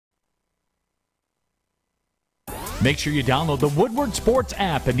Make sure you download the Woodward Sports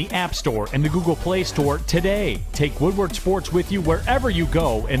app in the App Store and the Google Play Store today. Take Woodward Sports with you wherever you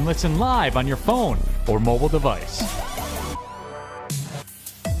go and listen live on your phone or mobile device.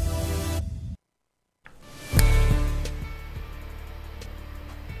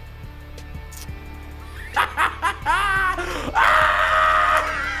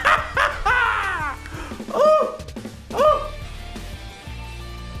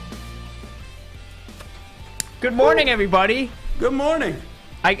 Good morning, everybody. Good morning.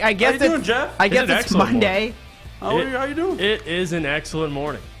 I guess How you doing, Jeff? I guess it's Monday. How are you doing? It is an excellent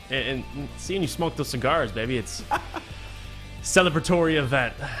morning. And seeing you smoke those cigars, baby, it's a celebratory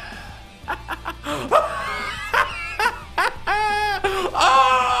event.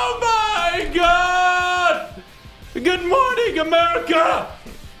 Oh, my God! Good morning, America!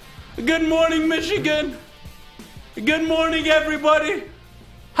 Good morning, Michigan! Good morning, everybody!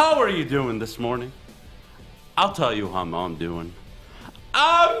 How are you doing this morning? I'll tell you how I'm doing.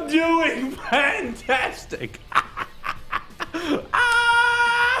 I'm doing fantastic! Oh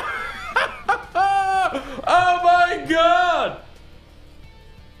my God!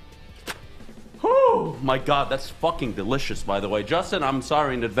 Oh my God, that's fucking delicious, by the way. Justin, I'm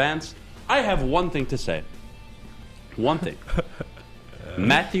sorry in advance. I have one thing to say. One thing.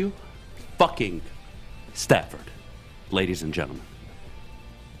 Matthew fucking Stafford, ladies and gentlemen.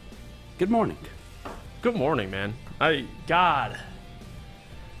 Good morning. Good morning, man. God.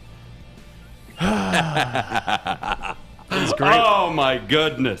 It's great. Oh my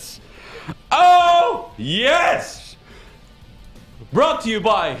goodness. Oh, yes! Brought to you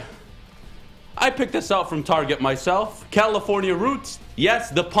by, I picked this out from Target myself, California Roots.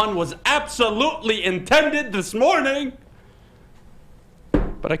 Yes, the pun was absolutely intended this morning.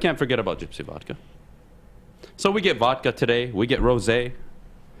 But I can't forget about Gypsy Vodka. So we get vodka today, we get rosé.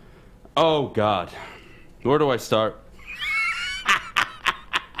 Oh God, where do I start?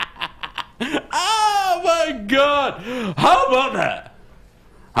 Oh my God, how about that?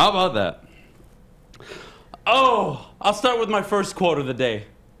 How about that? Oh, I'll start with my first quote of the day.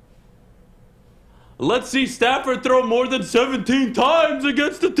 Let's see Stafford throw more than 17 times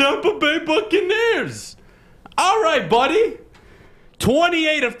against the Tampa Bay Buccaneers. All right, buddy.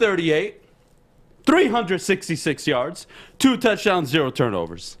 28 of 38, 366 yards, 2 touchdowns, 0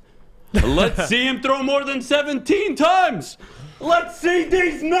 turnovers. Let's see him throw more than 17 times. Let's see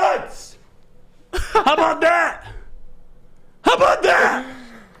these nuts. How about that? How about that?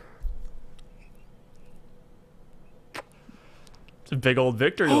 It's a big old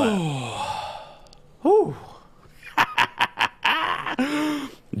victory lap. Whew.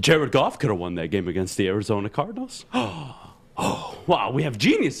 Jared Goff could have won that game against the Arizona Cardinals. Oh, wow, we have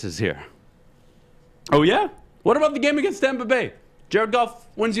geniuses here. Oh, yeah? What about the game against Tampa Bay? Jared Goff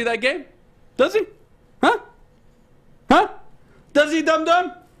wins you that game? Does he? Huh? Huh? Does he,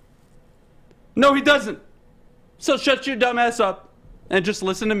 dum-dum? No, he doesn't. So shut your dumb ass up and just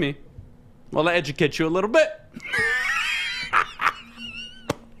listen to me while I educate you a little bit.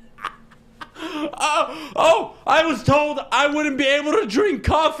 I was told I wouldn't be able to drink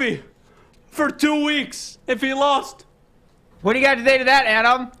coffee for 2 weeks if he lost. What do you got to say to that,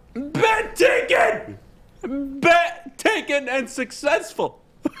 Adam? Bet taken! Bet taken and successful.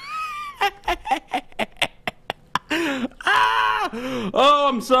 Oh,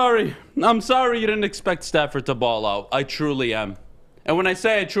 I'm sorry. I'm sorry you didn't expect Stafford to ball out. I truly am. And when I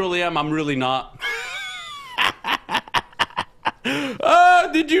say I truly am, I'm really not.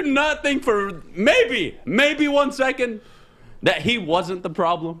 Did you not think for maybe 1 second that he wasn't the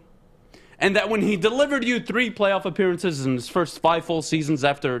problem? And that when he delivered you 3 playoff appearances in his first 5 full seasons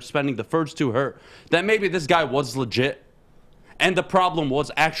after spending the first 2 hurt, that maybe this guy was legit? And the problem was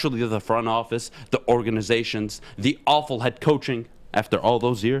actually the front office, the organizations, the awful head coaching after all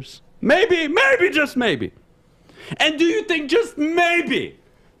those years? Maybe, just maybe. And do you think just maybe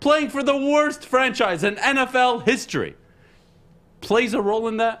playing for the worst franchise in NFL history plays a role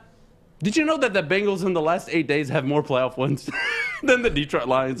in that? Did you know that the Bengals in the last 8 days have more playoff wins than the Detroit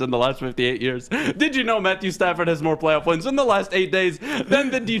Lions in the last 58 years? Did you know Matthew Stafford has more playoff wins in the last 8 days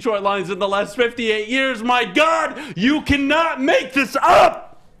than the Detroit Lions in the last 58 years? My God, you cannot make this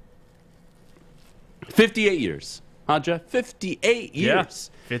up! 58 years. Huh, Jeff? 58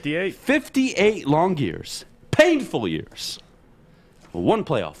 years. Yeah, 58. 58 long years. Painful years. 1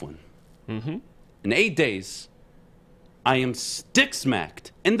 playoff win. Mm-hmm. In 8 days, I am stick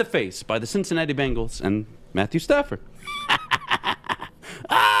smacked in the face by the Cincinnati Bengals and Matthew Stafford.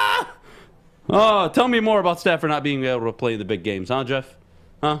 Oh, tell me more about Stafford not being able to play the big games, huh, Jeff?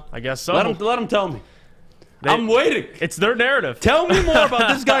 Huh? I guess so. Let him tell me. I'm waiting. It's their narrative. Tell me more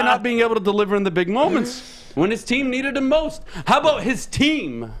about this guy not being able to deliver in the big moments. when his team needed him most. How about his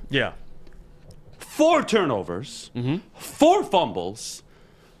team? Yeah. 4 turnovers, 4 fumbles,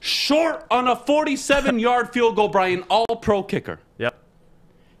 short on a 47-yard field goal by an all-pro kicker. Yep.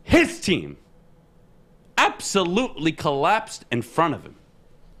 His team absolutely collapsed in front of him.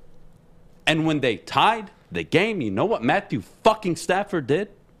 And when they tied the game, you know what Matthew fucking Stafford did?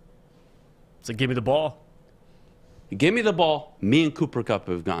 So give me the ball. Give me the ball. Me and Cooper Kupp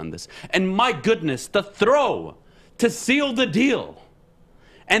have gotten this. And my goodness, the throw to seal the deal.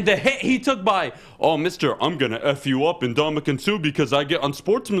 And the hit he took by, oh, mister, I'm going to F you up in Ndamukong Suh because I get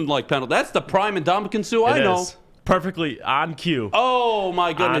unsportsmanlike penalty. That's the prime Ndamukong Suh I know. Perfectly on cue. Oh,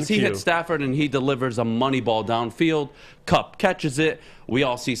 my goodness. On He cue. hit Stafford, and he delivers a money ball downfield. Kupp catches it. We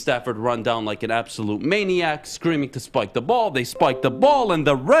all see Stafford run down like an absolute maniac, screaming to spike the ball. They spike the ball, and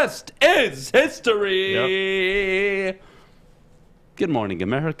the rest is history. Yep. Good morning,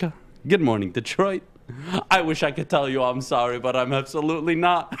 America. Good morning, Detroit. I wish I could tell you I'm sorry, but I'm absolutely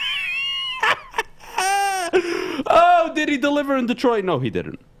not. Oh, did he deliver in Detroit? No, he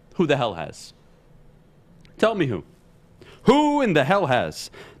didn't. Who the hell has? Tell me who. Who in the hell has?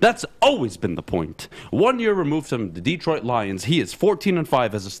 That's always been the point. 1 year removed from the Detroit Lions, he is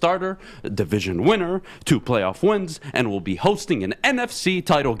 14-5 as a starter, a division winner, 2 playoff wins, and will be hosting an NFC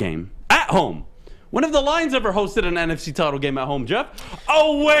title game at home. When have the Lions ever hosted an NFC title game at home, Jeff?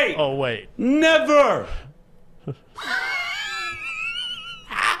 Oh, wait. Oh, wait. Never.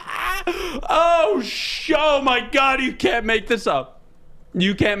 Oh, my God, you can't make this up.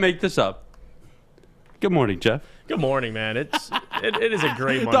 You can't make this up. Good morning, Jeff. Good morning, man. It is a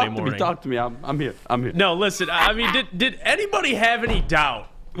great Monday morning. Talk to me. I'm here. No, listen. I mean, did anybody have any doubt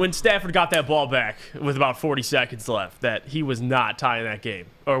when Stafford got that ball back with about 40 seconds left that he was not tying that game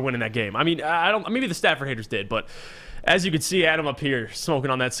or winning that game? I mean, I don't. Maybe the Stafford haters did, but as you can see, Adham up here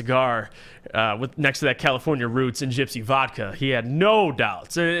smoking on that cigar with next to that California Roots and Gypsy vodka, he had no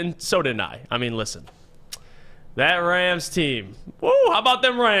doubts, and so didn't I. I mean, listen. That Rams team. Woo, how about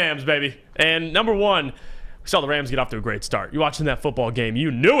them Rams, baby? And number one, we saw the Rams get off to a great start. You're watching that football game.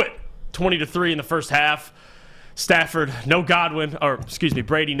 You knew it. 20-3 in the first half. Stafford, no Godwin. Or, excuse me,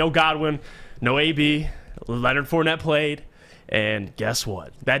 Brady, no Godwin. No AB. Leonard Fournette played. And guess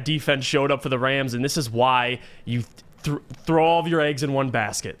what? That defense showed up for the Rams, and this is why you throw all of your eggs in one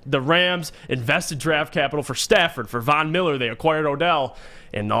basket. The Rams invested draft capital for Stafford, for Von Miller. They acquired Odell.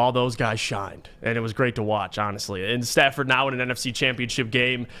 And all those guys shined. And it was great to watch, honestly. And Stafford now in an NFC Championship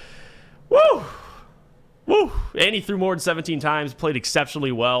game. Woo! Woo! And he threw more than 17 times, played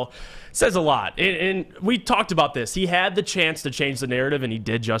exceptionally well. Says a lot. And we talked about this. He had the chance to change the narrative, and he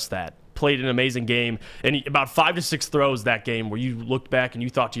did just that. Played an amazing game. And about 5 to 6 throws that game where you looked back and you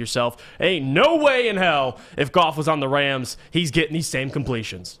thought to yourself, ain't no way in hell if Goff was on the Rams, he's getting these same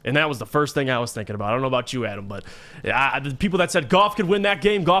completions. And that was the first thing I was thinking about. I don't know about you, Adam, but the people that said Goff could win that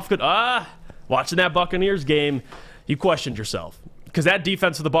game, Goff could, watching that Buccaneers game, you questioned yourself. Because that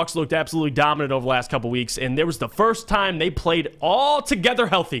defense of the Bucs looked absolutely dominant over the last couple weeks, and there was the first time they played all together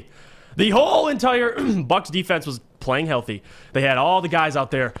healthy. The whole entire Bucs defense was playing healthy. They had all the guys out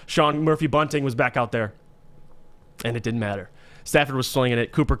there. Sean Murphy-Bunting was back out there. And it didn't matter. Stafford was slinging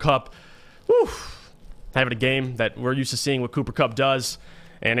it. Cooper Kupp, having a game that we're used to seeing what Cooper Kupp does.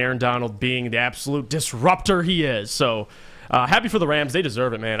 And Aaron Donald being the absolute disruptor he is. So, happy for the Rams. They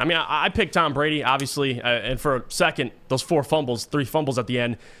deserve it, man. I mean, I picked Tom Brady, obviously. And for a second, those 3 fumbles at the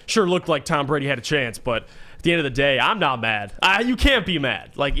end, sure looked like Tom Brady had a chance. But at the end of the day, I'm not mad. You can't be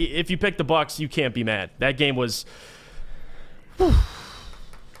mad. Like, if you pick the Bucs, you can't be mad. That game was...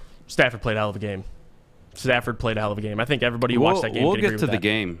 Stafford played a hell of a game. I think everybody who watched that game can agree with that. We'll get to the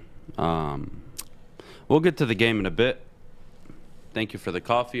game. We'll get to the game in a bit. Thank you for the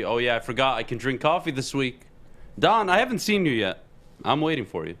coffee. Oh, yeah, I forgot. I can drink coffee this week. Don, I haven't seen you yet. I'm waiting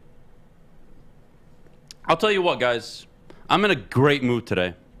for you. I'll tell you what, guys. I'm in a great mood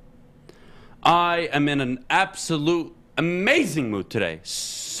today. I am in an absolute amazing mood today.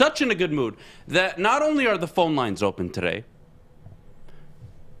 Such in a good mood that not only are the phone lines open today,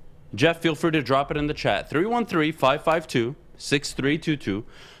 Jeff, feel free to drop it in the chat. 313-552-6322.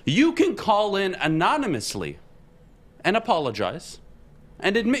 You can call in anonymously and apologize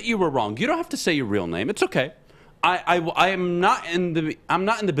and admit you were wrong. You don't have to say your real name. It's okay. I'm not in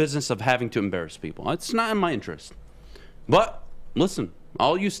the business of having to embarrass people. It's not in my interest. But listen,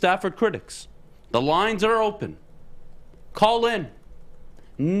 all you Stafford critics, the lines are open. Call in.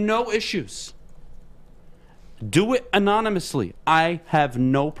 No issues. Do it anonymously. I have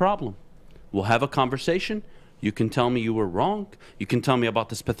no problem. We'll have a conversation. You can tell me you were wrong. You can tell me about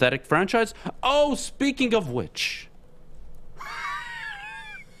this pathetic franchise. Oh, speaking of which.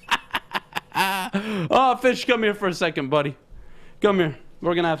 Oh, Fish, come here for a second, buddy. Come here.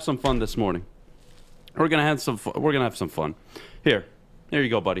 We're gonna have some fun this morning. We're gonna have some fun. Here you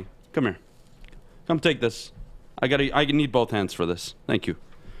go, buddy. Come here. Come take this. I need both hands for this. Thank you.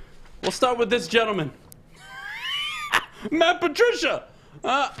 We'll start with this gentleman. Matt Patricia.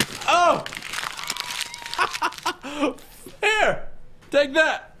 Oh. Here. Take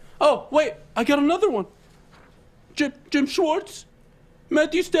that. Oh, wait. I got another one. Jim Schwartz.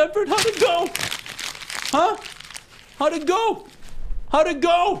 Matthew Stafford. How'd it go? Huh? How'd it go? How'd it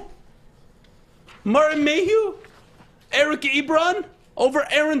go? Murray Mayhew? Eric Ebron over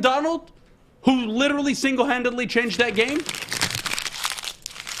Aaron Donald, who literally single-handedly changed that game?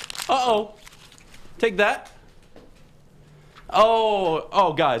 Uh-oh. Take that.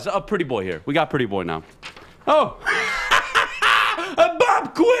 Oh, guys. Pretty boy here. We got Pretty Boy now. Oh.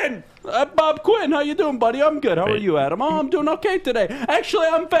 Bob Quinn. Bob Quinn, how you doing, buddy? I'm good. How are you, Adam? Oh, I'm doing okay today. Actually,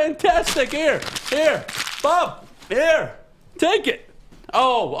 I'm fantastic. Here. Bob, here. Take it.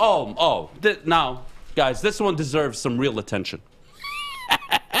 Now, guys, this one deserves some real attention.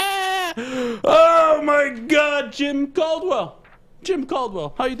 Oh, my God, Jim Caldwell. Jim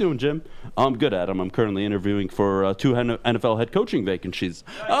Caldwell. How you doing, Jim? I'm good, Adam. I'm currently interviewing for 2 NFL head coaching vacancies.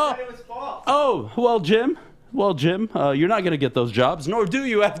 Well, Jim, you're not going to get those jobs, nor do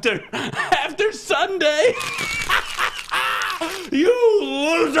you after Sunday. You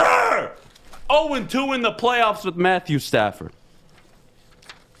loser! 0-2 in the playoffs with Matthew Stafford.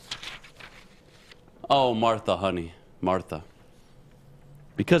 Oh, Martha, honey. Martha.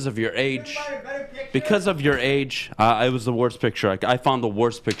 Because of your age, it was the worst picture. I found the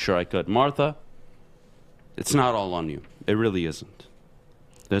worst picture I could. Martha, it's not all on you. It really isn't.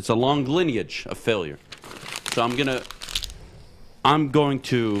 It's a long lineage of failure. So I'm going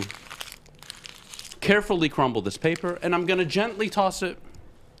to carefully crumble this paper, and I'm going to gently toss it,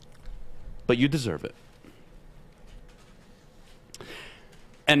 but you deserve it.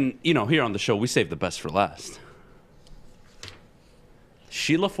 And, here on the show, we save the best for last.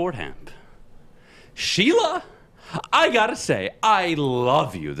 Sheila Fordham. Sheila, I gotta say, I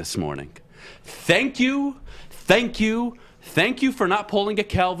love you this morning. Thank you for not pulling a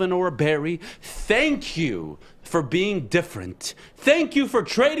Calvin or a Barry. Thank you for being different. Thank you for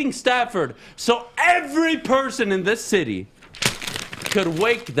trading Stafford so every person in this city could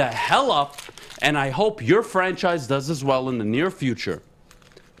wake the hell up, and I hope your franchise does as well in the near future.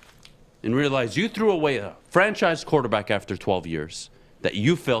 And realize you threw away a franchise quarterback after 12 years that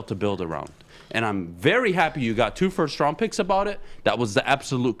you failed to build around. And I'm very happy you got 2 first-round picks about it. That was the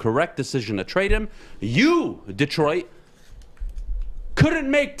absolute correct decision to trade him. You, Detroit, couldn't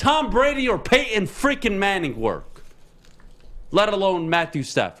make Tom Brady or Peyton freaking Manning work, let alone Matthew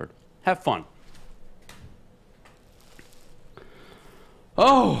Stafford. Have fun.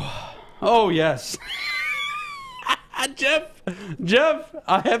 Oh yes. Jeff,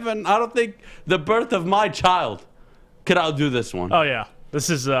 I don't think the birth of my child could outdo this one. Oh, yeah. This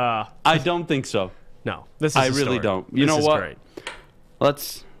is, I don't think so. No, this is I really don't. You know what? Great.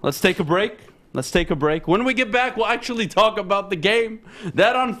 Let's take a break. When we get back, we'll actually talk about the game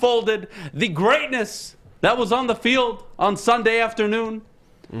that unfolded, the greatness that was on the field on Sunday afternoon.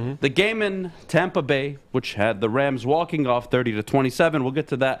 Mm-hmm. The game in Tampa Bay, which had the Rams walking off 30-27. We'll get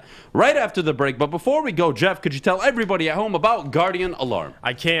to that right after the break. But before we go, Jeff, could you tell everybody at home about Guardian Alarm?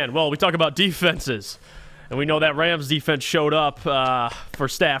 I can. Well, we talk about defenses. And we know that Rams defense showed up for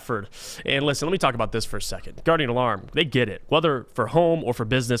Stafford. And listen, let me talk about this for a second. Guardian Alarm, they get it. Whether for home or for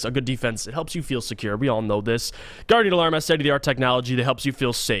business, a good defense, it helps you feel secure. We all know this. Guardian Alarm has state-of-the-art technology that helps you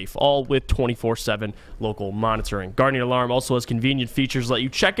feel safe, all with 24/7 local monitoring. Guardian Alarm also has convenient features that let you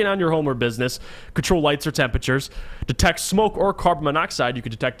check in on your home or business, control lights or temperatures, detect smoke or carbon monoxide. You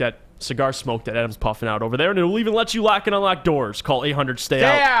can detect that cigar smoke that Adam's puffing out over there, and it'll even let you lock and unlock doors. Call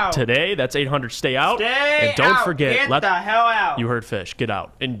 800-STAY-OUT today. That's 800-STAY-OUT. And don't forget, get the hell out. You heard Fish. Get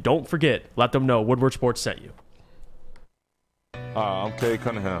out. And don't forget, let them know Woodward Sports sent you. I'm Kay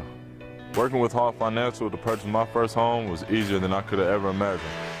Cunningham. Working with Hall Financial to purchase my first home was easier than I could have ever imagined.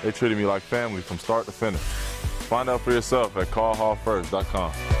 They treated me like family from start to finish. Find out for yourself at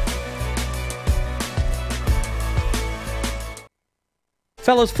callhallfirst.com.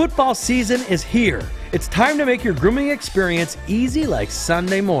 Fellas, football season is here. It's time to make your grooming experience easy like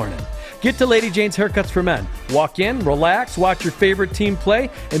Sunday morning. Get to Lady Jane's Haircuts for Men. Walk in, relax, watch your favorite team play,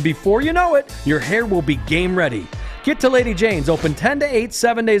 and before you know it, your hair will be game ready. Get to Lady Jane's, open 10 to 8,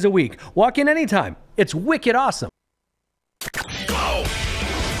 7 days a week. Walk in anytime. It's wicked awesome. Go!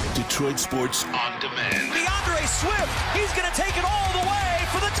 Detroit Sports on Demand. DeAndre Swift, he's going to take it all the way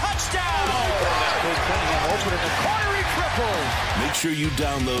for the touchdown. Kory Apple. Make sure you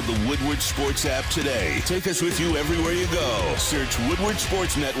download the Woodward Sports app today. Take us with you everywhere you go. Search Woodward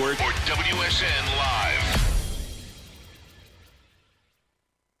Sports Network or WSN Live.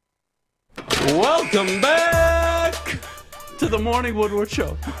 Welcome back to the Morning Woodward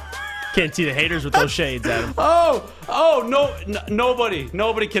Show. Can't see the haters with those shades, Adam.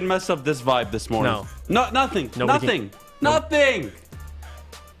 Nobody can mess up this vibe this morning. Nothing.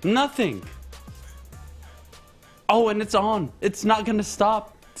 Oh, and it's on. It's not gonna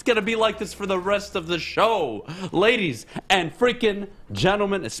stop. It's gonna be like this for the rest of the show, ladies and freaking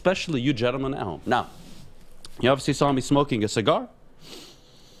gentlemen, especially you gentlemen at home. Now, you obviously saw me smoking a cigar.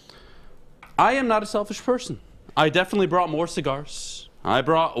 I am not a selfish person. I definitely brought more cigars. I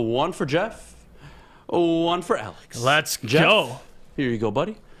brought one for Jeff, one for Alex. Let's Jeff, go. Here you go,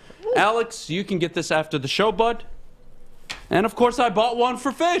 buddy. Alex, you can get this after the show, bud. And of course, I bought one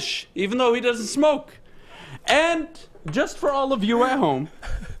for Fish, even though he doesn't smoke. And just for all of you at home,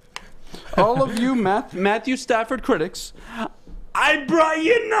 all of you Matthew Stafford critics, I brought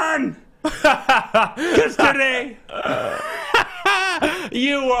you none. Because today,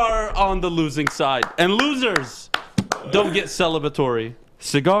 you are on the losing side. And losers don't get celebratory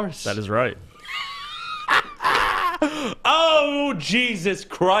cigars. That is right. Oh, Jesus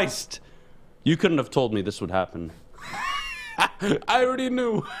Christ. You couldn't have told me this would happen. I already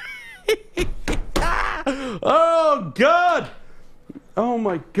knew. Oh, God. Oh,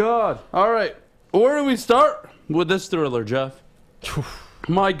 my God. All right. Where do we start with this thriller, Jeff?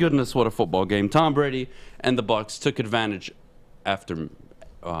 My goodness, what a football game. Tom Brady and the Bucs took advantage after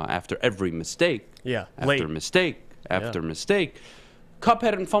every mistake. Yeah, after mistake. Kupp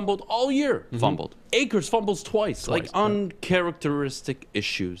hadn't fumbled all year. Fumbled. Akers fumbles twice. Like uncharacteristic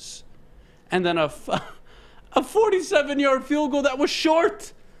issues. And then a 47-yard field goal that was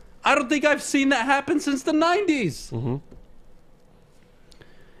short. I don't think I've seen that happen since the 90s.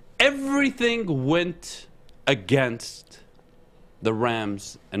 Everything went against the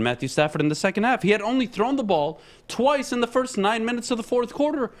Rams and Matthew Stafford in the second half. He had only thrown the ball twice in the first 9 minutes of the fourth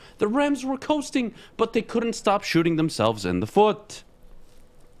quarter. The Rams were coasting, but they couldn't stop shooting themselves in the foot.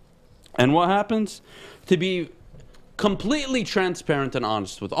 And what happens? To be completely transparent and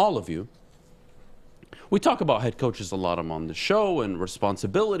honest with all of you, we talk about head coaches a lot on the show and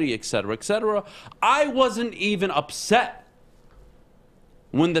responsibility, etc., etc. I wasn't even upset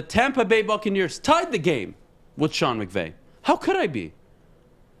when the Tampa Bay Buccaneers tied the game with Sean McVay. How could I be?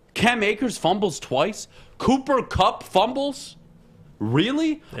 Cam Akers fumbles twice. Cooper Kupp fumbles.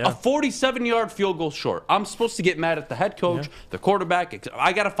 Really? Yeah. A 47-yard field goal short. I'm supposed to get mad at the head coach, the quarterback.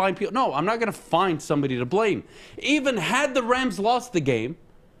 I got to find people. No, I'm not going to find somebody to blame. Even had the Rams lost the game,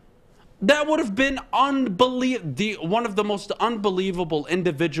 that would have been one of the most unbelievable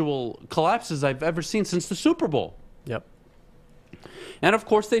individual collapses I've ever seen since the Super Bowl. Yep. And of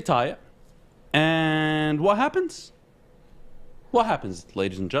course they tie it. And what happens? What happens,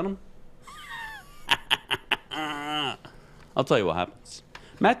 ladies and gentlemen? I'll tell you what happens.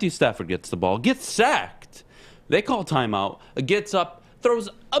 Matthew Stafford gets the ball, gets sacked. They call timeout, gets up, throws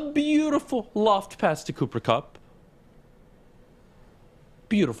a beautiful loft pass to Cooper Kupp.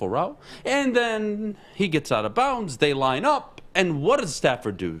 Beautiful route. And then he gets out of bounds. They line up. And what does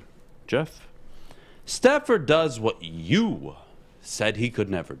Stafford do, Jeff? Stafford does what you said he could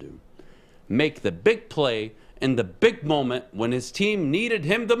never do. Make the big play in the big moment when his team needed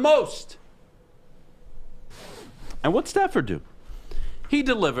him the most. And what'd Stafford do? He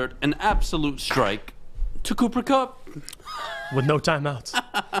delivered an absolute strike to Cooper Kupp. With no timeouts.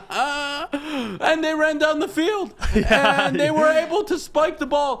 And they ran down the field. And they were able to spike the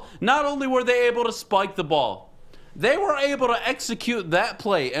ball. Not only were they able to spike the ball, they were able to execute that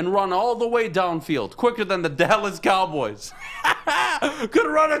play and run all the way downfield quicker than the Dallas Cowboys. Could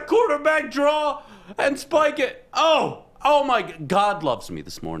run a quarterback draw and spike it. Oh my God loves me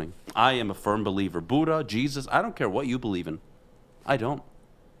this morning. I am a firm believer. Buddha, Jesus, I don't care what you believe in. I don't.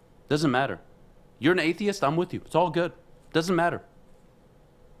 Doesn't matter. You're an atheist, I'm with you. It's all good. Doesn't matter.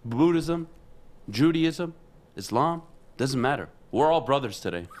 Buddhism, Judaism, Islam, doesn't matter. We're all brothers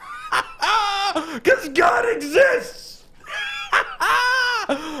today. Because God exists!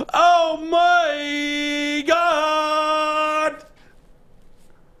 Oh my God!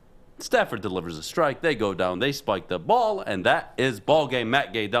 Stafford delivers a strike. They go down. They spike the ball. And that is ball game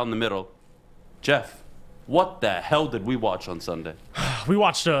Matt Gay down the middle. Jeff, what the hell did we watch on Sunday? We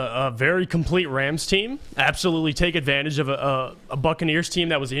watched a very complete Rams team absolutely take advantage of a Buccaneers team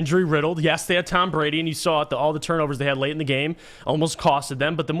that was injury-riddled. Yes, they had Tom Brady, and you saw it, all the turnovers they had late in the game almost costed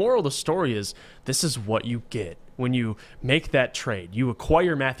them. But the moral of the story is this is what you get when you make that trade. You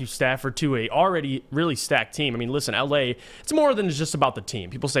acquire Matthew Stafford to a already really stacked team. I mean, listen, LA, it's more than just about the team.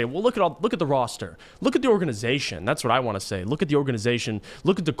 People say, well, look at the roster. Look at the organization. That's what I want to say. Look at the organization.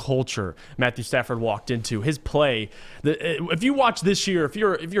 Look at the culture Matthew Stafford walked into. His play. If you watch this year, if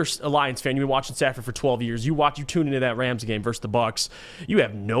you're a Lions fan, you've been watching Stafford for 12 years, you tune into that Rams game versus the Bucs, you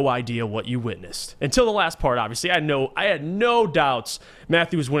have no idea what you witnessed. Until the last part, obviously. I had no doubts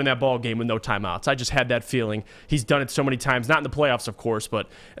Matthew was winning that ball game with no timeouts. I just had that feeling. He's done it so many times, not in the playoffs, of course, but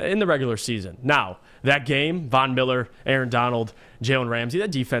in the regular season. Now, that game, Von Miller, Aaron Donald, Jalen Ramsey,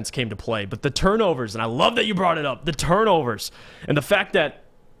 that defense came to play. But the turnovers, and I love that you brought it up, the turnovers, and the fact that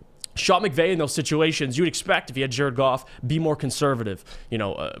Sean McVay in those situations, you'd expect if you had Jared Goff, be more conservative.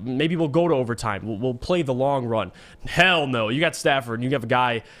 Maybe we'll go to overtime. We'll play the long run. Hell no. You got Stafford, and you have a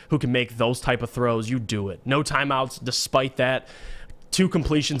guy who can make those type of throws. You do it. No timeouts despite that. 2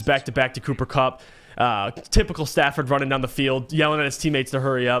 completions back-to-back to Cooper Kupp. Typical Stafford running down the field, yelling at his teammates to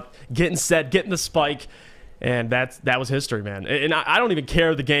hurry up, getting set, getting the spike. And that was history, man. And I don't even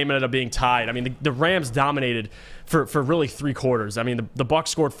care the game ended up being tied. I mean, the Rams dominated for really 3 quarters. I mean, the Bucs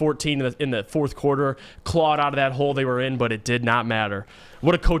scored 14 in the fourth quarter, clawed out of that hole they were in, but it did not matter.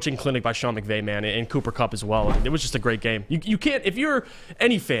 What a coaching clinic by Sean McVay, man, and Cooper Kupp as well. It was just a great game. You can't, if you're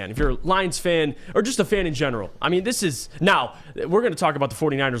any fan, if you're a Lions fan, or just a fan in general, I mean, this is, now, we're going to talk about the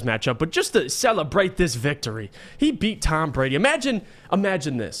 49ers matchup, but just to celebrate this victory, he beat Tom Brady. Imagine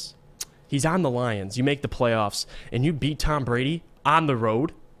this. He's on the Lions. You make the playoffs, and you beat Tom Brady on the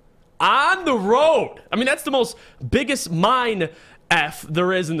road. On the road! I mean, that's the most biggest mind F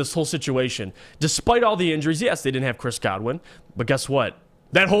there is in this whole situation. Despite all the injuries, yes, they didn't have Chris Godwin, but guess what?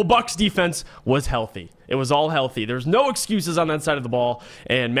 That whole Bucs defense was healthy. It was all healthy. There's no excuses on that side of the ball,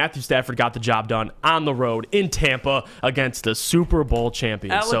 and Matthew Stafford got the job done on the road in Tampa against the Super Bowl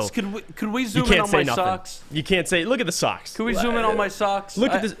champions. Alex, so could we zoom in on my socks? You can't say, look at the socks. Could we zoom in on my socks?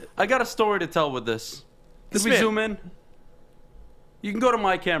 Look at this. I got a story to tell with this. Could we zoom in? You can go to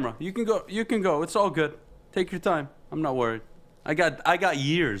my camera. You can go. It's all good. Take your time. I'm not worried. I got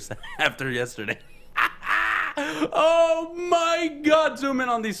years after yesterday. Oh my God! Zoom in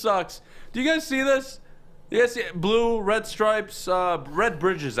on these socks. Do you guys see this? Yes, blue, red stripes, red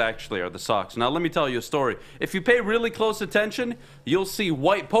bridges actually are the socks. Now let me tell you a story. If you pay really close attention, you'll see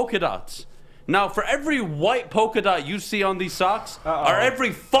white polka dots. Now for every white polka dot you see on these socks, or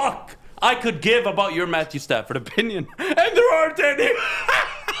every fuck I could give about your Matthew Stafford opinion, and there aren't any.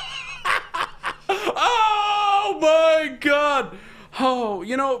 Oh my God! Oh,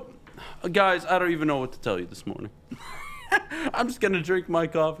 guys, I don't even know what to tell you this morning. I'm just going to drink my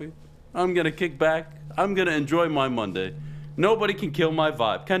coffee. I'm going to kick back. I'm going to enjoy my Monday. Nobody can kill my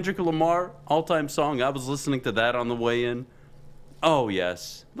vibe. Kendrick Lamar, all-time song. I was listening to that on the way in. Oh,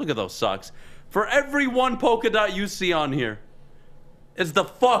 yes. Look at those socks. For every one polka dot you see on here is the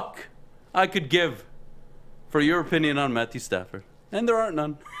fuck I could give for your opinion on Matthew Stafford. And there aren't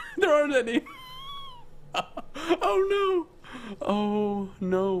none. There aren't any. Oh, no. Oh,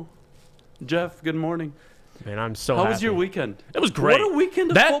 no. Jeff, good morning. Man, I'm so happy. happy. How was your weekend? It was great. What a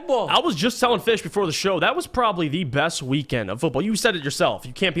weekend of football. I was just telling Fish before the show, that was probably the best weekend of football. You said it yourself.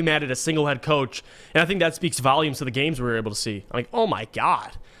 You can't be mad at a single head coach. And I think that speaks volumes to the games we were able to see. I'm like, oh, my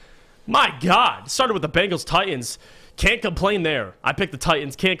God. My God. It started with the Bengals-Titans. Can't complain there. I picked the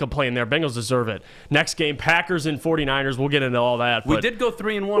Titans. Can't complain there. Bengals deserve it. Next game, Packers and 49ers. We'll get into all that. We did go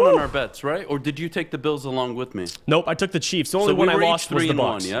 3-1 on our bets, right? Or did you take the Bills along with me? Nope, I took the Chiefs. The only one I lost was the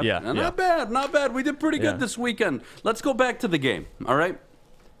Bucs. Yep. Yeah. Not bad, not bad. We did pretty good this weekend. Let's go back to the game, all right?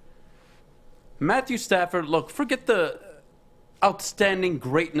 Matthew Stafford, look, forget the outstanding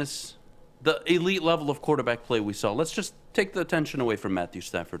greatness, the elite level of quarterback play we saw. Let's just take the attention away from Matthew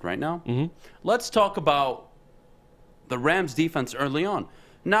Stafford right now. Let's talk about the Rams defense early on.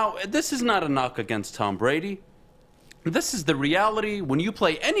 Now, this is not a knock against Tom Brady. This is the reality when you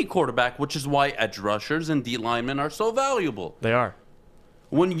play any quarterback, which is why edge rushers and D linemen are so valuable. They are.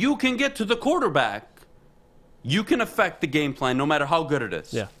 When you can get to the quarterback, you can affect the game plan no matter how good it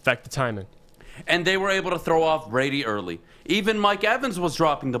is. Yeah, affect the timing. And they were able to throw off Brady early. Even Mike Evans was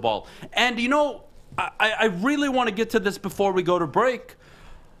dropping the ball. And, I really want to get to this before we go to break.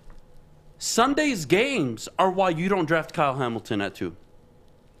 Sunday's games are why you don't draft Kyle Hamilton at 2.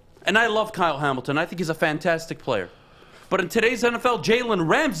 And I love Kyle Hamilton. I think he's a fantastic player. But in today's NFL, Jalen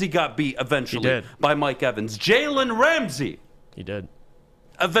Ramsey got beat eventually by Mike Evans. Jalen Ramsey. He did.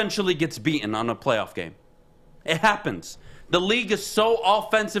 Eventually gets beaten on a playoff game. It happens. The league is so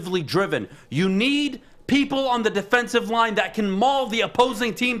offensively driven. You need people on the defensive line that can maul the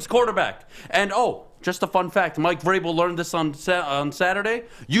opposing team's quarterback. And, just a fun fact, Mike Vrabel learned this on Saturday.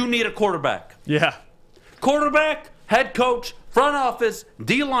 You need a quarterback. Yeah. Quarterback, head coach, front office,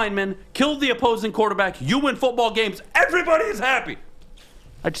 D lineman, kill the opposing quarterback. You win football games. Everybody is happy.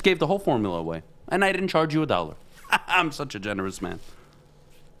 I just gave the whole formula away, and I didn't charge you $1. I'm such a generous man.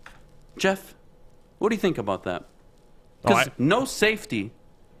 Jeff, what do you think about that? Because no safety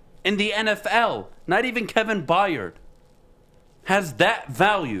in the NFL, not even Kevin Byard, has that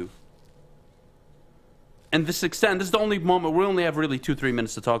value. And this extent, this is the only moment, we only have really 2-3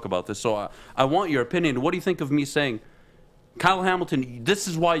 minutes to talk about this, so I want your opinion. What do you think of me saying, Kyle Hamilton, this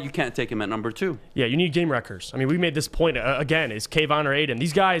is why you can't take him at number 2? Yeah, you need game wreckers. I mean, we made this point, again, is Kayvon or Adham.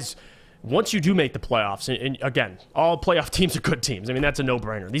 These guys, once you do make the playoffs, and again, all playoff teams are good teams. I mean, that's a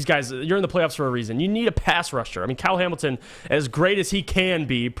no-brainer. These guys, you're in the playoffs for a reason. You need a pass rusher. I mean, Kyle Hamilton, as great as he can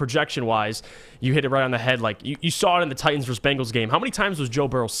be projection-wise, you hit it right on the head. Like, you saw it in the Titans versus Bengals game. How many times was Joe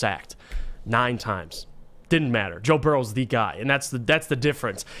Burrow sacked? 9 times. Didn't matter. Joe Burrow's the guy, and that's the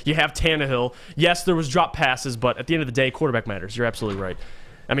difference. You have Tannehill. Yes, there was drop passes, but at the end of the day, quarterback matters. You're absolutely right.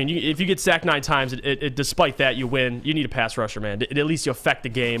 I mean, if you get sacked 9 times, despite that, you win. You need a pass rusher, man. At least you affect the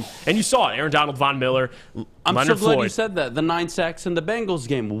game. And you saw it. Aaron Donald, Von Miller, I'm Leonard so glad Floyd. you said that. The 9 sacks in the Bengals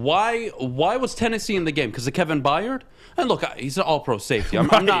game. Why was Tennessee in the game? Because of Kevin Byard? And look, he's an all-pro safety.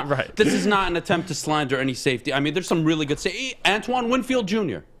 I'm not. Right. This is not an attempt to slander any safety. I mean, there's some really good safety. Antoine Winfield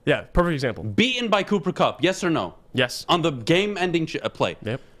Jr. Yeah, perfect example. Beaten by Cooper Kupp. Yes or no? Yes. On the game-ending play.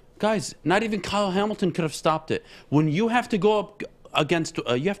 Yep. Guys, not even Kyle Hamilton could have stopped it. When you have to go up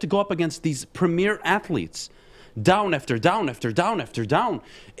against these premier athletes, down after down after down after down,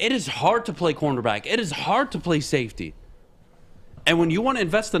 it is hard to play cornerback. It is hard to play safety. And when you want to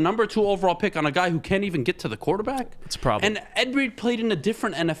invest the number 2 overall pick on a guy who can't even get to the quarterback, it's a problem. And Ed Reed played in a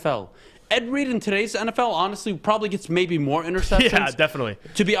different NFL. Ed Reed in today's NFL, honestly, probably gets maybe more interceptions. Yeah, definitely.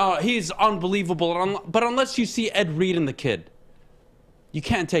 To be he's unbelievable. But unless you see Ed Reed and the kid, you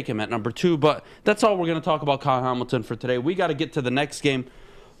can't take him at number 2. But that's all we're going to talk about Kyle Hamilton for today. We got to get to the next game.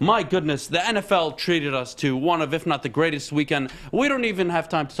 My goodness, the NFL treated us to one of, if not the greatest weekend. We don't even have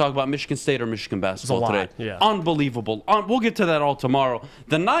time to talk about Michigan State or Michigan basketball today. Yeah. Unbelievable. We'll get to that all tomorrow.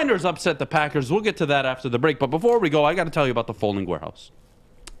 The Niners upset the Packers. We'll get to that after the break. But before we go, I got to tell you about the Folding Warehouse.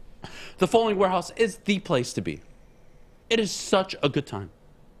 The Folding Warehouse is the place to be. It is such a good time.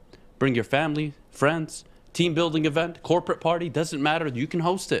 Bring your family, friends, team building event, corporate party, doesn't matter. You can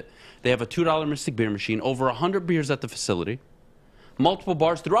host it. They have a $2 Mystic beer machine, over 100 beers at the facility, multiple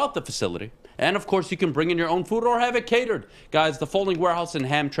bars throughout the facility, and of course you can bring in your own food or have it catered. Guys, the Folding Warehouse in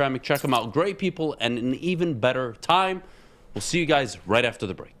Hamtramck, check them out. Great people and an even better time. We'll see you guys right after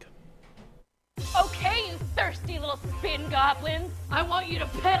the break. Okay, you thirsty little spin goblins. I want you to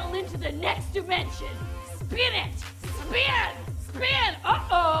pedal into the next dimension. Spin it! Spin! Spin!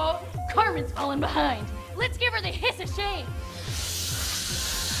 Uh-oh! Carmen's falling behind. Let's give her the hiss of shame.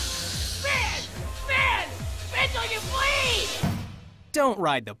 Spin! Spin! Spin till you bleed! Don't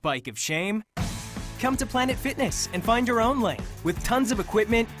ride the bike of shame. Come to Planet Fitness and find your own lane with tons of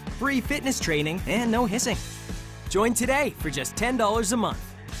equipment, free fitness training, and no hissing. Join today for just $10 a month.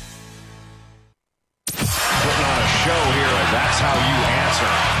 Putting on a show here, and that's how you answer.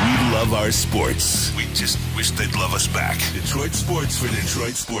 We love our sports. We just wish they'd love us back. Detroit sports for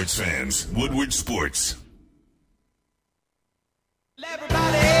Detroit sports fans. Woodward Sports.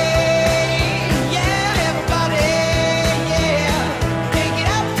 Everybody, yeah, everybody, yeah. Take it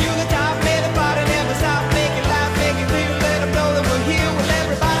up to the top, may the party never stop. Make it loud, make it clear, let them know that we're here with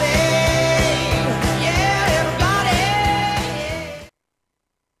everybody. Yeah, everybody.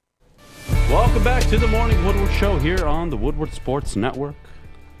 Welcome back to the Morning Woodward Show here on the Woodward Sports Network.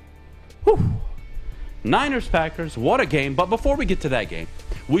 Whew. Niners, Packers, what a game. But before we get to that game,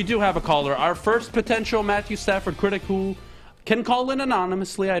 we do have a caller, our first potential Matthew Stafford critic who can call in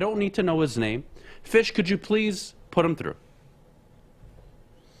anonymously. I don't need to know his name. Fish, could you please put him through?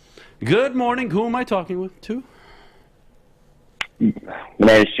 Good morning. Who am I talking to? My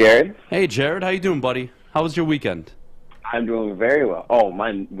name is Jared. Hey, Jared. How you doing, buddy? How was your weekend? I'm doing very well. Oh,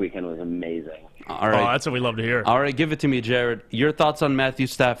 my weekend was amazing. All right. Oh, that's what we love to hear. All right, give it to me, Jared. Your thoughts on Matthew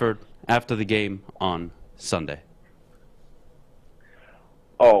Stafford after the game on Sunday?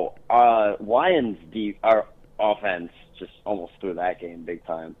 Oh, Lions' our offense just almost threw that game big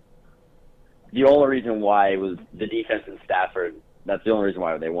time. The only reason why was the defense in Stafford. That's the only reason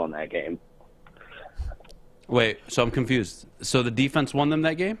why they won that game. Wait, so I'm confused. So the defense won them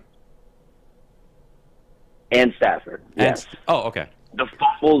that game? And Stafford. Yes. Oh, okay. The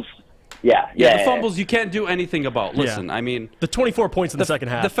fumbles. Yeah, the fumbles you can't do anything about. Listen, I mean, the 24 points in the second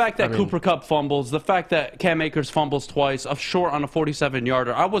half. The fact that Cooper Kupp fumbles, the fact that Cam Akers fumbles twice, short on a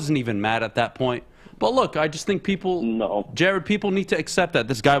 47-yarder, I wasn't even mad at that point. But look, I just think people need to accept that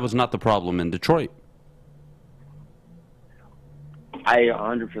this guy was not the problem in Detroit. I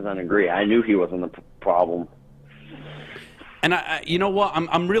 100% agree. I knew he wasn't the problem. And you know what?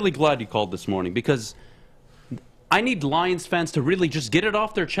 I'm really glad you called this morning because I need Lions fans to really just get it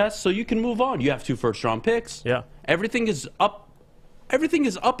off their chest so you can move on. You have 2 first-round picks. Yeah. Everything is up. Everything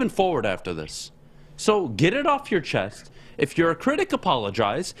is up and forward after this. So get it off your chest. If you're a critic,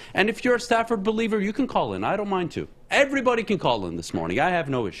 apologize. And if you're a Stafford believer, you can call in. I don't mind to. Everybody can call in this morning. I have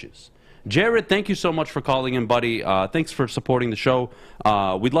no issues. Jared, thank you so much for calling in, buddy. Thanks for supporting the show.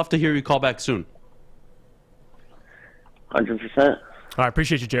 We'd love to hear you call back soon. 100%. All right,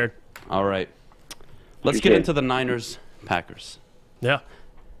 appreciate you, Jared. All right. Let's get into the Niners, Packers. Yeah.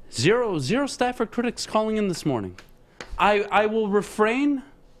 Zero Stafford critics calling in this morning. I will refrain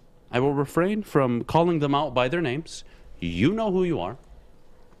from calling them out by their names. You know who you are.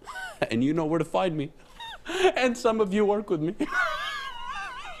 And you know where to find me. And some of you work with me.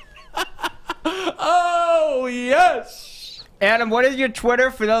 Oh, yes. Adam, what is your Twitter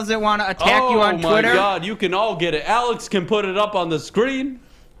for those that want to attack you on Twitter? Oh, my God. You can all get it. Alex can put it up on the screen.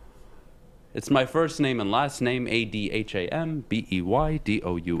 It's my first name and last name,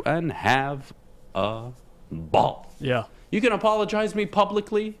 ADHAMBEYDOUN. Have a ball. Yeah. You can apologize me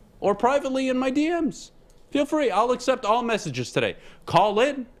publicly or privately in my DMs. Feel free. I'll accept all messages today. Call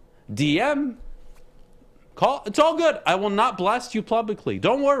in, DM, call. It's all good. I will not blast you publicly.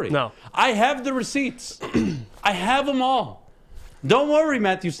 Don't worry. No. I have the receipts. I have them all. Don't worry,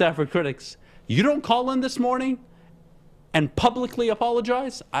 Matthew Stafford critics. You don't call in this morning and publicly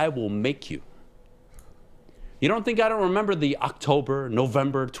apologize, I will make you. You don't think I don't remember the October,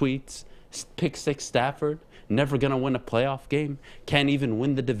 November tweets? Pick 6 Stafford, never going to win a playoff game, can't even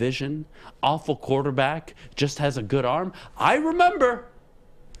win the division, awful quarterback, just has a good arm. I remember.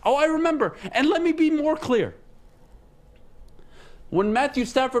 Oh, I remember. And let me be more clear. When Matthew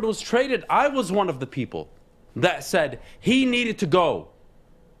Stafford was traded, I was one of the people that said he needed to go.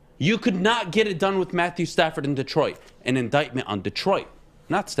 You could not get it done with Matthew Stafford in Detroit. An indictment on Detroit,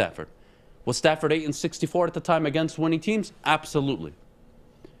 not Stafford. Was Stafford 8-64 at the time against winning teams? Absolutely.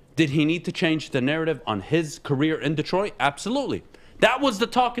 Did he need to change the narrative on his career in Detroit? Absolutely. That was the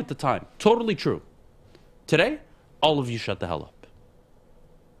talk at the time. Totally true. Today, all of you shut the hell up.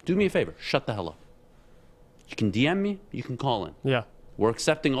 Do me a favor. Shut the hell up. You can DM me. You can call in. Yeah. We're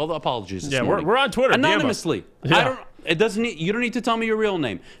accepting all the apologies this Yeah, morning. we're on Twitter. Anonymously. Yeah. You don't need to tell me your real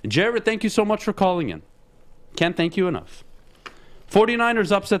name. Jared, thank you so much for calling in. Can't thank you enough.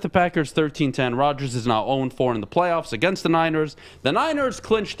 49ers upset the Packers 13-10. Rodgers is now 0-4 in the playoffs against the Niners. The Niners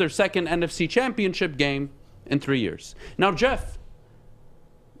clinched their second NFC championship game in 3 years. Now, Jeff,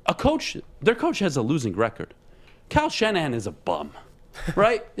 their coach has a losing record. Kyle Shanahan is a bum,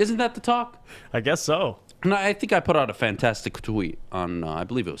 right? Isn't that the talk? I guess so. And I think I put out a fantastic tweet on, I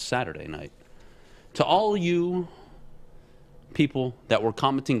believe it was Saturday night. To all you people that were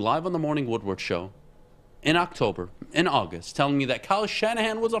commenting live on the Morning Woodward show in October, in August, telling me that Kyle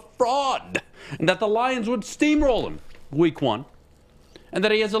Shanahan was a fraud and that the Lions would steamroll him week 1 and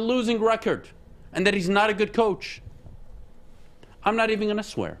that he has a losing record and that he's not a good coach. I'm not even going to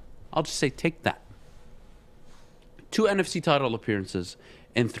swear. I'll just say take that. 2 NFC title appearances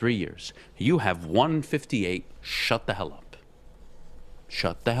in 3 years. You have 158. Shut the hell up.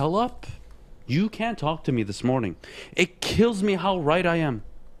 Shut the hell up. You can't talk to me this morning. It kills me how right I am.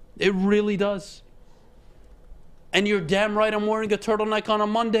 It really does. And you're damn right I'm wearing a turtleneck on a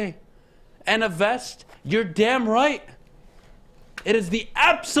Monday. And a vest. You're damn right. It is the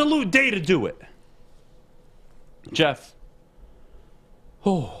absolute day to do it. Jeff.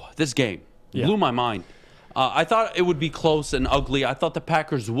 Oh, this game blew my mind. I thought it would be close and ugly. I thought the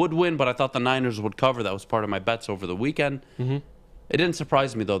Packers would win, but I thought the Niners would cover. That was part of my bets over the weekend. Mm-hmm. It didn't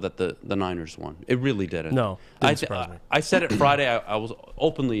surprise me, though, that the Niners won. It really didn't. No, didn't surprise me. I said it Friday. I was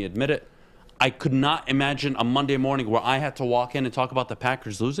openly admit it. I could not imagine a Monday morning where I had to walk in and talk about the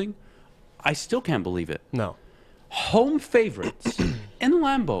Packers losing. I still can't believe it. No. Home favorites in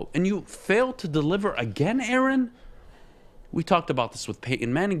Lambeau, and you failed to deliver again, Aaron? We talked about this with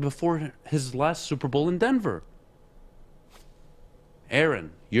Peyton Manning before his last Super Bowl in Denver.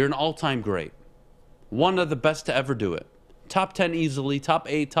 Aaron, you're an all-time great. One of the best to ever do it. Top 10 easily, top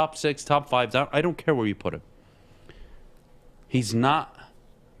 8, top 6, top 5. I don't care where you put him. He's not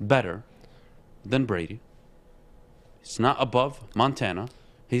better than Brady. He's not above Montana.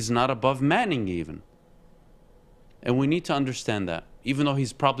 He's not above Manning even. And we need to understand that, even though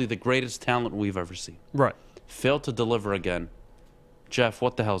he's probably the greatest talent we've ever seen. Right. Failed to deliver again. Jeff,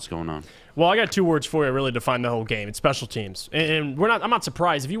 what the hell's going on? Well, I got 2 words for you to really define the whole game. It's special teams. And I'm not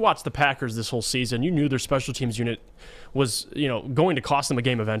surprised. If you watch the Packers this whole season, you knew their special teams unit was, going to cost them a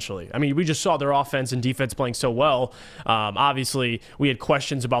game eventually. I mean, we just saw their offense and defense playing so well. Obviously, we had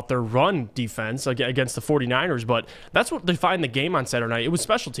questions about their run defense against the 49ers, but that's what defined the game on Saturday night. It was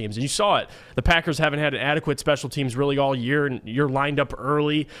special teams, and you saw it. The Packers haven't had an adequate special teams really all year, and you're lined up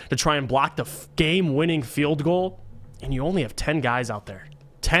early to try and block the game-winning field goal, and you only have 10 guys out there.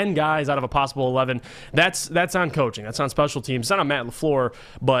 10 guys out of a possible 11. That's on coaching. That's on special teams. It's not on Matt LaFleur,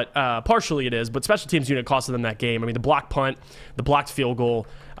 but partially it is. But special teams unit costed them that game. I mean, the blocked punt, the blocked field goal,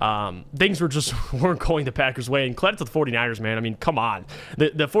 things weren't going the Packers' way. And credit to the 49ers, man. I mean, come on. The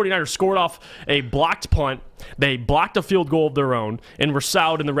 49ers scored off a blocked punt. They blocked a field goal of their own and were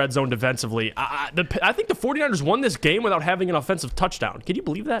sound in the red zone defensively. I think the 49ers won this game without having an offensive touchdown. Can you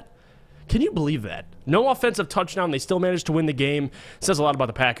believe that? Can you believe that? No offensive touchdown. They still managed to win the game. It says a lot about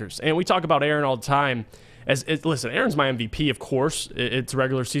the Packers. And we talk about Aaron all the time. Listen, Aaron's my MVP, of course. It's a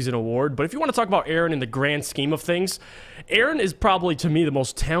regular season award. But if you want to talk about Aaron in the grand scheme of things, Aaron is probably, to me, the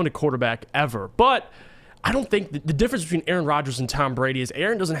most talented quarterback ever. But I don't think the difference between Aaron Rodgers and Tom Brady is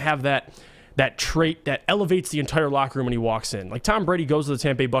Aaron doesn't have that trait that elevates the entire locker room when he walks in. Like Tom Brady goes to the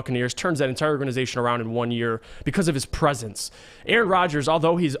Tampa Bay Buccaneers, turns that entire organization around in 1 year because of his presence. Aaron Rodgers,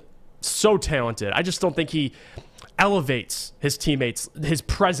 although he's so talented, I just don't think he elevates his teammates, his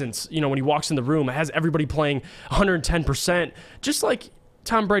presence, when he walks in the room. It has everybody playing 110%, just like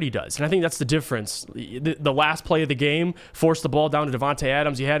Tom Brady does. And I think that's the difference. The last play of the game forced the ball down to Devontae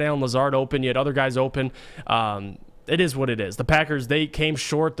Adams. You had Allen Lazard open. You had other guys open. It is what it is. The Packers, they came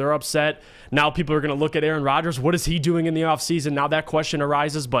short. They're upset. Now people are going to look at Aaron Rodgers. What is he doing in the offseason? Now that question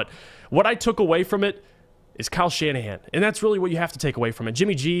arises. But what I took away from it is Kyle Shanahan. And that's really what you have to take away from it.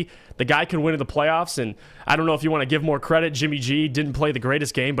 Jimmy G, the guy can win in the playoffs, and I don't know if you want to give more credit. Jimmy G didn't play the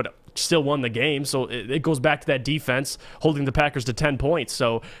greatest game, but still won the game. So it goes back to that defense holding the Packers to 10 points.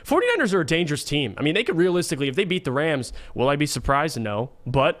 So 49ers are a dangerous team. I mean, they could realistically, if they beat the Rams, will I be surprised? No.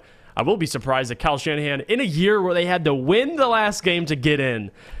 But I will be surprised that Kyle Shanahan, in a year where they had to win the last game to get in,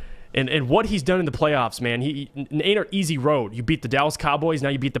 and what he's done in the playoffs, man, it ain't an easy road. You beat the Dallas Cowboys, now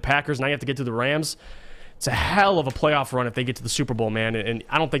you beat the Packers, now you have to get to the Rams. It's a hell of a playoff run if they get to the Super Bowl, man, and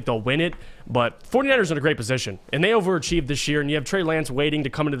I don't think they'll win it, but 49ers are in a great position, and they overachieved this year, and you have Trey Lance waiting to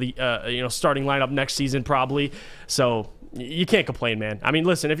come into the starting lineup next season probably, so you can't complain, man. I mean,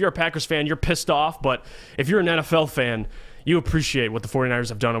 listen, if you're a Packers fan, you're pissed off, but if you're an NFL fan, you appreciate what the 49ers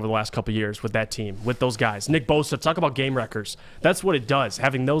have done over the last couple of years with that team, with those guys. Nick Bosa, talk about game wreckers. That's what it does,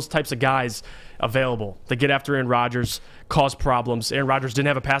 having those types of guys available to get after Aaron Rodgers, cause problems. Aaron Rodgers didn't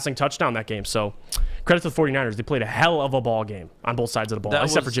have a passing touchdown that game, so credit to the 49ers. They played a hell of a ball game on both sides of the ball,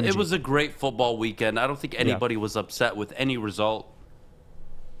 except for Jimmy G. It was a great football weekend. I don't think anybody was upset with any result.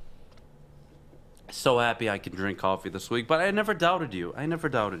 So happy I can drink coffee this week, but I never doubted you.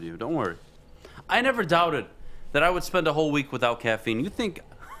 Don't worry. I never doubted that I would spend a whole week without caffeine. You think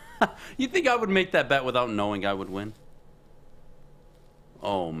I would make that bet without knowing I would win?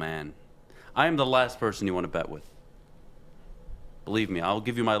 Oh, man. I am the last person you want to bet with. Believe me, I'll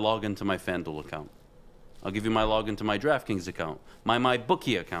give you my login to my FanDuel account. I'll give you my login to my DraftKings account, my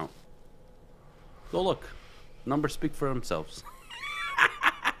MyBookie account. Go look. Numbers speak for themselves.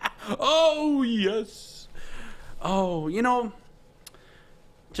 Oh, yes. Oh,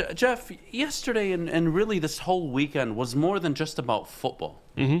 Jeff, yesterday and really this whole weekend was more than just about football.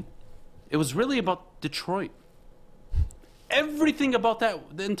 Mm-hmm. It was really about Detroit. Everything about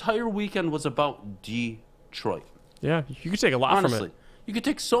the entire weekend was about Detroit. Yeah, you could take a lot Honestly, from it. You could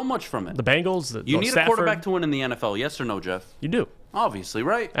take so much from it. The Bengals, you need Stafford. a quarterback to win in the NFL, yes or no, Jeff? You do. Obviously,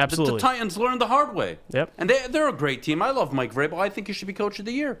 right? Absolutely. The Titans learned the hard way. Yep. And they're a great team. I love Mike Vrabel. I think he should be coach of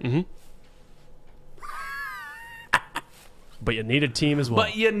the year. Mm-hmm. But you need a team as well.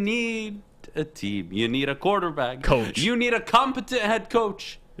 But you need a team. You need a quarterback. Coach. You need a competent head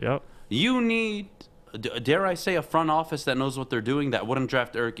coach. Yep. You need, dare I say, a front office that knows what they're doing, that wouldn't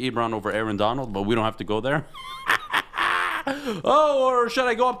draft Eric Ebron over Aaron Donald, but we don't have to go there. Oh, or should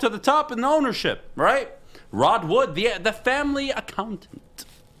I go up to the top in the ownership, right? Rod Wood, the family accountant.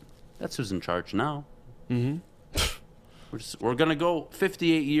 That's who's in charge now. Mm-hmm. We're going to go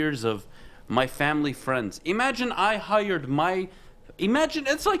 58 years of my family friends. Imagine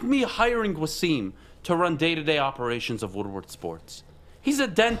it's like me hiring Wasim to run day-to-day operations of Woodward Sports. He's a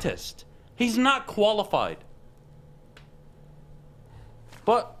dentist. He's not qualified.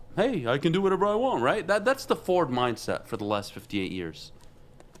 But, hey, I can do whatever I want, right? That's the Ford mindset for the last 58 years.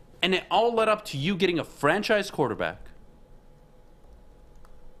 And it all led up to you getting a franchise quarterback,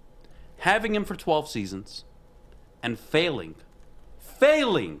 having him for 12 seasons, and failing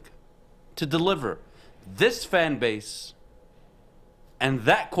failing to deliver this fan base and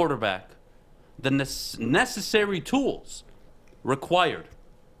that quarterback the necessary tools required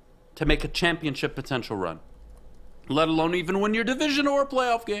to make a championship potential run, let alone even win your division or a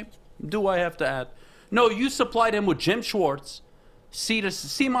playoff game, do I have to add? No, you supplied him with Jim Schwartz, C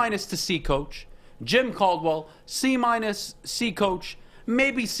minus to C coach, Jim Caldwell, C minus C coach,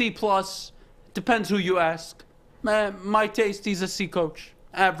 maybe C plus, depends who you ask. My taste, he's a C coach,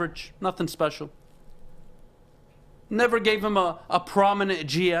 average, nothing special. Never gave him a prominent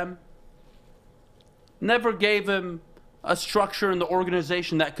GM. Never gave him a structure in the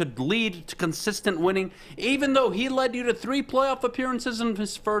organization that could lead to consistent winning, even though he led you to 3 playoff appearances in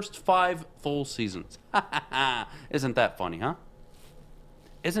his first 5 full seasons. Isn't that funny, huh?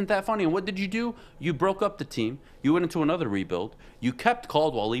 Isn't that funny? And what did you do? You broke up the team. You went into another rebuild. You kept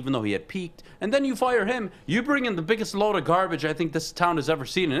Caldwell even though he had peaked. And then you fire him. You bring in the biggest load of garbage I think this town has ever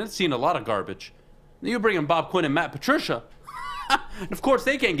seen, and it's seen a lot of garbage. You bring in Bob Quinn and Matt Patricia. And of course,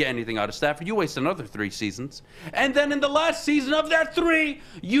 they can't get anything out of Stafford. You waste another 3 seasons. And then in the last season of that 3,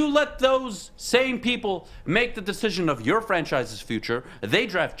 you let those same people make the decision of your franchise's future. They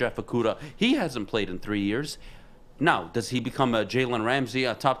draft Jeff Okudah. He hasn't played in 3 years. Now, does he become a Jalen Ramsey,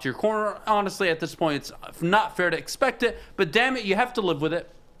 a top-tier corner? Honestly, at this point, it's not fair to expect it. But damn it, you have to live with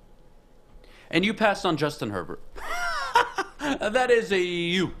it. And you passed on Justin Herbert. That is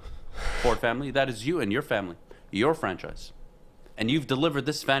you, Ford family. That is you and your family, your franchise. And you've delivered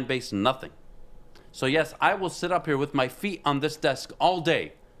this fan base nothing. So yes, I will sit up here with my feet on this desk all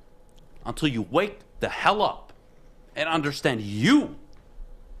day until you wake the hell up and understand you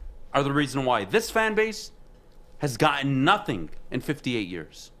are the reason why this fan base has gotten nothing in 58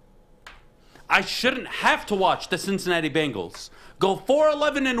 years. I shouldn't have to watch the Cincinnati Bengals go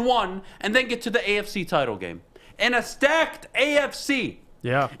 4-11-1 and then get to the AFC title game. In a stacked AFC.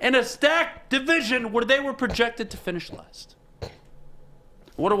 Yeah. In a stacked division where they were projected to finish last.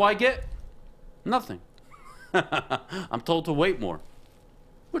 What do I get? Nothing. I'm told to wait more.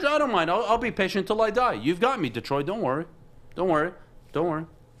 Which I don't mind. I'll be patient till I die. You've got me, Detroit. Don't worry. Don't worry. Don't worry.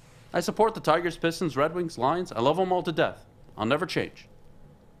 I support the Tigers, Pistons, Red Wings, Lions. I love them all to death. I'll never change.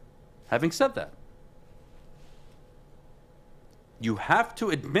 Having said that, you have to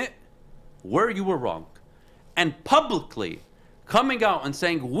admit where you were wrong. And publicly coming out and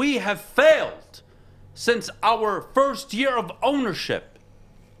saying, we have failed since our first year of ownership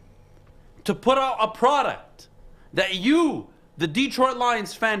to put out a product that you, the Detroit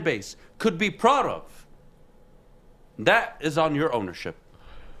Lions fan base, could be proud of. That is on your ownership.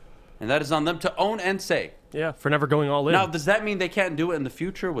 And that is on them to own and say. Yeah, for never going all in. Now, does that mean they can't do it in the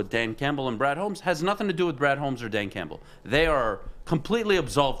future with Dan Campbell and Brad Holmes? Has nothing to do with Brad Holmes or Dan Campbell. They are completely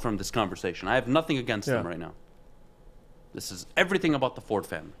absolved from this conversation. I have nothing against them right now. This is everything about the Ford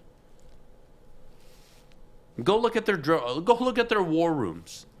family. Go look at their war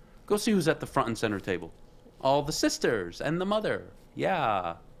rooms. Go see who's at the front and center table. All the sisters and the mother.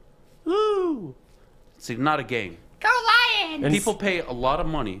 Yeah. Woo! See, not a game. Go Lions! And people pay a lot of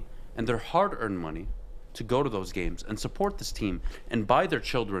money, and their hard-earned money, to go to those games and support this team and buy their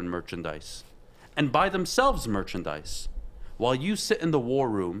children merchandise and buy themselves merchandise while you sit in the war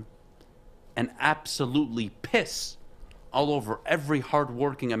room and absolutely piss all over every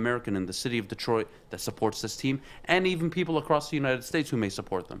hard-working American in the city of Detroit that supports this team, and even people across the United States who may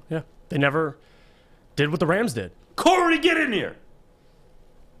support them. Yeah, they never did what the Rams did. Kory, get in here!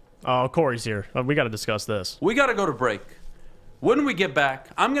 Oh, Kory's here. We got to discuss this. We got to go to break. When we get back,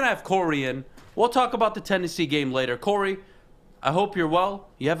 I'm going to have Kory in. We'll talk about the Tennessee game later. Kory, I hope you're well.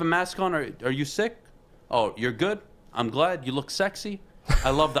 You have a mask on. Are you sick? Oh, you're good? I'm glad. You look sexy. I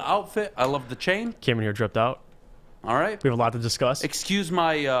love the outfit. I love the chain. Came in here dripped out. All right. We have a lot to discuss. Excuse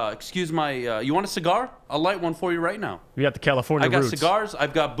my, you want a cigar? I'll light one for you right now. We got the California roots. I got roots. cigars.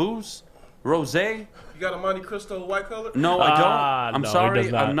 I've got booze, rosé. You got a Monte Cristo white color? No, I don't. I'm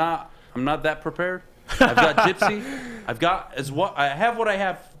sorry. I'm not that prepared. I've got Gypsy. I have what I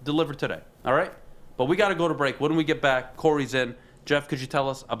have delivered today. All right? But we got to go to break. When we get back, Kory's in. Jeff, could you tell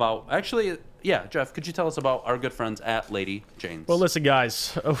us about... Actually, yeah, Jeff, could you tell us about our good friends at Lady Jane's? Well, listen,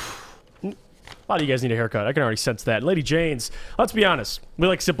 guys. A lot of you guys need a haircut. I can already sense that. Lady Jane's, let's be honest. We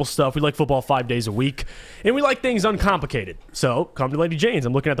like simple stuff. We like football 5 days a week. And we like things uncomplicated. So come to Lady Jane's.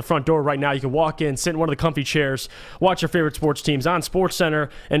 I'm looking at the front door right now. You can walk in, sit in one of the comfy chairs, watch your favorite sports teams on SportsCenter,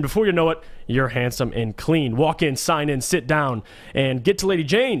 and before you know it, you're handsome and clean. Walk in, sign in, sit down, and get to Lady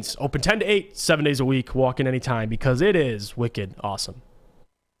Jane's. Open 10 to 8, 7 days a week. Walk in anytime because it is wicked awesome.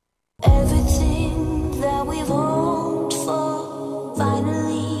 Everything that we've hoped for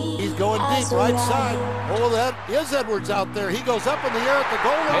finally. He's going deep. Right side. Oh, that is Edwards out there. He goes up in the air at the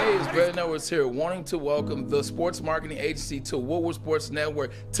goal line. Hey, it's Brandon Edwards here, wanting to welcome the sports marketing agency to Woodward Sports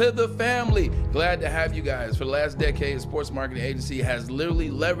Network, to the family. Glad to have you guys. For the last decade, the sports marketing agency has literally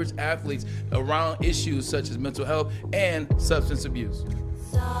leveraged athletes around issues such as mental health and substance abuse.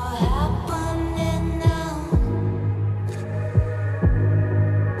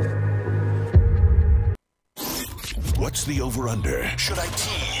 What's the over-under? Should I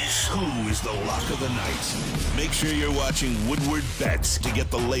tease? Who is the lock of the night? Make sure you're watching Woodward Bets to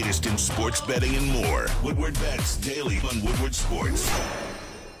get the latest in sports betting and more. Woodward Bets daily on Woodward Sports.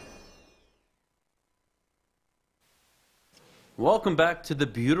 Welcome back to the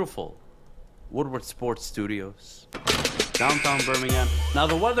beautiful Woodward Sports Studios, downtown Birmingham. Now,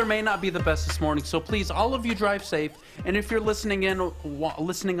 the weather may not be the best this morning, so please, all of you drive safe. And if you're listening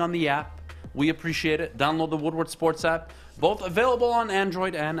on the app, we appreciate it. Download the Woodward Sports app, both available on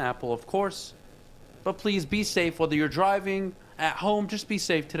Android and Apple, of course. But please be safe, whether you're driving, at home, just be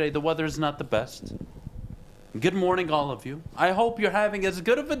safe today. The weather is not the best. Good morning, all of you. I hope you're having as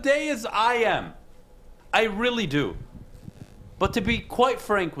good of a day as I am. I really do. But to be quite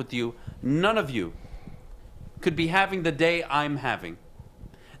frank with you, none of you could be having the day I'm having.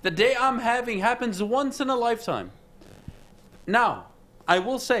 The day I'm having happens once in a lifetime. Now, I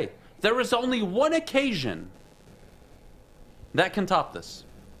will say, there is only one occasion that can top this.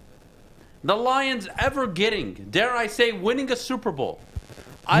 The Lions ever getting, dare I say, winning a Super Bowl.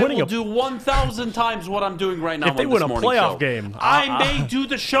 I will do 1,000 times what I'm doing right now. If they win a playoff game, I may do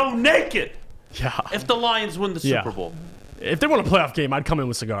the show naked. Yeah. If the Lions win the Super Bowl. If they won a playoff game, I'd come in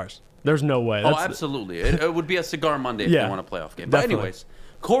with cigars. There's no way. Oh, absolutely. It would be a cigar Monday if they won a playoff game. But anyways,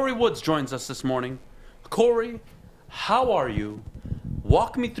 Kory Woods joins us this morning. Kory, how are you?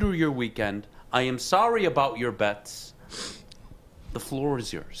 Walk me through your weekend. I am sorry about your bets. The floor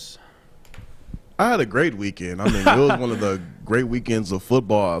is yours. I had a great weekend. I mean, it was one of the great weekends of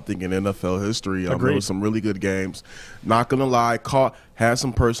football, I think, in NFL history. There was some really good games. Not gonna lie, had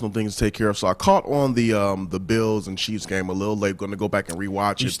some personal things to take care of, so I caught on the Bills and Chiefs game a little late. Going to go back and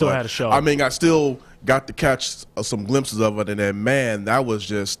rewatch it. You still had a show. I mean, I still got to catch some glimpses of it, and then man, that was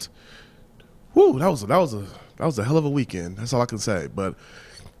just, whoo, that was a hell of a weekend. That's all I can say. But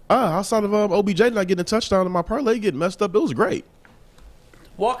outside of OBJ not getting a touchdown and my parlay getting messed up, it was great.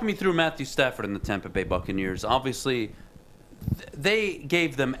 Walk me through Matthew Stafford and the Tampa Bay Buccaneers. Obviously, they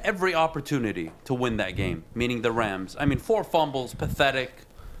gave them every opportunity to win that game, meaning the Rams. I mean, 4 fumbles, pathetic.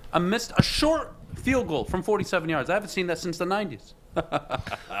 A short field goal from 47 yards. I haven't seen that since the 90s.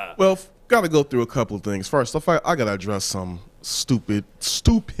 Well, got to go through a couple of things. First off, I got to address some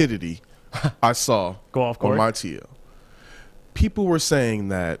stupidity I saw on my TL. People were saying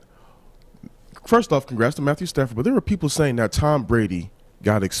that, first off, congrats to Matthew Stafford, but there were people saying that Tom Brady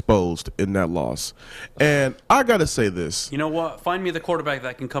got exposed in that loss. And I got to say this. You know what? Find me the quarterback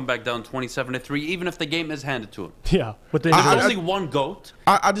that can come back down 27-3, even if the game is handed to him. Yeah. But there's only one GOAT.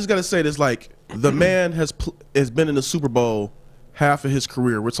 I just got to say this, like, the man has been in the Super Bowl half of his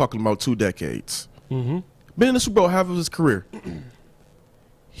career. We're talking about 2 decades. Mm-hmm. Been in the Super Bowl half of his career.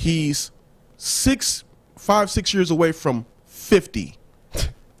 He's 5-6 years away from 50.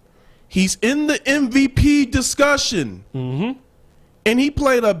 He's in the MVP discussion. Mm-hmm. And he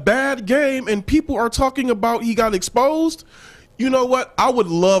played a bad game, and people are talking about he got exposed. You know what? I would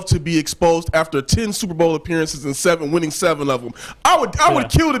love to be exposed after 10 Super Bowl appearances and winning 7 of them. I would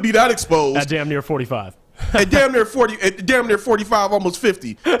kill to be that exposed. At damn near 45. At damn near 40. At damn near 45, almost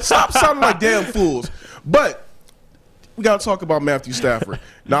 50. Stop sounding like damn fools. But we got to talk about Matthew Stafford.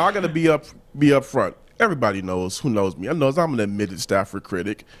 Now I got to be up front. Everybody knows who knows me. I knows I'm an admitted Stafford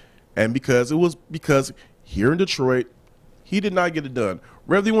critic, and because here in Detroit, he did not get it done.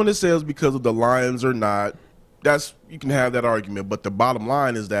 Whether you want to say it's because of the Lions or not, you can have that argument. But the bottom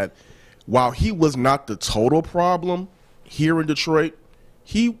line is that while he was not the total problem here in Detroit,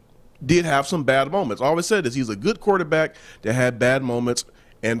 he did have some bad moments. I always said this. He's a good quarterback that had bad moments,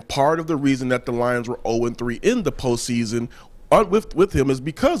 and part of the reason that the Lions were 0-3 in the postseason with him is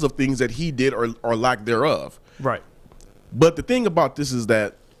because of things that he did or lack thereof. Right. But the thing about this is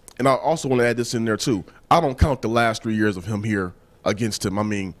that, and I also want to add this in there too, I don't count the last 3 years of him here against him. I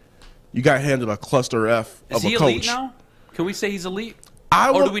mean, you got handed a cluster F of a coach. Is he elite now? Can we say he's elite?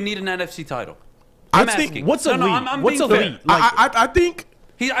 Or do we need an NFC title? I'm asking. What's elite? What's elite? I think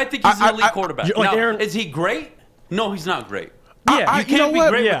he's an elite quarterback. Now, is he great? No, he's not great. Yeah, you can't be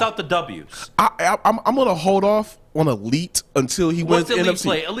great without the W's. I'm going to hold off on elite until he wins the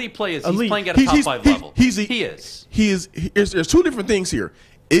NFC. Elite play is he's playing at a top 5 level. He is. There's 2 different things here.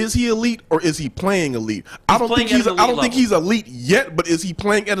 Is he elite or is he playing elite? I don't think he's elite yet, but is he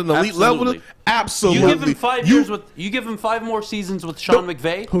playing at an elite level? Absolutely. You give him 5 years you give him 5 more seasons with Sean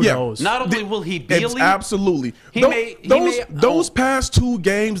McVay. Who knows? Not only will he be elite, absolutely. Those past 2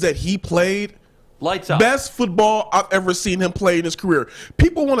 games that he played, lights out. Best football I've ever seen him play in his career.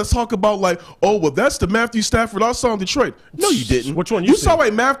 People want to talk about like, oh, well, that's the Matthew Stafford I saw in Detroit. No, you didn't. Which one? You saw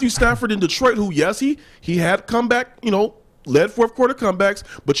a Matthew Stafford in Detroit who, yes, he had comeback, led fourth quarter comebacks,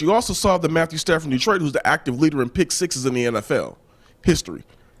 but you also saw the Matthew Stafford in Detroit who's the active leader in pick sixes in the NFL history.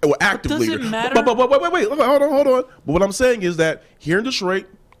 Well, active leader. Does it matter? But wait, hold on. But what I'm saying is that here in Detroit,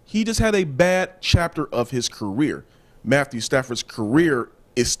 he just had a bad chapter of his career. Matthew Stafford's career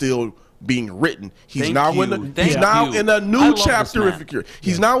is still being written. He's now in a new chapter of his career.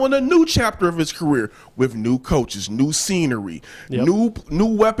 He's now in a new chapter of his career with new coaches, new scenery, new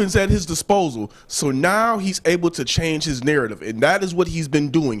weapons at his disposal. So now he's able to change his narrative, and that is what he's been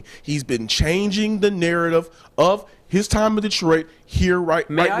doing. He's been changing the narrative of his time in Detroit here out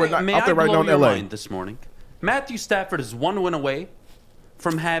there right now in LA. This morning, Matthew Stafford is 1 win away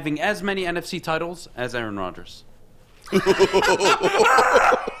from having as many NFC titles as Aaron Rodgers.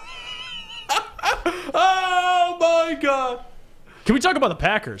 Oh my God! Can we talk about the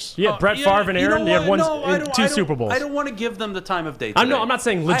Packers? Yeah, Brett Favre and Aaron. They had 2 Super Bowls. I don't want to give them the time of day today. I know. I'm not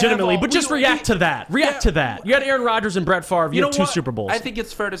saying legitimately, but just react to that. React to that. You had Aaron Rodgers and Brett Favre. You had 2 Super Bowls. I think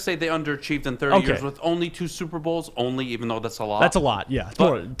it's fair to say they underachieved in 30 years with only 2 Super Bowls. Only, even though that's a lot. That's a lot. Yeah.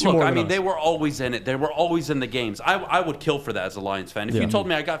 But two more. I mean, they were always in it. They were always in the games. I would kill for that as a Lions fan. If you told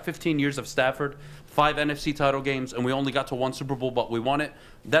me I got 15 years of Stafford, 5 NFC title games, and we only got to 1 Super Bowl, but we won it,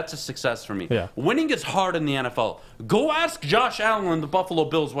 that's a success for me. Yeah. Winning is hard in the NFL. Go ask Josh Allen and the Buffalo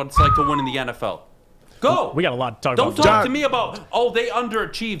Bills what it's like to win in the NFL. Go. We got a lot to talk about. Don't talk to me about, they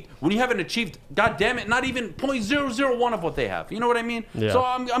underachieved when you haven't achieved, God damn it, not even 0.001 of what they have. You know what I mean? Yeah. So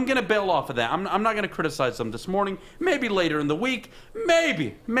I'm going to bail off of that. I'm not going to criticize them this morning. Maybe later in the week.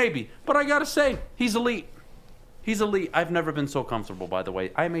 Maybe. But I got to say, he's elite. He's elite. I've never been so comfortable, by the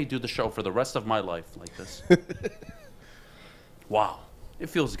way. I may do the show for the rest of my life like this. Wow. It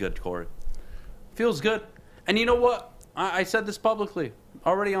feels good, Kory. Feels good. And you know what? I said this publicly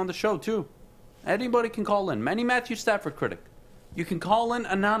already on the show, too. Anybody can call in. Any Matthew Stafford critic. You can call in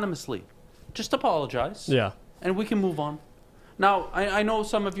anonymously. Just apologize. Yeah. And we can move on. Now, I know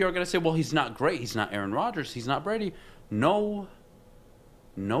some of you are going to say, well, he's not great. He's not Aaron Rodgers. He's not Brady. No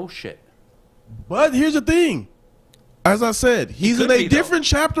shit. But here's the thing. As I said, he's in a different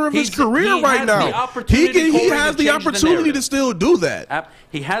chapter of his career right now. He has the opportunity to still do that.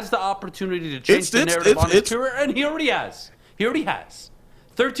 He has the opportunity to change the narrative on his career, and he already has.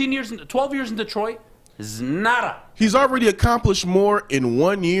 12 years in Detroit is nada. He's already accomplished more in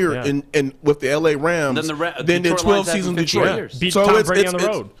 1 year in with the LA Rams than in 12 seasons in Detroit. Beat Tom Brady on the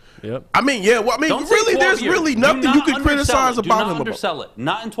road. Yep. I mean, really, there's really nothing you can criticize about him. Do not undersell it.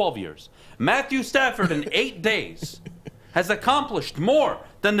 Not in 12 years. Matthew Stafford in 8 days has accomplished more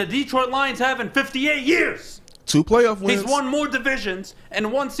than the Detroit Lions have in 58 years. 2 playoff wins. He's won more divisions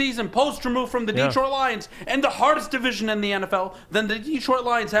in 1 season post-remove from the Detroit Lions and the hardest division in the NFL than the Detroit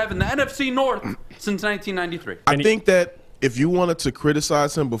Lions have in the NFC North since 1993. I think that if you wanted to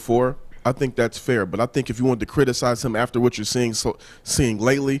criticize him before, I think that's fair. But I think if you wanted to criticize him after what you're seeing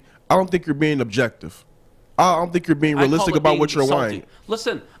lately, I don't think you're being objective. I don't think you're being realistic about what you're wanting.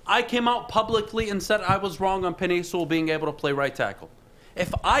 Listen, I came out publicly and said I was wrong on Penei Sewell being able to play right tackle.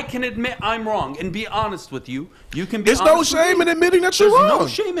 If I can admit I'm wrong and be honest with you, you can be honest. There's no shame in admitting that you're wrong.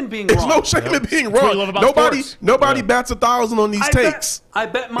 There's no shame in being wrong. There's no shame in being wrong. Nobody bats 1,000 on these takes. I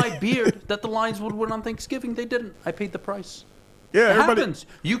bet my beard that the Lions would win on Thanksgiving. They didn't. I paid the price. Yeah, it happens.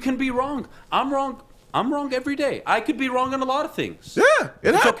 You can be wrong. I'm wrong. I'm wrong every day. I could be wrong on a lot of things. Yeah,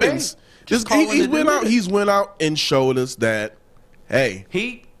 it happens. Okay. He's went out and showed us that, hey,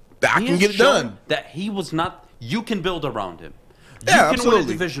 I can get it done. That he was not. You can build around him. Yeah, you can absolutely. win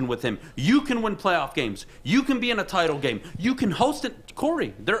a division with him. You can win playoff games. You can be in a title game. You can host it.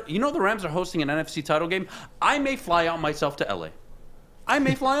 Kory, the Rams are hosting an NFC title game. I may fly out myself to LA. I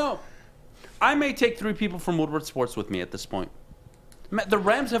may fly out. I may take 3 people from Woodward Sports with me at this point. The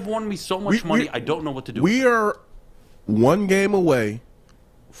Rams have won me so much money, I don't know what to do. We are 1 game away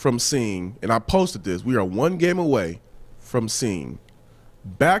from seeing, and I posted this, we are 1 game away from seeing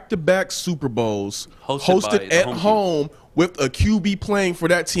back-to-back Super Bowls hosted at home with a QB playing for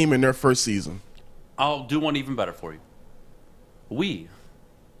that team in their first season. I'll do one even better for you. We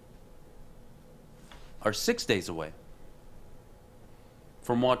are 6 days away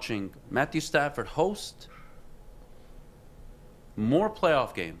from watching Matthew Stafford host more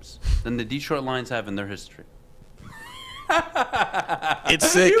playoff games than the Detroit Lions have in their history. It's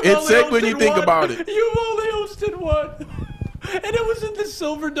sick. It's sick when you think about it. You've only hosted one. And it was in the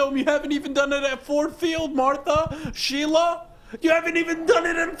Silver Dome. You haven't even done it at Ford Field, Martha, Sheila. You haven't even done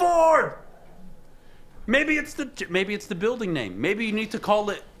it in Ford. Maybe it's the building name. Maybe you need to call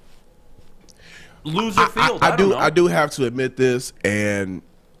it Loser Field. I don't know. I do have to admit this, and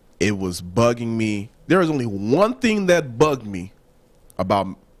it was bugging me. There was only one thing that bugged me about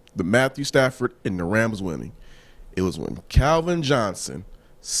the Matthew Stafford and the Rams winning. It was when Calvin Johnson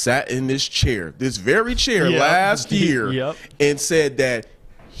sat in this chair, this very chair last year, and said that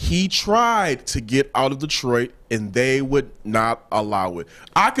he tried to get out of Detroit and they would not allow it.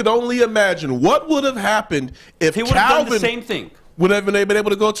 I could only imagine what would have happened if he would have done the same thing. Would have been able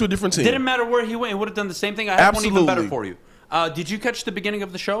to go to a different team. Didn't matter where he went. He would have done the same thing. I have one even better for you. Did you catch the beginning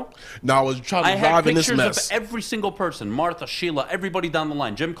of the show? No, I was trying to drive in this mess. I had pictures of every single person, Martha, Sheila, everybody down the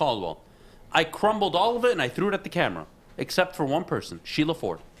line, Jim Caldwell. I crumbled all of it and I threw it at the camera, except for one person, Sheila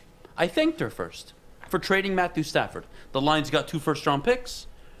Ford. I thanked her first for trading Matthew Stafford. The Lions got 2 first-round picks.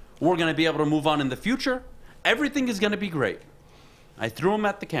 We're going to be able to move on in the future. Everything is going to be great. I threw him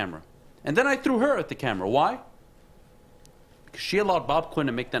at the camera. And then I threw her at the camera. Why? Because she allowed Bob Quinn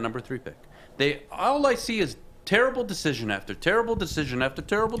to make that number 3 pick. All I see is terrible decision after terrible decision after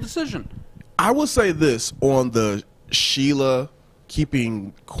terrible decision. I will say this on the Sheila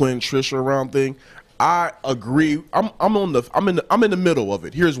keeping Quinn Trisha around thing. I agree. I'm in the middle of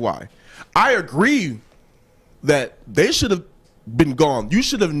it. Here's why. I agree that they should have been gone. You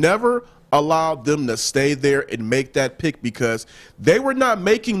should have never allowed them to stay there and make that pick, because they were not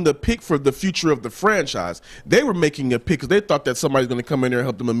making the pick for the future of the franchise. They were making a pick because they thought that somebody's going to come in there and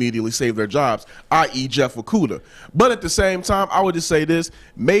help them immediately save their jobs, i.e. Jeff Okudah. But at the same time, I would just say this.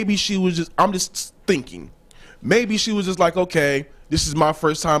 Maybe she was just, I'm just thinking, maybe she was just like, okay, this is my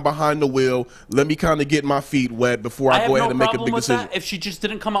first time behind the wheel. Let me kind of get my feet wet before I go ahead and make a big decision. If she just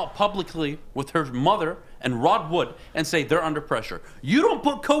didn't come out publicly with her mother and Rod Wood and say they're under pressure. You don't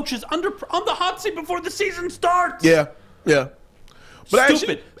put coaches on the hot seat before the season starts. Yeah. But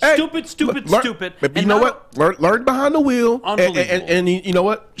stupid. But you know what? Learn behind the wheel. And you know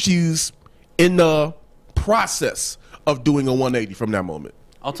what? She's in the process of doing a 180 from that moment.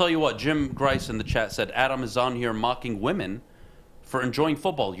 I'll tell you what. Jim Grice in the chat said, Adam is on here mocking women for enjoying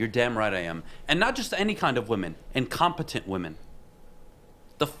football. You're damn right I am. And not just any kind of women, incompetent women.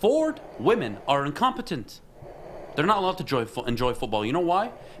 The Ford women are incompetent. They're not allowed to enjoy football. You know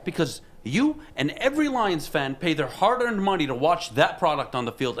why? Because you and every Lions fan pay their hard-earned money to watch that product on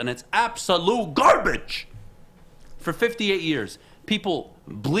the field, and it's absolute garbage. For 58 years, people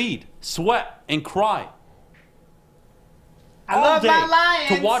bleed, sweat, and cry all day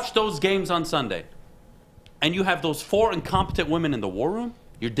to watch those games on Sunday. And you have those 4 incompetent women in the war room?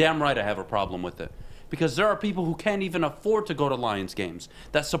 You're damn right I have a problem with it. Because there are people who can't even afford to go to Lions games,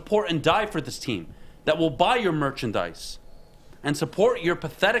 that support and die for this team, that will buy your merchandise and support your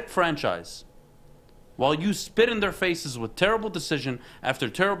pathetic franchise, while you spit in their faces with terrible decision after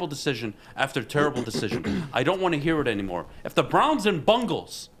terrible decision after terrible decision. I don't want to hear it anymore. If the Browns and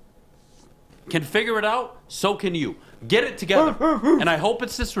Bungles can figure it out, so can you. Get it together. And I hope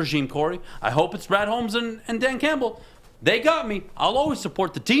it's this regime, Kory. I hope it's Brad Holmes and Dan Campbell. They got me. I'll always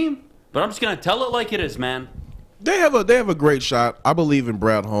support the team, but I'm just going to tell it like it is, man. They have a great shot. I believe in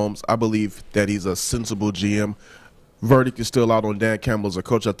Brad Holmes. I believe that he's a sensible GM. Verdict is still out on Dan Campbell as a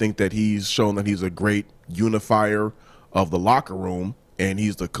coach. I think that he's shown that he's a great unifier of the locker room, and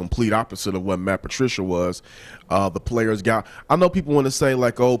he's the complete opposite of what Matt Patricia was. The players I know people want to say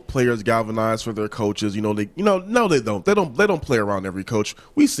like, oh, players galvanize for their coaches. No, they don't. They don't play around every coach.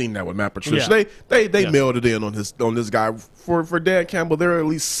 We've seen that with Matt Patricia. Yeah. They mailed it in on this guy. For Dan Campbell, they're at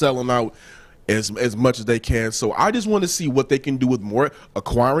least selling out as much as they can. So I just want to see what they can do with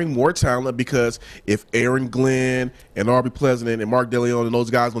acquiring more talent, because if Aaron Glenn and Aubrey Pleasant and Mark DeLeon and those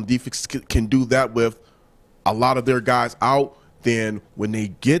guys on defense can do that with a lot of their guys out, then when they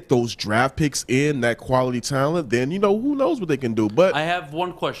get those draft picks in, that quality talent, then who knows what they can do. But I have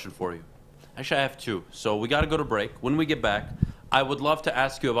one question for you. Actually, I have 2. So we got to go to break. When we get back, I would love to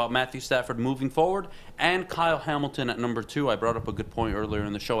ask you about Matthew Stafford moving forward and Kyle Hamilton at number 2. I brought up a good point earlier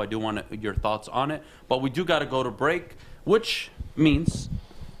in the show. I do want your thoughts on it. But we do got to go to break, which means,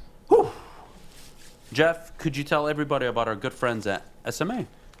 Jeff, could you tell everybody about our good friends at SMA?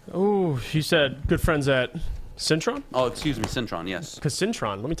 Oh, you said good friends at Cintron? Oh, excuse me, Cintron, yes. Because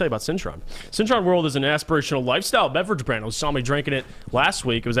Cintron, let me tell you about Cintron. Cintron World is an aspirational lifestyle beverage brand. You saw me drinking it last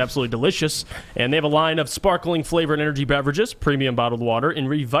week. It was absolutely delicious. And they have a line of sparkling flavor and energy beverages, premium bottled water, and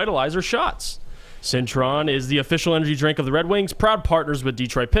revitalizer shots. Cintron is the official energy drink of the Red Wings, proud partners with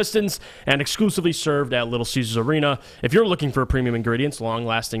Detroit Pistons, and exclusively served at Little Caesars Arena. If you're looking for premium ingredients,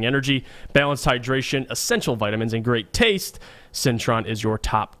 long-lasting energy, balanced hydration, essential vitamins, and great taste, Cintron is your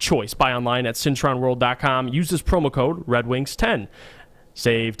top choice. Buy online at cintronworld.com. Use this promo code RedWings10.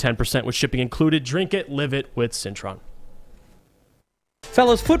 Save 10% with shipping included. Drink it, live it with Cintron.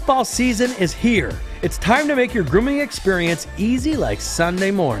 Fellas, football season is here. It's time to make your grooming experience easy like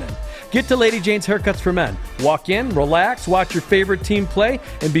Sunday morning. Get to Lady Jane's Haircuts for Men. Walk in, relax, watch your favorite team play,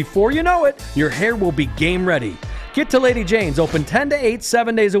 and before you know it, your hair will be game ready. Get to Lady Jane's, open 10 to 8,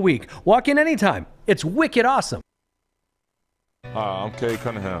 7 days a week. Walk in anytime. It's wicked awesome. Hi, I'm Kay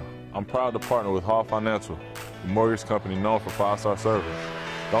Cunningham. I'm proud to partner with Hall Financial, the mortgage company known for 5-star service.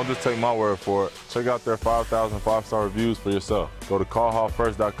 Don't just take my word for it. Check out their 5,000 5-star reviews for yourself. Go to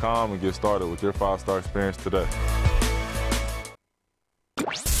callhallfirst.com and get started with your 5-star experience today.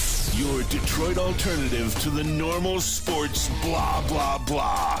 Your Detroit alternative to the normal sports blah, blah,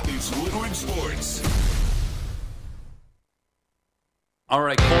 blah. It's Woodward Sports. All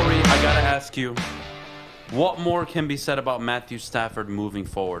right, Kory, I got to ask you, what more can be said about Matthew Stafford moving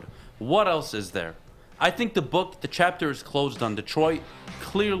forward? What else is there? I think the chapter is closed on Detroit.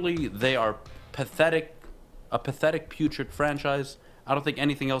 Clearly, they are a pathetic, putrid franchise. I don't think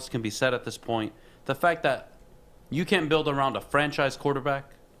anything else can be said at this point. The fact that you can't build around a franchise quarterback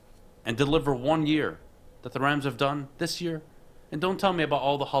and deliver 1 year that the Rams have done this year. And don't tell me about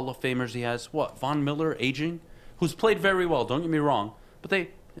all the Hall of Famers he has. What, Von Miller, aging? Who's played very well, don't get me wrong. But they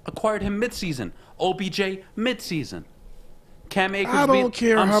acquired him midseason. OBJ, midseason. Cam Akers. I don't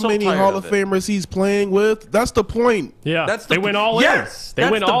care how many Hall of Famers he's playing with. That's the point. Yeah, they went all in. Yes, they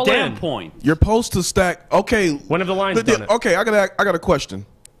went all in. Point. You're supposed to stack. Okay, when have the Lions done it? Okay, I got a question.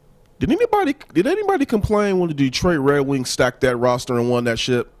 Did anybody complain when the Detroit Red Wings stacked that roster and won that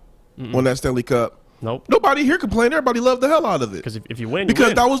ship, won that Stanley Cup? Nope. Nobody here complained. Everybody loved the hell out of it. Because if you win,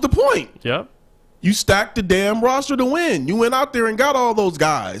 that was the point. Yep. You stacked the damn roster to win. You went out there and got all those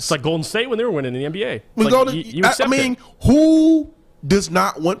guys. It's like Golden State when they were winning in the NBA. Who does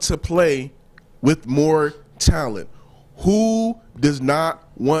not want to play with more talent? Who does not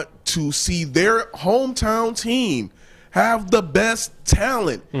want to see their hometown team have the best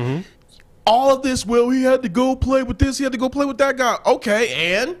talent? All of this, well, he had to go play with this, he had to go play with that guy.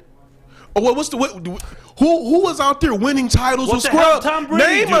 Okay, and who was out there winning titles with scrubs?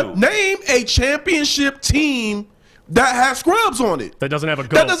 Name a championship team that has scrubs on it. That doesn't have a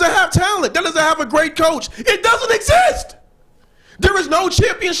goal. That doesn't have talent. That doesn't have a great coach. It doesn't exist. There is no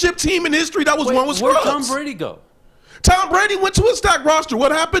championship team in history that was won with scrubs. Where'd Tom Brady go? Tom Brady went to a stacked roster.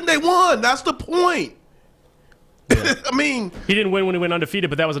 What happened? They won. That's the point. Yeah. I mean, he didn't win when he went undefeated,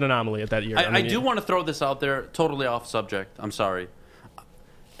 but that was an anomaly at that year. I do want to throw this out there, totally off subject. I'm sorry.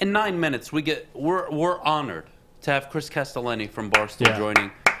 In 9 minutes, we're honored to have Chris Castellani from Barstool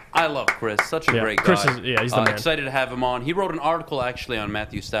joining. I love Chris, such a great guy. Chris is, he's the man. Excited to have him on. He wrote an article actually on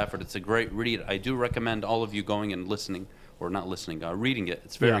Matthew Stafford. It's a great read. I do recommend all of you going and listening, or not listening, reading it.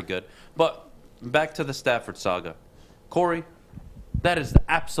 It's very good. But back to the Stafford saga. Kory, that is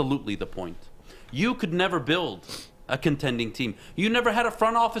absolutely the point. You could never build a contending team. You never had a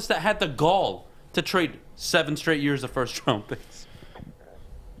front office that had the gall to trade 7 straight years of first-round picks.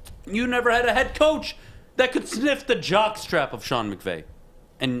 You never had a head coach that could sniff the jockstrap of Sean McVay.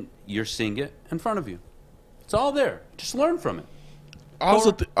 And you're seeing it in front of you. It's all there. Just learn from it. I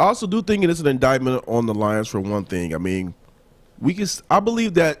also do think it is an indictment on the Lions for one thing. I mean, I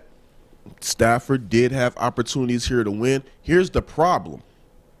believe that Stafford did have opportunities here to win. Here's the problem.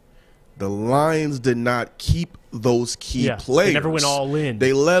 The Lions did not keep those key players. They never went all in.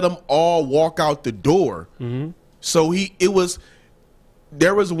 They let them all walk out the door. So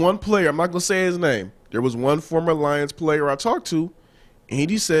there was one player, I'm not going to say his name. There was one former Lions player I talked to, and he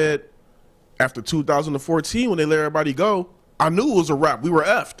just said, after 2014, when they let everybody go, I knew it was a wrap. We were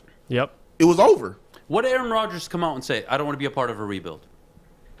effed. Yep. It was over. What did Aaron Rodgers come out and say? I don't want to be a part of a rebuild.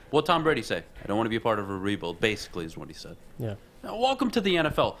 What Tom Brady say? I don't want to be a part of a rebuild, basically, is what he said. Yeah. Now, welcome to the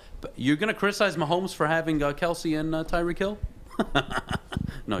NFL. But you're going to criticize Mahomes for having Kelsey and Tyreek Hill?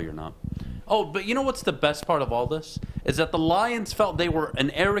 No, you're not. Oh, but you know what's the best part of all this? Is that the Lions felt they were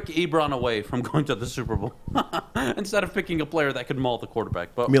an Eric Ebron away from going to the Super Bowl instead of picking a player that could maul the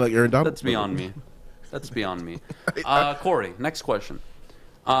quarterback. But you mean like Aaron Donald? That's beyond me. That's beyond me. Kory, next question.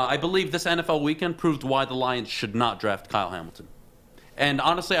 I believe this NFL weekend proved why the Lions should not draft Kyle Hamilton. And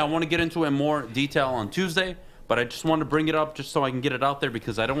honestly, I want to get into it in more detail on Tuesday, but I just want to bring it up just so I can get it out there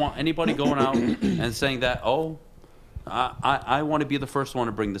because I don't want anybody going out and saying that, I want to be the first one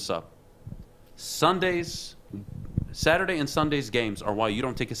to bring this up. Saturday and Sunday's games are why you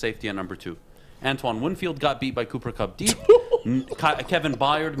don't take a safety at number 2. Antoine Winfield got beat by Cooper Kupp deep. Kevin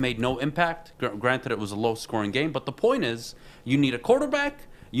Byard made no impact. Granted, it was a low-scoring game, but the point is, you need a quarterback,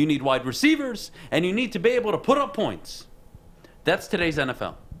 you need wide receivers, and you need to be able to put up points. That's today's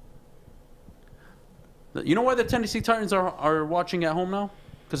NFL. You know why the Tennessee Titans are watching at home now?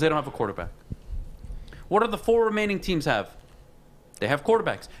 Because they don't have a quarterback. What do the 4 remaining teams have? They have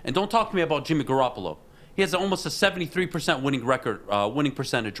quarterbacks. And don't talk to me about Jimmy Garoppolo. He has almost a 73% winning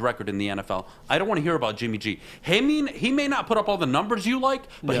percentage record in the NFL. I don't want to hear about Jimmy G. He may not put up all the numbers you like,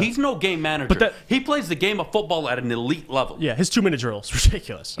 but he's no game manager. He plays the game of football at an elite level. Yeah, his 2-minute drill is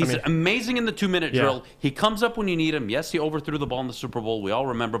ridiculous. He's amazing in the 2-minute drill. He comes up when you need him. Yes, he overthrew the ball in the Super Bowl. We all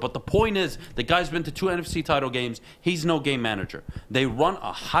remember. But the point is, the guy's been to 2 NFC title games. He's no game manager. They run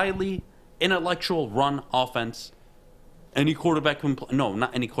a highly intellectual run offense. Any quarterback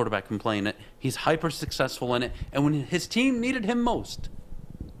not any quarterback can play in it. He's hyper successful in it. And when his team needed him most,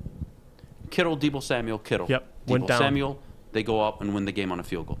 Kittle, Deebo Samuel, Kittle. Yep, Deebo Samuel, they go up and win the game on a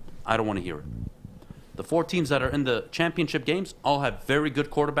field goal. I don't want to hear it. The 4 teams that are in the championship games all have very good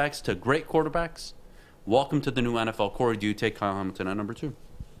quarterbacks to great quarterbacks. Welcome to the new NFL. Kory, do you take Kyle Hamilton at number 2?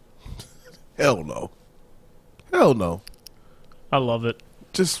 Hell no. Hell no. I love it.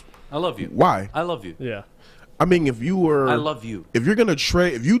 I love you. Why? I love you. Yeah. I mean, if you were, I love you. If you're gonna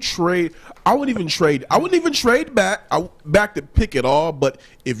trade, I wouldn't even trade back to pick it all. But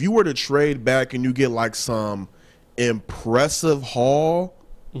if you were to trade back and you get like some impressive haul,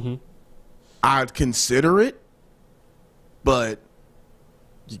 I'd consider it. But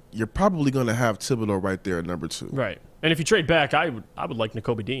you're probably gonna have Thibodeau right there at number 2. Right. And if you trade back, I would like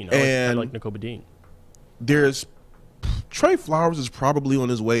Nakobe Dean. I like Nakobe Dean. There's Trey Flowers is probably on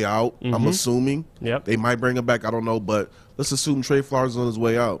his way out. I'm assuming. Yep. They might bring him back. I don't know, but let's assume Trey Flowers is on his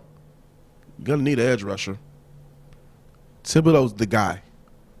way out. You're gonna need an edge rusher. Thibodeau's the guy.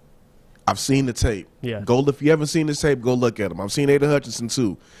 I've seen the tape. Yeah. If you haven't seen this tape, go look at him. I've seen Aiden Hutchinson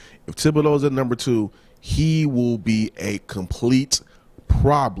too. If Thibodeau's at number 2, he will be a complete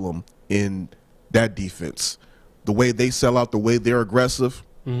problem in that defense. The way they sell out, the way they're aggressive.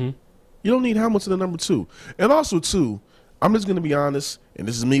 You don't need Hamilton at number 2. And also, too, I'm just going to be honest, and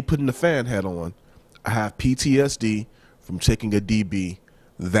this is me putting the fan hat on. I have PTSD from taking a DB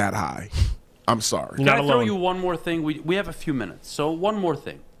that high. I'm sorry. Can I throw you one more thing? We have a few minutes. So one more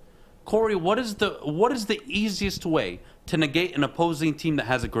thing. Kory, what is the easiest way to negate an opposing team that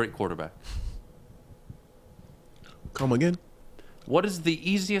has a great quarterback? Come again? What is the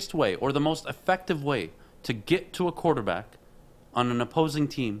easiest way or the most effective way to get to a quarterback on an opposing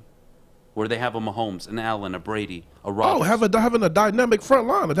team where they have a Mahomes, an Allen, a Brady, a Rodgers? Having a dynamic front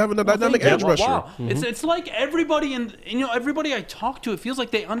line, having a dynamic edge rusher. Wow. It's like everybody everybody I talk to, it feels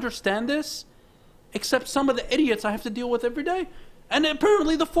like they understand this, except some of the idiots I have to deal with every day, and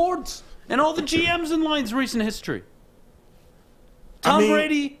apparently the Fords and all the GMs in line's recent history. Tom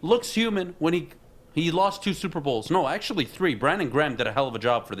Brady looks human when he lost 2 Super Bowls. No, actually 3. Brandon Graham did a hell of a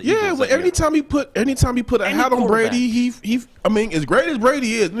job for the Eagles. Yeah, but anytime you put a hat on Brady, he as great as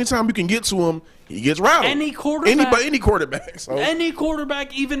Brady is, anytime you can get to him, he gets rattled. Any quarterback. Any quarterback. So. Any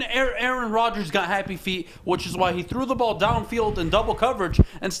quarterback, even Aaron Rodgers got happy feet, which is why he threw the ball downfield in double coverage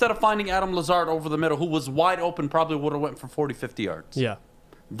instead of finding Adam Lazard over the middle, who was wide open, probably would have went for 40, 50 yards. Yeah.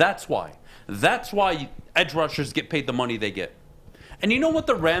 That's why. That's why edge rushers get paid the money they get. And you know what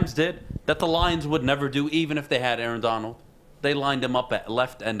the Rams did that the Lions would never do, even if they had Aaron Donald? They lined him up at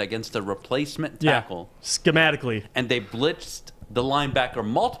left end against a replacement tackle. Schematically. And they blitzed the linebacker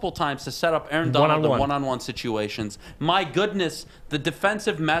multiple times to set up Aaron Donald in one-on-one situations. My goodness, the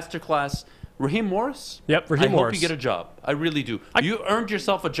defensive masterclass. Raheem Morris? Yep, Raheem Morris. I hope you get a job. I really do. You earned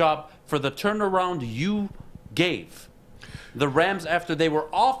yourself a job for the turnaround you gave. The Rams, after they were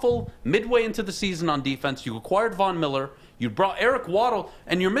awful midway into the season on defense, you acquired Von Miller, you brought Eric Waddle,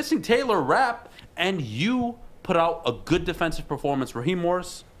 and you're missing Taylor Rapp, and you put out a good defensive performance. Raheem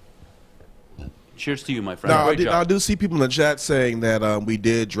Morris, cheers to you, my friend. Now, I do see people in the chat saying that we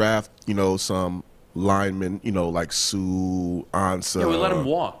did draft, some linemen, like Sue, Ansah. Yeah, we let him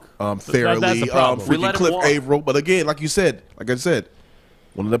walk. Fairly, that's the problem. We let him Cliff walk. Averill. But again, like I said,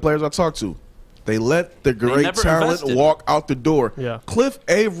 one of the players I talked to, they let the great talent walk out the door. Yeah. Cliff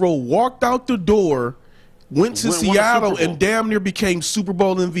Averill walked out the door, went to Seattle, and damn near became Super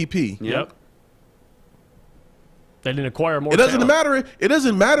Bowl MVP. Yep. They didn't acquire more It doesn't talent. matter. It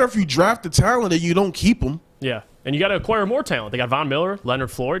doesn't matter if you draft the talent and you don't keep them. Yeah, and you got to acquire more talent. They got Von Miller, Leonard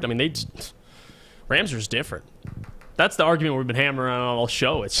Floyd. I mean, Rams are just different. That's the argument we've been hammering on all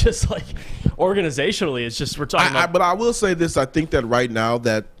show. It's just like organizationally, it's just we're talking about. But I will say this: I think that right now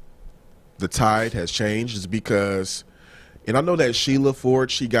that the tide has changed is because, and I know that Sheila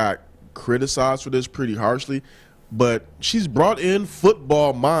Ford, she got criticized for this pretty harshly, but she's brought in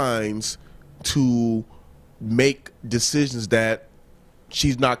football minds to make decisions that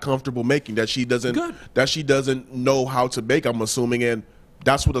she's not comfortable making, that she doesn't know how to make, I'm assuming, and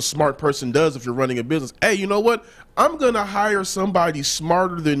that's what a smart person does if you're running a business. Hey, you know what? I'm going to hire somebody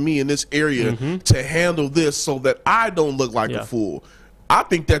smarter than me in this area to handle this so that I don't look like a fool. I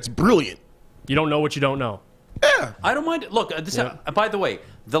think that's brilliant. You don't know what you don't know. Yeah. I don't mind it. Look, by the way,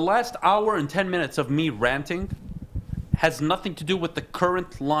 the last hour and 10 minutes of me ranting has nothing to do with the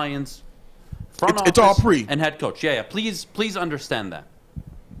current Lions front office it's all pre. and head coach. Yeah. Please understand that.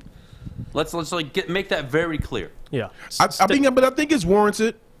 Let's make that very clear. Yeah. I think it's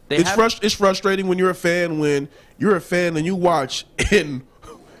warranted. It's frustrating when you're a fan and you watch in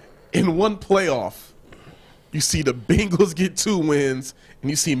one playoff, you see the Bengals get 2 wins and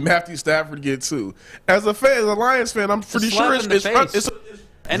you see Matthew Stafford get 2. As a Lions fan, I'm pretty sure it's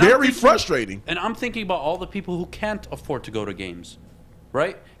very frustrating. And I'm thinking about all the people who can't afford to go to games,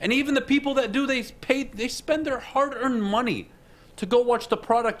 right? And even the people that do, they spend their hard-earned money to go watch the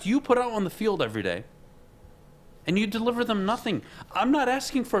product you put out on the field every day, and you deliver them nothing. I'm not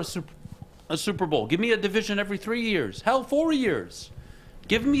asking for a Super Bowl. Give me a division every 3 years. Hell, 4 years.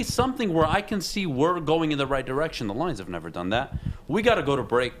 Give me something where I can see we're going in the right direction. The Lions have never done that. We got to go to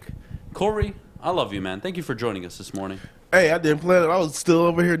break. Kory, I love you, man. Thank you for joining us this morning. Hey, I didn't plan it. I was still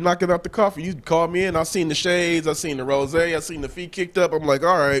over here knocking out the coffee. You called me in. I seen the shades. I seen the rosé. I seen the feet kicked up. I'm like,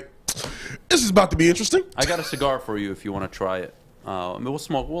 all right, this is about to be interesting. I got a cigar for you if you want to try it. We'll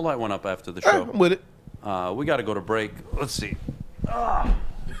smoke. We'll light one up after the show. I'm with it. We got to go to break. Let's see. I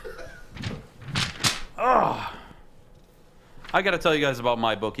got to tell you guys about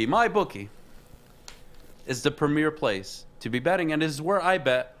MyBookie. MyBookie is the premier place to be betting, and is where I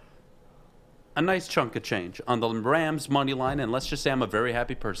bet a nice chunk of change on the Rams money line. And let's just say I'm a very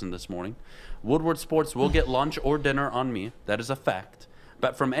happy person this morning. Woodward Sports will get lunch or dinner on me. That is a fact.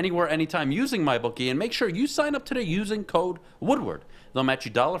 Bet from anywhere, anytime using MyBookie, and make sure you sign up today using code Woodward. They'll match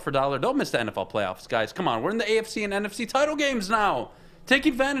you dollar for dollar. Don't miss the NFL playoffs, guys. Come on, we're in the AFC and NFC title games now. Take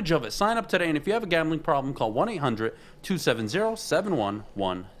advantage of it. Sign up today, and if you have a gambling problem, call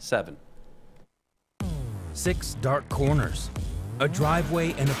 1-800-270-7117. 6 dark corners, a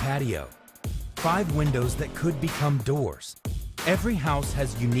driveway and a patio, 5 windows that could become doors. Every house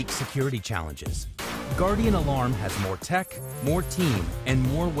has unique security challenges. Guardian Alarm has more tech, more team, and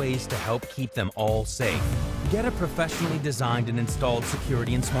more ways to help keep them all safe. Get a professionally designed and installed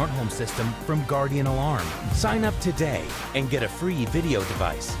security and smart home system from Guardian Alarm. Sign up today and get a free video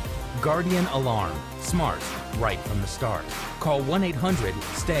device. Guardian Alarm. Smart, right from the start. Call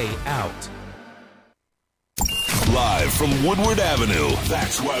 1-800-STAY-OUT. Live from Woodward Avenue.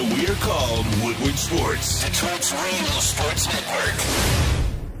 That's why we're called Woodward Sports. Detroit's regional sports network.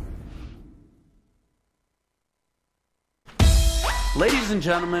 Ladies and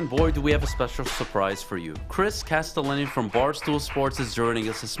gentlemen, boy, do we have a special surprise for you. Chris Castellani from Barstool Sports is joining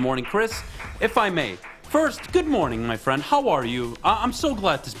us this morning. Chris, if I may, first, good morning, my friend. How are you? I'm so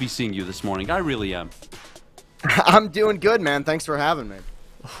glad to be seeing you this morning. I really am. I'm doing good, man. Thanks for having me.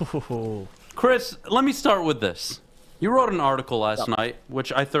 Chris, let me start with this. You wrote an article last night,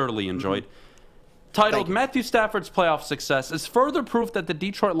 which I thoroughly enjoyed, titled Matthew Stafford's Playoff Success is Further Proof That the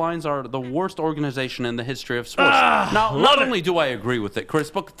Detroit Lions Are the Worst Organization in the History of Sports. Now, not only do I agree with it, Chris,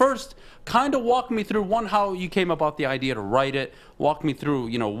 but first, kind of walk me through, one, how you came about the idea to write it. Walk me through,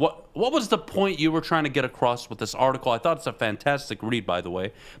 you know, what was the point you were trying to get across with this article? I thought it's a fantastic read, by the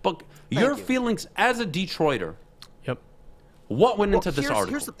way. But your feelings as a Detroiter. Yep. What went into this article?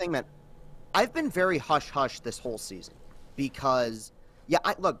 Here's the thing, man. I've been very hush-hush this whole season because... Yeah,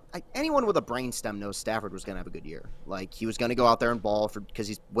 anyone with a brainstem knows Stafford was going to have a good year. Like, he was going to go out there and ball because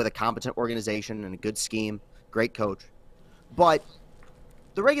he's with a competent organization and a good scheme, great coach. But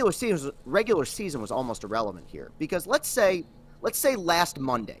the regular season was almost irrelevant here because let's say last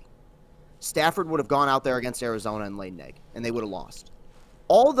Monday, Stafford would have gone out there against Arizona and laid an egg, and they would have lost.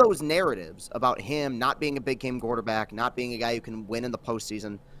 All those narratives about him not being a big game quarterback, not being a guy who can win in the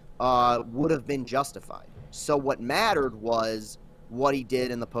postseason, would have been justified. So what mattered was what he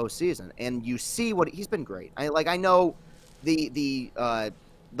did in the postseason, and you see what he's been great. I know the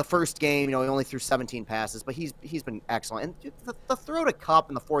first game, you know, he only threw 17 passes, but he's been excellent. And the throw to Kupp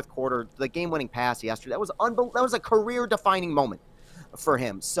in the fourth quarter, the game-winning pass yesterday, that was a career-defining moment for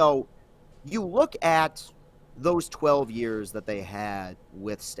him. So you look at those 12 years that they had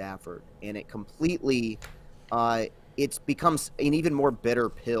with Stafford, and it completely it becomes an even more bitter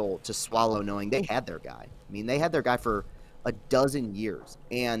pill to swallow, knowing they had their guy. I mean, they had their guy for a dozen years,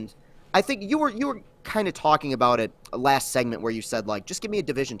 and I think you were kind of talking about it last segment where you said, like, just give me a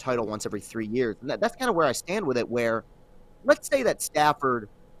division title once every 3 years. And that's kind of where I stand with it, where let's say that Stafford,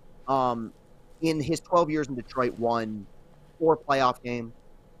 in his 12 years in Detroit, won 4 playoff games,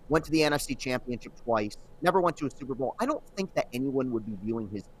 went to the NFC Championship twice, never went to a Super Bowl. I don't think that anyone would be viewing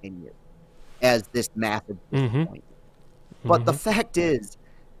his tenure as this massive disappointment. But the fact is,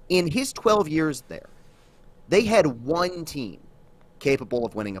 in his 12 years there, they had one team capable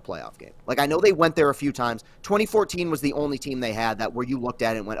of winning a playoff game. Like, I know they went there a few times. 2014 was the only team they had that where you looked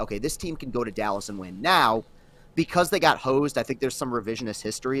at it and went, okay, this team can go to Dallas and win. Now, because they got hosed, I think there's some revisionist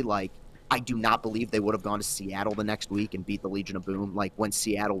history. Like, I do not believe they would have gone to Seattle the next week and beat the Legion of Boom, like when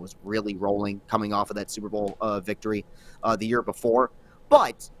Seattle was really rolling, coming off of that Super Bowl victory the year before.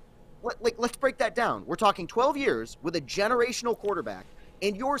 But let's break that down. We're talking 12 years with a generational quarterback,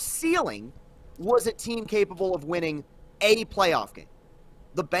 and your ceiling was a team capable of winning a playoff game.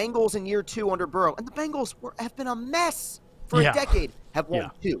 The Bengals in year 2 under Burrow, and the Bengals have been a mess for a decade, have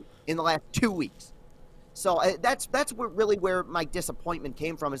won 2 in the last 2 weeks. So that's really where my disappointment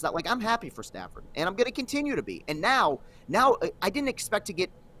came from, is that, like, I'm happy for Stafford, and I'm going to continue to be. And now I didn't expect to get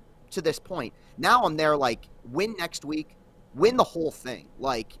to this point. Now I'm there, like, win next week, win the whole thing.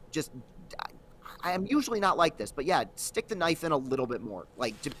 Like, just I am usually not like this, but yeah, stick the knife in a little bit more.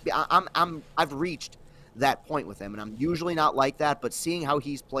 Like, I've reached that point with him, and I'm usually not like that. But seeing how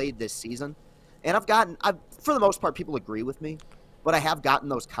he's played this season, and I've for the most part, people agree with me. But I have gotten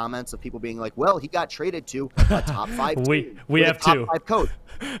those comments of people being like, "Well, he got traded to a top 5 team, we have top too. 5 coach,"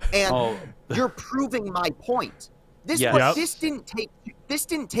 and you're proving my point. This didn't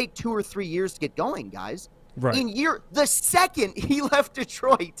take 2 or 3 years to get going, guys. Right. The second he left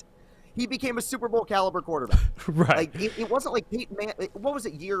Detroit, he became a Super Bowl caliber quarterback. Right. Like, it wasn't like Peyton Manning. What was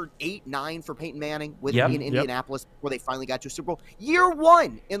it, year 8, 9 for Peyton Manning in Indianapolis before they finally got to a Super Bowl? Year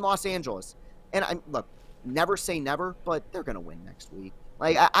 1 in Los Angeles. And look, never say never, but they're going to win next week.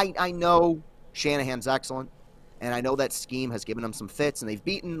 Like, I know Shanahan's excellent, and I know that scheme has given them some fits, and they've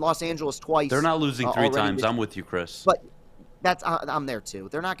beaten Los Angeles twice. They're not losing 3 times. I'm with you, Chris. But I'm there too.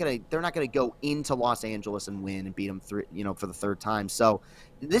 They're not gonna go into Los Angeles and win and beat them for the 3rd time. So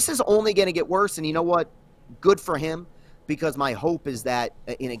this is only gonna get worse. And you know what? Good for him, because my hope is that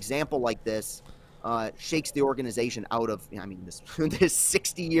an example like this shakes the organization out of this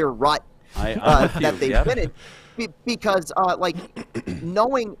 60-year rut that they've been in. Because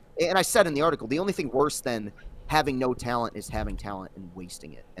knowing, and I said in the article, the only thing worse than having no talent is having talent and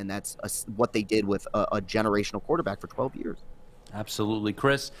wasting it. And that's what they did with a generational quarterback for 12 years. Absolutely.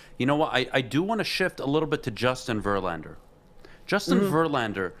 Chris, you know what? I do want to shift a little bit to Justin Verlander. Justin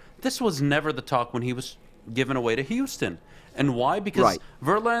Verlander, this was never the talk when he was given away to Houston. And why? Because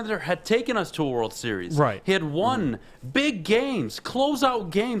Verlander had taken us to a World Series. Right. He had won big games,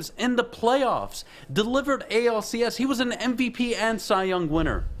 closeout games in the playoffs, delivered ALCS. He was an MVP and Cy Young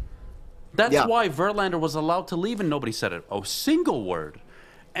winner. That's why Verlander was allowed to leave, and nobody said a single word.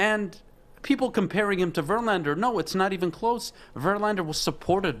 And people comparing him to Verlander, no, it's not even close. Verlander was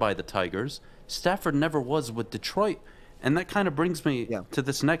supported by the Tigers. Stafford never was with Detroit. And that kind of brings me to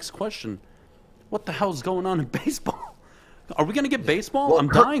this next question. What the hell's going on in baseball? Are we going to get baseball? Well, I'm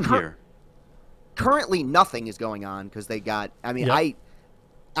dying here. Currently, nothing is going on because they got –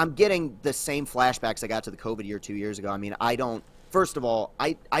 I'm getting the same flashbacks I got to the COVID year 2 years ago. I mean, first of all,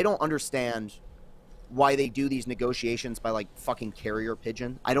 I don't understand why they do these negotiations by, like, fucking carrier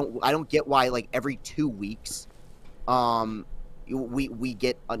pigeon. I don't get why, like, every 2 weeks we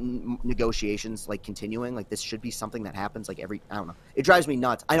get negotiations, like, continuing. Like, this should be something that happens, like, I don't know. It drives me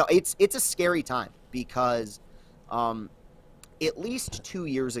nuts. I know it's a scary time because at least 2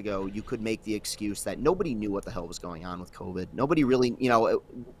 years ago, you could make the excuse that nobody knew what the hell was going on with COVID. Nobody really,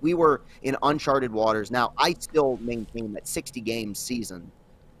 we were in uncharted waters. Now, I still maintain that 60-game season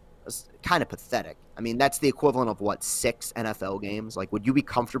is kind of pathetic. I mean, that's the equivalent of, 6 NFL games? Like, would you be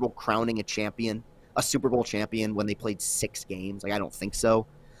comfortable crowning a Super Bowl champion, when they played 6 games? Like, I don't think so.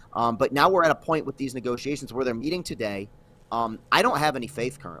 But now we're at a point with these negotiations where they're meeting today. I don't have any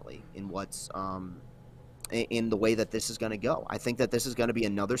faith currently in what's in the way that this is going to go. I think that this is going to be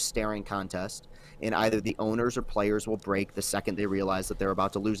another staring contest, and either the owners or players will break the second they realize that they're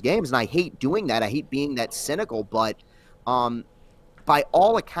about to lose games. And I hate doing that. I hate being that cynical, but by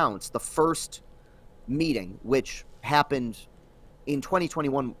all accounts, the first meeting, which happened in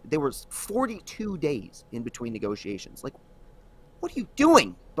 2021, there was 42 days in between negotiations. Like, what are you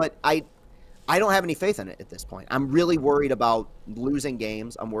doing? But I don't have any faith in it at this point. I'm really worried about losing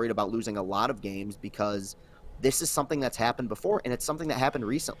games. I'm worried about losing a lot of games because this is something that's happened before, and it's something that happened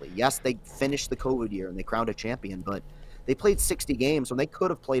recently. Yes, they finished the COVID year and they crowned a champion, but They played 60 games when they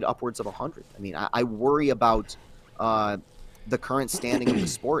could have played upwards of 100. I mean, I worry about the current standing of the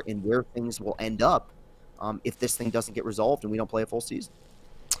sport and where things will end up if this thing doesn't get resolved and we don't play a full season.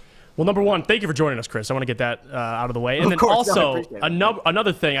 Well, number one, thank you for joining us, Chris. I want to get that out of the way. And then course, also,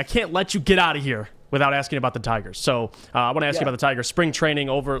 another thing, I can't let you get out of here without asking about the Tigers. So I want to ask you about the Tigers. Spring training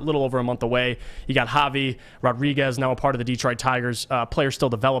a little over a month away. You got Javi Rodriguez, now a part of the Detroit Tigers, player still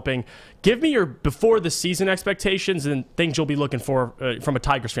developing. Give me your before the season expectations and things you'll be looking for from a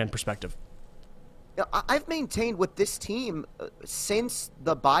Tigers fan perspective. I've maintained with this team since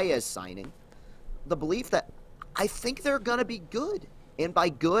the Baez signing the belief that I think they're going to be good. And by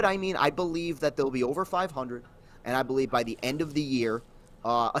good, I mean I believe that they'll be over 500, and I believe by the end of the year,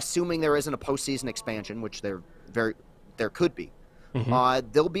 assuming there isn't a postseason expansion, which there could be,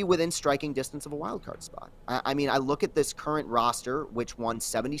 they'll be within striking distance of a wild card spot. I mean, I look at this current roster, which won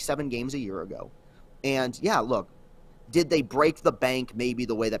 77 games a year ago, and yeah, look, did they break the bank maybe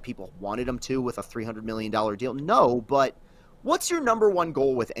the way that people wanted them to with a $300 million deal? No, but what's your number one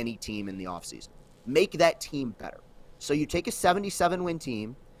goal with any team in the offseason? Make that team better. So you take a 77-win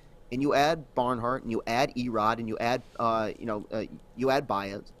team, and you add Barnhart, and you add Erod, and you add, you add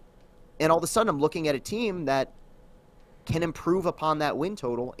Baez, and all of a sudden I'm looking at a team that can improve upon that win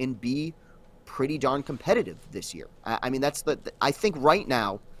total and be pretty darn competitive this year. I mean, that's I think right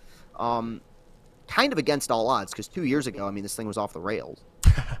now, kind of against all odds, because 2 years ago, I mean, this thing was off the rails.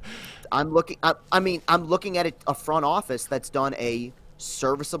 I'm looking at a front office that's done a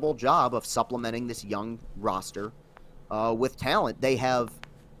serviceable job of supplementing this young roster with talent. They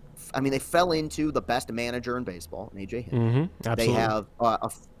fell into the best manager in baseball, in A.J. Hinch.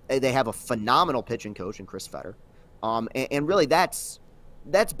 They have a phenomenal pitching coach in Chris Fetter. And really that's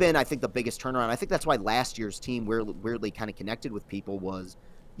been, I think, the biggest turnaround. I think that's why last year's team weirdly kind of connected with people was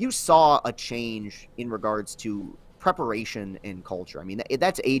you saw a change in regards to preparation and culture. I mean,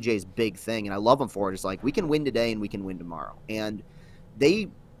 that's AJ's big thing, and I love him for it. It's like, we can win today and we can win tomorrow. And they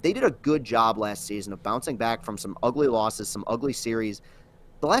did a good job last season of bouncing back from some ugly losses, some ugly series.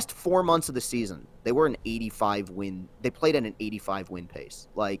 The last 4 months of the season, they were an 85 win. They played at an 85 win pace.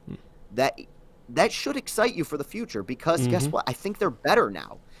 Like that should excite you for the future because guess what? I think they're better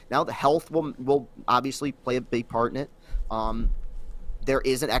now. Now the health will obviously play a big part in it. There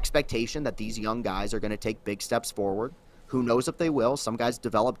is an expectation that these young guys are going to take big steps forward. Who knows if they will? Some guys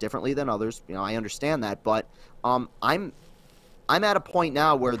develop differently than others. You know, I understand that, but I'm at a point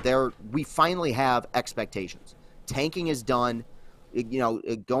now where we finally have expectations. Tanking is done. You know,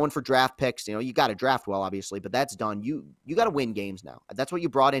 going for draft picks. You know, you got to draft well, obviously, but that's done. You got to win games now. That's what you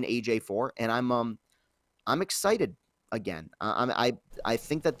brought in AJ for, and I'm excited again. I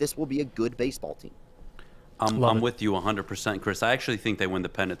think that this will be a good baseball team. I'm with you 100%, Chris. I actually think they win the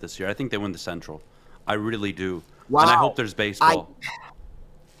pennant this year. I think they win the Central. I really do. Wow. And I hope there's baseball.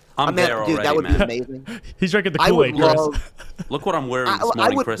 I'm there already, dude, that would man. be amazing. He's drinking the Kool-Aid, Chris. Look what I'm wearing this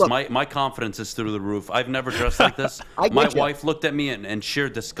morning, Chris. My confidence is through the roof. I've never dressed like this. My wife looked at me and sheer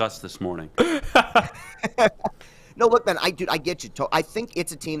disgust this morning. No, look, man, I get you. I think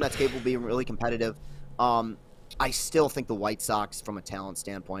it's a team that's capable of being really competitive. I still think the White Sox, from a talent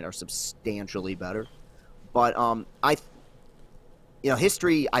standpoint, are substantially better. But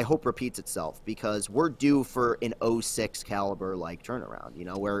history, I hope, repeats itself because we're due for an 06 caliber like turnaround. You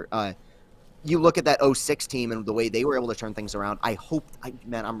know, where you look at that 06 team and the way they were able to turn things around.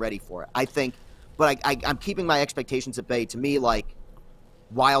 I'm ready for it. I think, but I'm keeping my expectations at bay. To me, like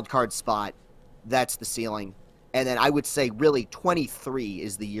wild card spot, that's the ceiling. And then I would say really 23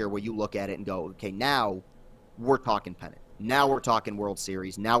 is the year where you look at it and go, okay, now we're talking pennant. Now we're talking World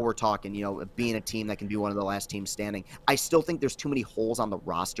Series. Now we're talking, being a team that can be one of the last teams standing. I still think there's too many holes on the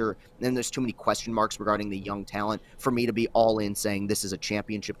roster, and there's too many question marks regarding the young talent for me to be all in saying this is a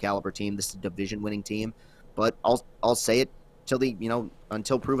championship caliber team, this is a division-winning team. But I'll say it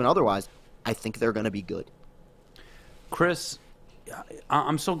until proven otherwise. I think they're going to be good. Chris,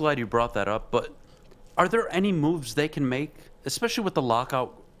 I'm so glad you brought that up. But are there any moves they can make, especially with the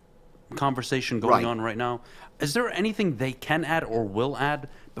lockout conversation going on right now? Is there anything they can add or will add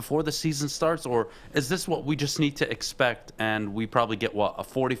before the season starts, or is this what we just need to expect and we probably get a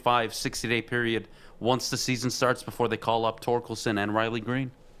 45, 60-day period once the season starts before they call up Torkelson and Riley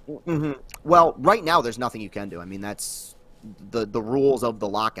Green? Well, right now there's nothing you can do. I mean, that's the rules of the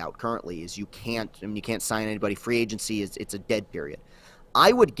lockout currently is you can't sign anybody. Free agency it's a dead period.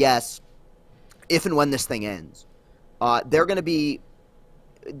 I would guess if and when this thing ends, they're going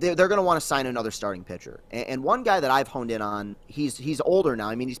to want to sign another starting pitcher. And one guy that I've honed in on, he's older now.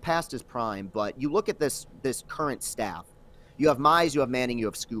 I mean, he's past his prime, but you look at this current staff. You have Mize, you have Manning, you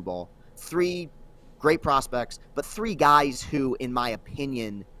have Skubal. Three great prospects, but 3 guys who, in my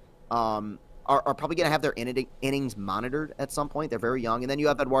opinion, are probably going to have their innings monitored at some point. They're very young. And then you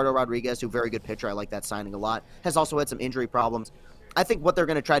have Eduardo Rodriguez, who's a very good pitcher. I like that signing a lot. Has also had some injury problems. I think what they're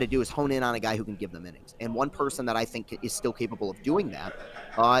going to try to do is hone in on a guy who can give them innings. And one person that I think is still capable of doing that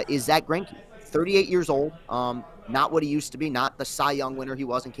is Zach Greinke. 38 years old, not what he used to be, not the Cy Young winner he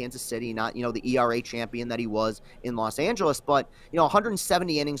was in Kansas City, not, the ERA champion that he was in Los Angeles, but,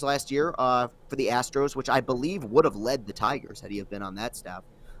 170 innings last year for the Astros, which I believe would have led the Tigers had he have been on that staff.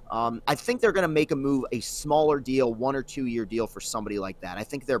 I think they're going to make a move, a smaller deal, 1 or 2 year deal for somebody like that. I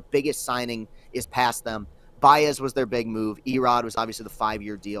think their biggest signing is past them. Baez was their big move. Erod was obviously the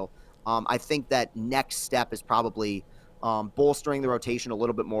 5-year deal. I think that next step is probably bolstering the rotation a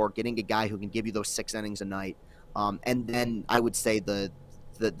little bit more, getting a guy who can give you those 6 innings a night. And then I would say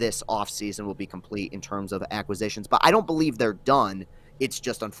this offseason will be complete in terms of acquisitions. But I don't believe they're done. It's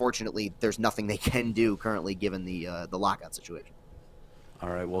just, unfortunately, there's nothing they can do currently given the lockout situation. All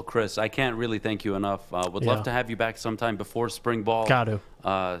right, well, Chris, I can't really thank you enough. Would love to have you back sometime before spring ball. Got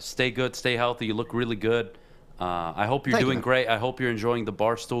to. Stay good, stay healthy. You look really good. I hope you're doing great. I hope you're enjoying the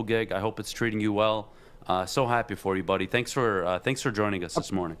Barstool gig. I hope it's treating you well. So happy for you, buddy. Thanks for joining us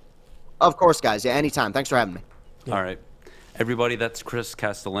this morning. Of course, guys. Yeah, anytime. Thanks for having me. Yeah. All right. Everybody, that's Chris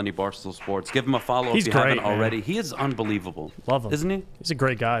Castellani, Barstool Sports. Give him a follow He's if you great, haven't already. He is unbelievable. Love him. Isn't he? He's a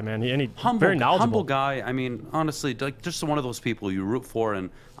great guy, man. He Humble, very knowledgeable. humble guy. I mean, honestly, like just one of those people you root for, and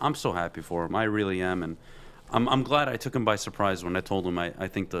I'm so happy for him. I really am, and I'm glad I took him by surprise when I told him I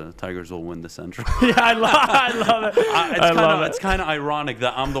think the Tigers will win the Central. Yeah, I love it. It's kind of ironic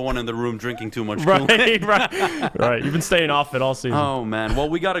that I'm the one in the room drinking too much Right, Kool-Aid. right. You've been staying off it all season. Oh, man. Well,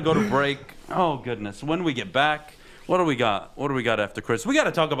 we got to go to break. Oh, goodness. When we get back, what do we got? What do we got after Chris? We got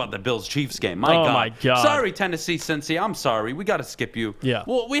to talk about the Bills-Chiefs game. My God. Sorry, Tennessee, Cincy. I'm sorry. We got to skip you. Yeah.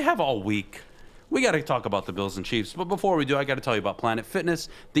 Well, we have all week. We got to talk about the Bills and Chiefs. But before we do, I got to tell you about Planet Fitness,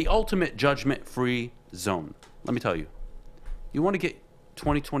 the ultimate judgment-free zone. Let me tell you. You want to get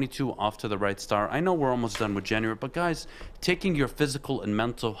 2022 off to the right start. I know we're almost done with January, but guys, taking your physical and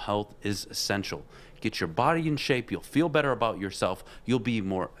mental health is essential. Get your body in shape. You'll feel better about yourself. You'll be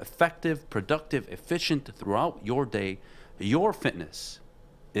more effective, productive, efficient throughout your day. Your fitness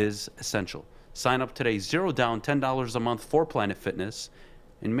is essential. Sign up today, $0 down, $10 a month for Planet Fitness,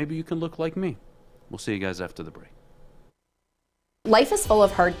 and maybe you can look like me. We'll see you guys after the break. Life is full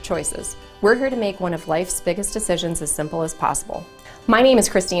of hard choices. We're here to make one of life's biggest decisions as simple as possible. My name is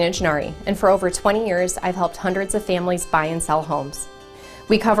Christina Gennari, and for over 20 years, I've helped hundreds of families buy and sell homes.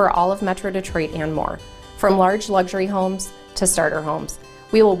 We cover all of Metro Detroit and more, from large luxury homes to starter homes.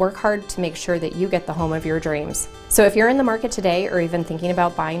 We will work hard to make sure that you get the home of your dreams. So if you're in the market today or even thinking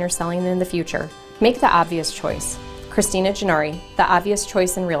about buying or selling in the future, make the obvious choice. Christina Gennari, the obvious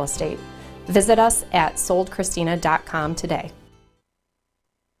choice in real estate. Visit us at soldchristina.com today.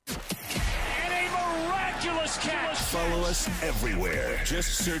 Follow us everywhere.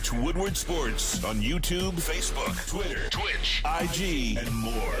 Just search Woodward Sports on YouTube, Facebook, Twitter, Twitch, IG, and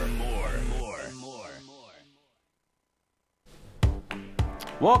more.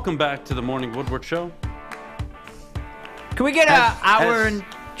 Welcome back to the Morning Woodward Show. Can we get an hour and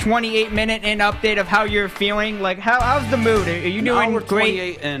 28-minute update of how you're feeling? Like, how's the mood? Are you doing hour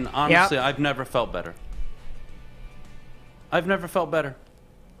great? 28, and honestly, Yep. I've never felt better. I've never felt better.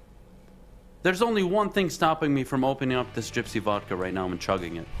 There's only one thing stopping me from opening up this Gypsy vodka right now and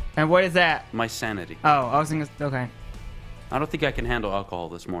chugging it. And what is that? My sanity. Oh, I was thinking, okay. I don't think I can handle alcohol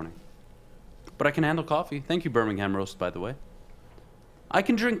this morning. But I can handle coffee. Thank you, Birmingham Roast, by the way. I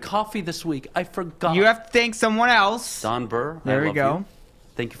can drink coffee this week. I forgot. You have to thank someone else. Don Burr, There I we love go. you.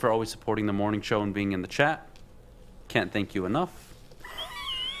 Thank you for always supporting the morning show and being in the chat. Can't thank you enough.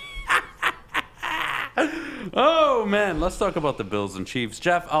 Oh, man. Let's talk about the Bills and Chiefs.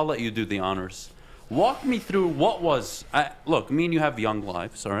 Jeff, I'll let you do the honors. Walk me through what was... look, me and you have young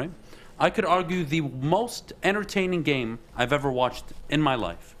lives, all right? I could argue the most entertaining game I've ever watched in my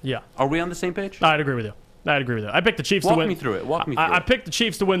life. Yeah. Are we on the same page? I'd agree with you. I picked the Chiefs to win. Walk me through it. Walk me through I it. picked the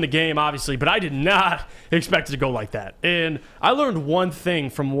Chiefs to win the game, obviously, but I did not expect it to go like that. And I learned one thing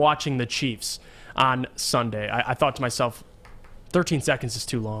from watching the Chiefs on Sunday. I thought to myself, 13 seconds is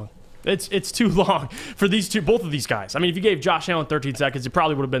too long. It's too long for both of these guys. I mean, if you gave Josh Allen 13 seconds, it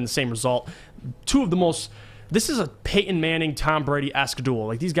probably would have been the same result. Two of the most... This is a Peyton Manning, Tom Brady-esque duel.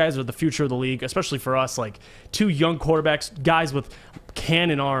 Like, these guys are the future of the league, especially for us. Like, two young quarterbacks, guys with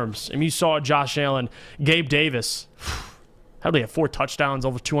cannon arms. I mean, you saw Josh Allen, Gabe Davis. how do they have 4 touchdowns,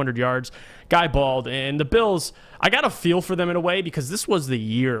 over 200 yards? Guy balled. And the Bills, I got a feel for them in a way because this was the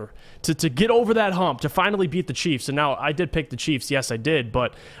year to get over that hump, to finally beat the Chiefs. And now I did pick the Chiefs. Yes, I did.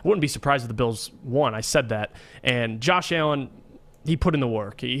 But I wouldn't be surprised if the Bills won. I said that. And Josh Allen, he put in the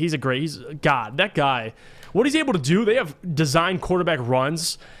work. He's God. That guy, what he's able to do, they have designed quarterback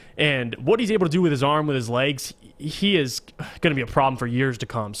runs. And what he's able to do with his arm, with his legs, he is going to be a problem for years to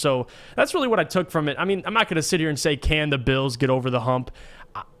come. So that's really what I took from it. I mean, I'm not going to sit here and say, can the Bills get over the hump?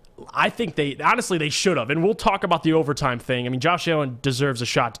 I think they should have. And we'll talk about the overtime thing. I mean, Josh Allen deserves a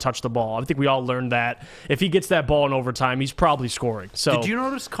shot to touch the ball. I think we all learned that. If he gets that ball in overtime, he's probably scoring. So, did you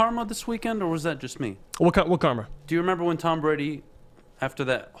notice karma this weekend, or was that just me? What karma? Do you remember when Tom Brady, after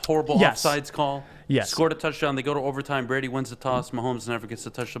that horrible offsides call, scored a touchdown? They go to overtime. Brady wins the toss. Mahomes never gets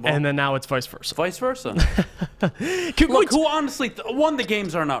to touch the ball. And then now it's vice versa. Vice versa. Look, who honestly, one, the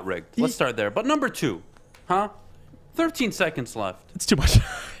games are not rigged. Let's start there. But number 2, 13 seconds left. It's too much.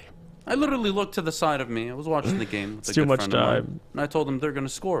 I literally looked to the side of me. I was watching the game. It's too much time. And I told them they're going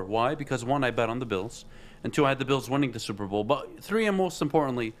to score. Why? Because 1, I bet on the Bills. And 2, I had the Bills winning the Super Bowl. But 3, and most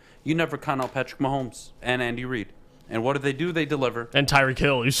importantly, you never count out Patrick Mahomes and Andy Reid. And what do? They deliver. And Tyreek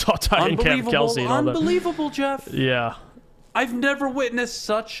Hill. You saw Tyreek Kelsey and all that. Unbelievable, Jeff. Yeah. I've never witnessed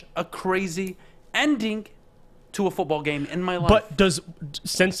such a crazy ending to a football game in my life. But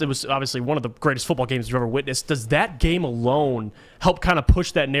since it was obviously one of the greatest football games you've ever witnessed, does that game alone help kind of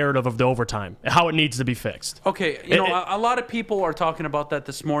push that narrative of the overtime, how it needs to be fixed? Okay, a lot of people are talking about that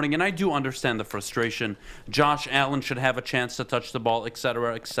this morning, and I do understand the frustration. Josh Allen should have a chance to touch the ball, et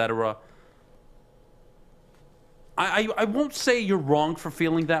cetera, et cetera. I won't say you're wrong for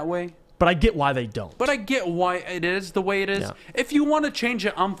feeling that way. But I get why they don't. But I get why it is the way it is. Yeah. If you want to change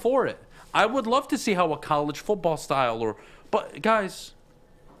it, I'm for it. I would love to see how a college football style but guys,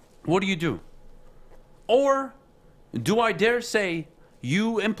 what do? Or do I dare say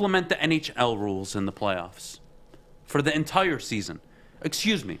you implement the NHL rules in the playoffs for the entire season?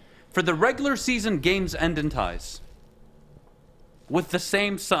 Excuse me, for the regular season, games end in ties with the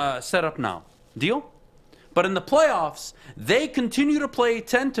same setup now. Deal? But in the playoffs, they continue to play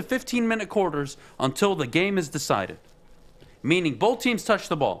 10 to 15-minute quarters until the game is decided, meaning both teams touch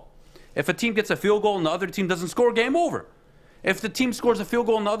the ball. If a team gets a field goal and the other team doesn't score, game over. If the team scores a field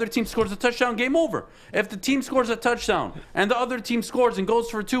goal and the other team scores a touchdown, game over. If the team scores a touchdown and the other team scores and goes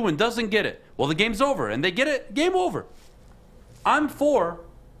for 2 and doesn't get it, well, the game's over. And they get it, game over. I'm for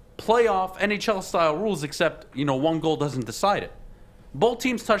playoff NHL-style rules, except, 1 goal doesn't decide it. Both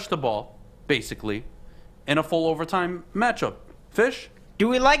teams touch the ball, basically, in a full overtime matchup. Fish? Do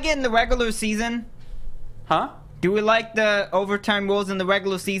we like it in the regular season? Huh? Do we like the overtime rules in the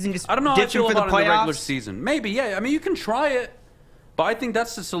regular season? Just I don't know how I feel for about the it in the regular season. Maybe, yeah. I mean, you can try it, but I think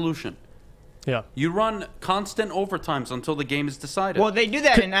that's the solution. Yeah. You run constant overtimes until the game is decided. Well, they do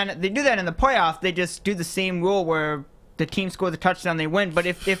that in the playoffs. They just do the same rule where the team scores a touchdown, they win. But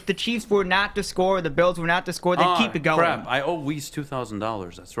if the Chiefs were not to score, the Bills were not to score, they keep it going. Crap! I owe Weiss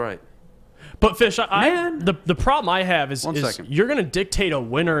 $2,000. That's right. But Fish, the problem I have is you're going to dictate a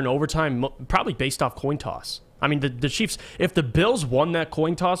winner in overtime, probably based off coin toss. I mean, the Chiefs, if the Bills won that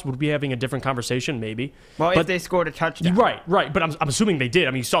coin toss, would we be having a different conversation? Maybe. Well, if they scored a touchdown. Right. But I'm assuming they did.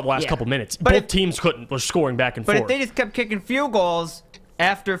 I mean, you saw the last couple minutes. But both teams were scoring back and forth. But if they just kept kicking field goals,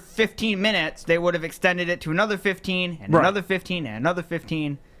 after 15 minutes, they would have extended it to another 15, and another 15, and another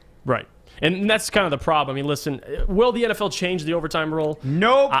 15. Right. And that's kind of the problem. I mean, listen, will the NFL change the overtime rule?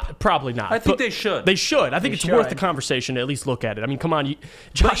 Nope. Probably not. I think they should. They should. I think it's worth the conversation to at least look at it. I mean, come on.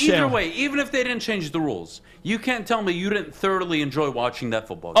 But either way, even if they didn't change the rules, you can't tell me you didn't thoroughly enjoy watching that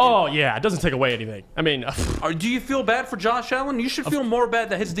football game. Oh, yeah. It doesn't take away anything. I mean... do you feel bad for Josh Allen? You should feel more bad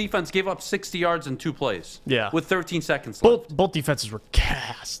that his defense gave up 60 yards in 2 plays. Yeah. With 13 seconds left. Both defenses were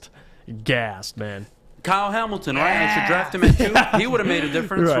gassed. Gassed, man. Kyle Hamilton, right? I should draft him at 2. He would have made a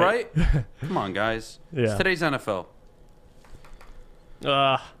difference, right? Come on, guys. Yeah. It's today's NFL.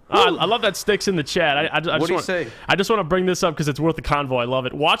 I love that Sticks in the chat. What do you say? I just want to bring this up because it's worth the convo. I love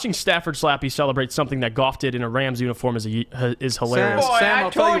it. Watching Stafford Slappy celebrate something that Goff did in a Rams uniform is hilarious. Sam,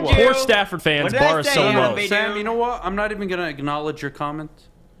 I'll tell you what. Poor Stafford fans, bar is so low. Sam, you know what? I'm not even going to acknowledge your comment.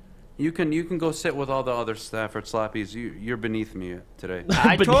 You can go sit with all the other Stafford Slappies. You're beneath me today.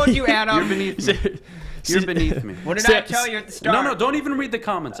 I told you, Adam. You're beneath me. You're beneath me. What did I tell you at the start? No, don't even read the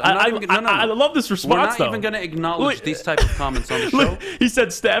comments. I love this response, We're not though. even going to acknowledge these type of comments on the show. He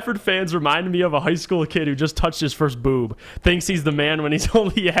said, Stafford fans reminded me of a high school kid who just touched his first boob. Thinks he's the man when he's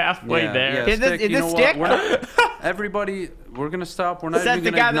only halfway there. Yeah, is this Stick? Everybody, we're going to stop. We're not Says even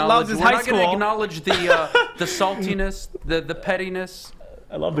the going to guy that loves acknowledge. his We're high not going to school. acknowledge the saltiness, the pettiness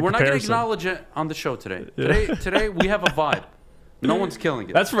I love the We're not going to comparison. acknowledge it on the show today. Today we have a vibe. No one's killing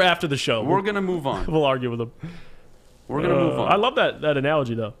it. That's for after the show. We're going to move on. We'll argue with them. We're going to move on. I love that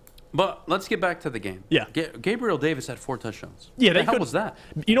analogy, though. But let's get back to the game. Yeah. Gabriel Davis had 4 touchdowns. Yeah, What the hell was that?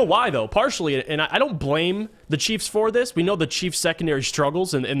 You know why, though? Partially, and I don't blame the Chiefs for this. We know the Chiefs' secondary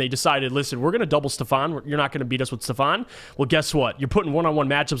struggles, and they decided, listen, we're going to double Stephon. You're not going to beat us with Stephon. Well, guess what? You're putting one-on-one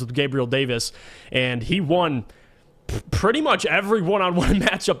matchups with Gabriel Davis, and he won pretty much every one-on-one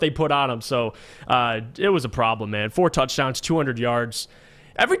matchup they put on him. So it was a problem, man. 4 touchdowns, 200 yards.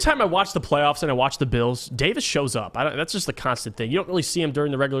 Every time I watch the playoffs and I watch the Bills, Davis shows up. That's just a constant thing. You don't really see him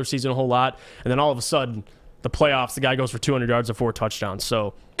during the regular season a whole lot, and then all of a sudden, the playoffs, the guy goes for 200 yards and 4 touchdowns.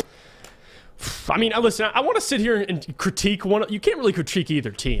 So, I mean, listen, I want to sit here and critique one. You can't really critique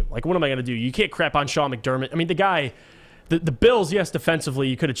either team. Like, what am I going to do? You can't crap on Sean McDermott. I mean, the guy, the Bills, yes, defensively,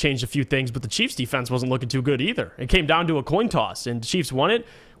 you could have changed a few things, but the Chiefs' defense wasn't looking too good either. It came down to a coin toss, and the Chiefs won it.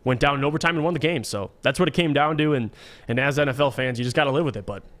 Went down in overtime and won the game. So that's what it came down to. And as NFL fans, you just got to live with it.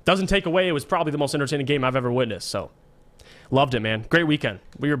 But doesn't take away, it was probably the most entertaining game I've ever witnessed. So loved it, man. Great weekend.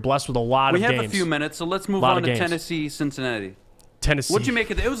 We were blessed with a lot of games. We have a few minutes, so let's move on to Tennessee, Cincinnati. Tennessee. What'd you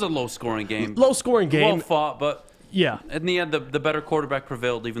make of it? It was a low-scoring game. Low-scoring game. Well fought, but yeah. In the end, the better quarterback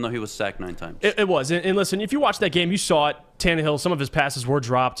prevailed, even though he was sacked 9 times. It was. And listen, if you watch that game, you saw it. Tannehill, some of his passes were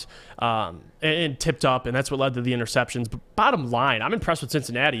dropped and tipped up, and that's what led to the interceptions. But bottom line, I'm impressed with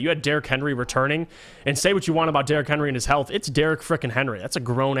Cincinnati. You had Derrick Henry returning, and say what you want about Derrick Henry and his health. It's Derrick frickin' Henry. That's a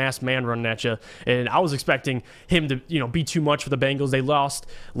grown-ass man running at you. And I was expecting him to be too much for the Bengals. They lost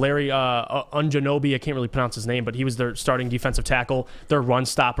Larry Unjanobi. I can't really pronounce his name, but he was their starting defensive tackle, their run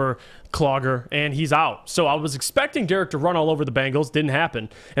stopper, clogger, and he's out. So I was expecting Derrick to run all over the Bengals. Didn't happen.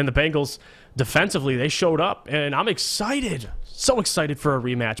 And the Bengals, defensively, they showed up, and I'm excited. So excited for a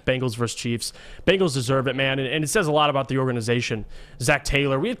rematch, Bengals versus Chiefs. Bengals deserve it, man, and it says a lot about the organization. Zach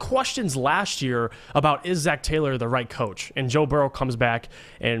Taylor, we had questions last year about is Zach Taylor the right coach? And Joe Burrow comes back,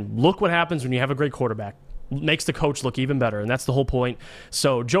 and look what happens when you have a great quarterback. Makes the coach look even better, and that's the whole point.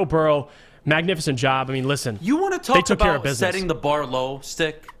 So Joe Burrow, magnificent job. I mean, listen, You want to they talk took care of about business. setting the bar low,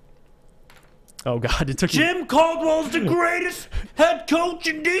 Stick? Oh, God, it took you... Jim Caldwell's the greatest head coach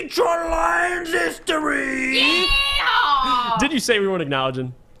in Detroit Lions history. Did you say we weren't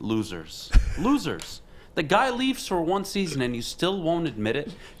acknowledging? Losers. Losers. The guy leaves for 1 season and you still won't admit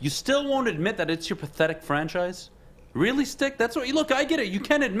it? You still won't admit that it's your pathetic franchise? Really, Stick? That's what you look. I get it. You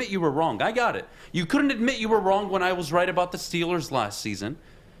can't admit you were wrong. I got it. You couldn't admit you were wrong when I was right about the Steelers last season.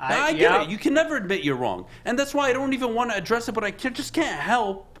 I get it. You can never admit you're wrong. And that's why I don't even want to address it, but I just can't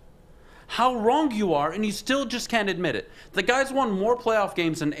help how wrong you are, and you still just can't admit it. The guy's won more playoff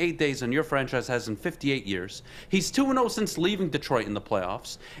games in 8 days than your franchise has in 58 years. He's 2-0 since leaving Detroit in the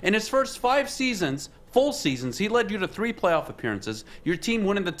playoffs. In his first 5 seasons, full seasons, he led you to 3 playoff appearances. Your team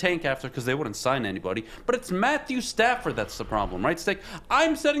went in the tank after because they wouldn't sign anybody. But it's Matthew Stafford that's the problem, right, Stick?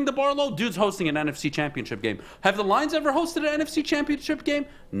 I'm setting the bar low. Dude's hosting an NFC Championship game. Have the Lions ever hosted an NFC Championship game?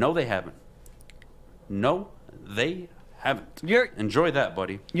 No, they haven't. No, they haven't. Enjoy that,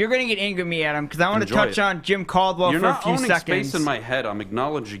 buddy. You're going to get angry at me, Adam, because I want to Enjoy touch it. on Jim Caldwell You're for a not few owning seconds. space in my head. I'm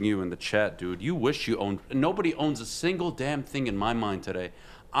acknowledging you in the chat, dude. You wish you owned. Nobody owns a single damn thing in my mind today.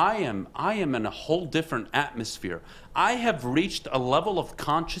 I am in a whole different atmosphere. I have reached a level of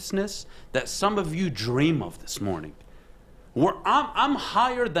consciousness that some of you dream of this morning. Where I'm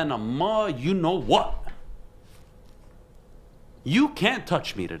higher than a you know what. You can't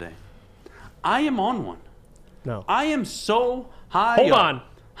touch me today. I am on one. No. I am so high. Hold up. on.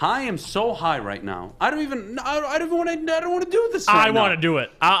 I am so high right now. I don't want to do this. I want to do it.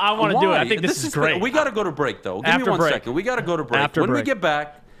 I want to do it. I think this is great. We got to go to break, though. Give After me one break. second. We got to go to break. After when we break. get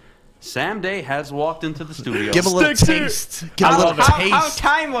back, Sam Day has walked into the studio. Give a little taste. Give a little How taste.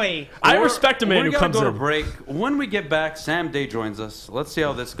 timely. I respect a man who We gotta comes go to in. break. When we get back, Sam Day joins us. Let's see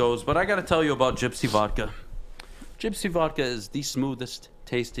how this goes. But I got to tell you about Gypsy Vodka. Gypsy Vodka is the smoothest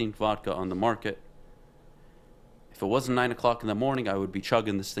tasting vodka on the market. If it wasn't 9 o'clock in the morning, I would be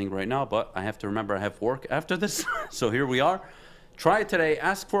chugging this thing right now, but I have to remember I have work after this. So here we are. Try it today.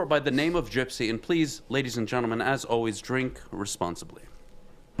 Ask for it by the name of Gypsy. And please, ladies and gentlemen, as always, drink responsibly.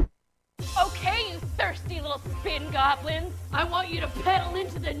 Okay, you thirsty little spin goblins. I want you to pedal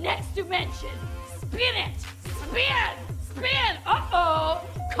into the next dimension. Spin it! Spin! Spin! Uh-oh!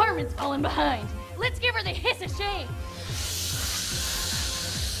 Carmen's falling behind. Let's give her the hiss of shame.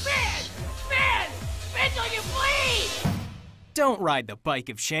 Spin! Spin! Spin till you bleed! Don't ride the bike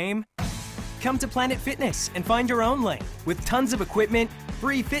of shame. Come to Planet Fitness and find your own lane with tons of equipment,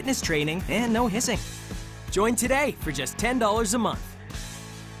 free fitness training, and no hissing. Join today for just $10 a month.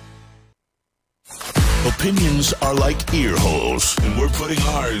 A Opinions are like ear holes, and we're putting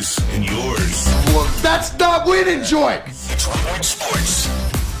ours in yours. Well, that's not winning, Joy. It's Woodward Sports.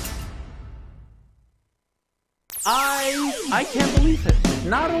 I can't believe it.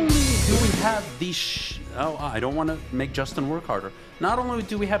 Not only do we have the I don't want to make Justin work harder. Not only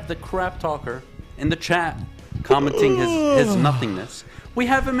do we have the crap talker in the chat commenting his nothingness, we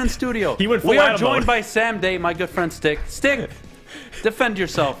have him in studio. He went full we are Adham joined mode. by Sam Day, my good friend Stick. Stick, defend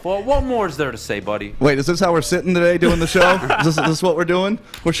yourself. Well, what more is there to say, buddy? Wait, is this how we're sitting today doing the show? Is this what we're doing?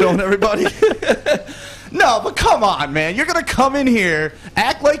 We're showing everybody? No, but come on, man. You're going to come in here,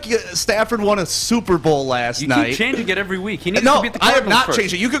 act like Stafford won a Super Bowl last night. You keep changing it every week. He needs No, to beat the I have Cardinals not first.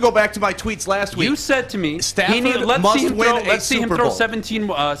 changed it. You could go back to my tweets last week. You said to me, Stafford let's must see him win throw, a let's see him Super throw Bowl.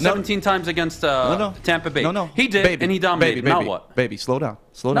 17 times against Tampa Bay. No. He did, Baby, and he dominated. Baby, now what? Baby, slow down.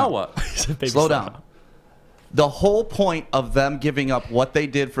 Slow Now down. what? Slow down. The whole point of them giving up what they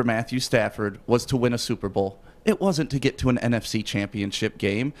did for Matthew Stafford was to win a Super Bowl. It wasn't to get to an NFC championship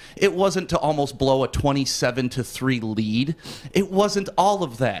game. It wasn't to almost blow a 27-3 lead. It wasn't all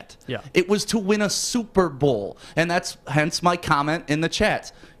of that. Yeah. It was to win a Super Bowl. And that's hence my comment in the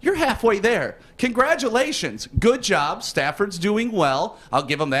chat. You're halfway there. Congratulations. Good job. Stafford's doing well. I'll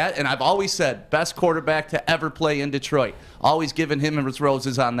give him that. And I've always said, best quarterback to ever play in Detroit. Always giving him his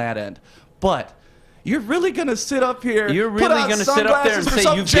roses on that end. But you're really going to sit up here, You're really going to sit up there and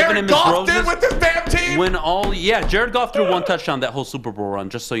say you've given him his roses? Did with this damn team? When Jared Goff threw one touchdown that whole Super Bowl run,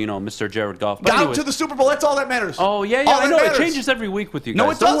 just so you know, Mr. Jared Goff. But Got anyways, to the Super Bowl. That's all that matters. Oh, yeah, All I that know. matters. It changes every week with you guys.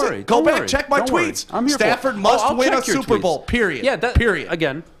 No, it Don't doesn't. worry. Go Don't back, worry. check my Don't worry. tweets. I'm here Stafford for it. must I'll win a check your Super tweets. Bowl, period. Yeah, Period.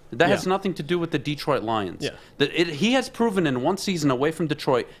 Again, that has nothing to do with the Detroit Lions. Yeah. He has proven in one season away from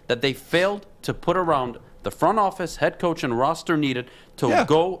Detroit that they failed to put around the front office, head coach, and roster needed to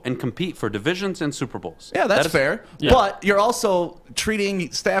go and compete for divisions and Super Bowls. Yeah, that's That is fair. Yeah. But you're also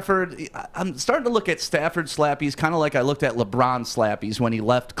treating Stafford. I'm starting to look at Stafford slappies kind of like I looked at LeBron slappies when he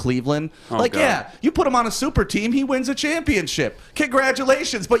left Cleveland. Oh, like, God. yeah, you put him on a super team, he wins a championship.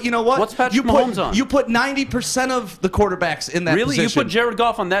 Congratulations. But you know what? What's Patrick Mahomes on? You put 90% of the quarterbacks in that Really? position. You put Jared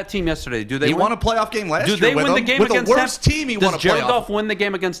Goff on that team yesterday. Do they He win? won a playoff game last Do year they with win the him. game With against the worst team he won a Does Jared playoff. Goff win the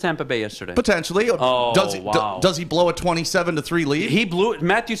game against Tampa Bay yesterday? Potentially. Oh, wow. Does he blow a 27-3 lead? He blew it.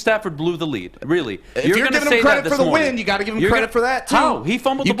 Matthew Stafford blew the lead. Really. If you're gonna giving say him credit that for this the morning. win, you got to give him You're credit gonna- for that too. How? He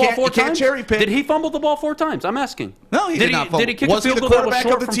fumbled You the ball can't- four you can't times? cherry pick. Did he fumble the ball 4 times? I'm asking. No, he did not fumble. Did he kick Was a he field the goal that was quarterback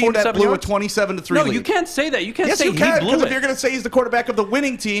short of the from team that 47 blew a yards? 27-3 No, lead? you can't say that. You can't Yes, say you can. he blew Because it. if you're going to say he's the quarterback of the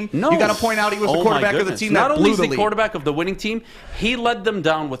winning team, No. you got to point out he was the Oh, quarterback my of the goodness. team Not that only blew is the he lead. quarterback of the winning team, he led them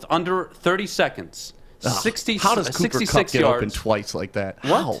down with under 30 seconds. Ugh. 60, How does Cooper 66 Kupp get yards. open twice like that?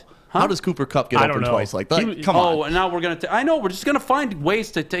 What? How does Cooper Kupp get I open don't know. twice like that? Come on. Oh, and now we're going to... I know, we're just going to find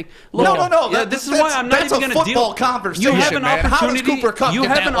ways to take... Look, No. Yeah, this is why I'm not that's even a going to deal... football conversation, You have an man. How does opportunity... Cooper Kupp You get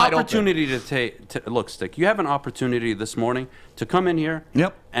have that an wide open? opportunity to take... Look, Stick, you have an opportunity this morning to come in here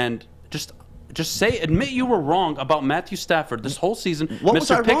and just admit you were wrong about Matthew Stafford this whole season. What Mr.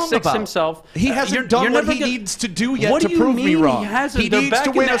 was I Pick wrong Six about? himself. He hasn't done what he needs to do yet What to do you prove me mean wrong. He hasn't. He They're needs back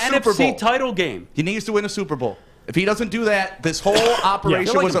to win in a the Super NFC Bowl title game. He needs to win a Super Bowl. If he doesn't do that, this whole I operation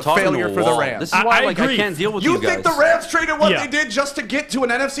feel like was I'm a talking to failure a for the wall. Rams. This is why I can't deal with you guys. You think the Rams traded what Yeah. they did just to get to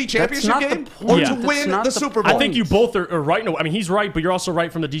an NFC championship not the game point. or Yeah. to That's win not the the Super Bowl? I think you both are right. No, I mean, he's right, but you're also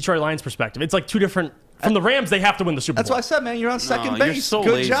right from the Detroit Lions perspective. It's like two different... From the Rams, they have to win the Super Bowl. That's why I said, man, you're on second you're base. so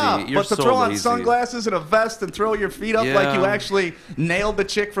Good lazy. job. You're But to so throw on lazy. sunglasses and a vest and throw your feet up like you Yeah. actually nailed the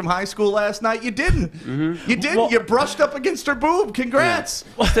chick from high school last night, you didn't. You didn't. Well- You brushed up against her boob. Congrats.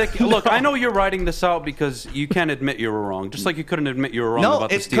 Stick, look, I know you're writing this out because you can't admit you were wrong. Just like you couldn't admit you were wrong No, about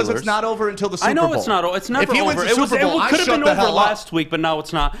the it's Steelers. because it's not over until the Super I Bowl. know it's not. It's never If he wins over. the Super Bowl, it I could have shut been the over hell up. last week, but now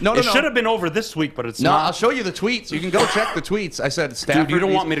it's not. No, it should have been over this week, but it's No, not. I'll show you the tweets. You can go check the tweets. I said Stafford. you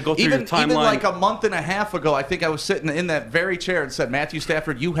don't want me to go through your Even timeline. like a month and a half ago, I think I was sitting in that very chair and said, Matthew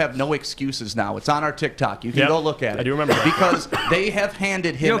Stafford, you have no excuses now. It's on our TikTok. You can Yep. go look at it. I do remember that. Because they have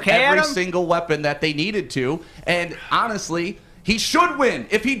handed him You okay, every Adham? single weapon that they needed to. And honestly, he should win.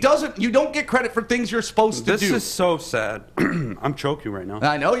 If he doesn't, you don't get credit for things you're supposed to This do. is so sad. I'm choking right now.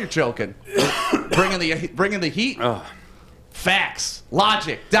 I know you're choking. bringing the heat. Facts.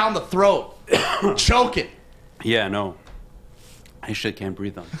 Logic. Down the throat. Choking. Yeah, no. I shit can't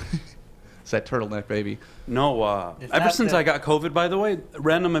breathe on. It's that turtleneck, baby. No, ever since I got COVID, by the way,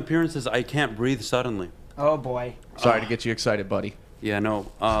 random appearances, I can't breathe suddenly. Oh boy. Sorry to get you excited, buddy. Yeah,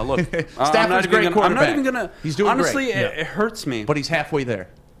 no. Look, Stafford's a great I'm quarterback. not even gonna. He's doing honestly, great. it hurts me. But he's halfway there.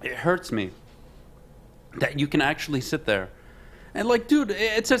 It hurts me that you can actually sit there and, like, dude,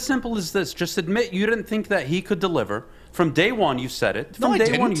 it's as simple as this. Just admit you didn't think that he could deliver. From day one, you said it. From No, I day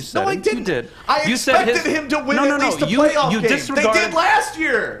didn't. one, you said No, I it. didn't. You did. I You said expected him to win no, at least a you, playoff you game. They disregarded. did last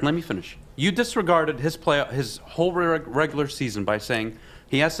year. Let me finish.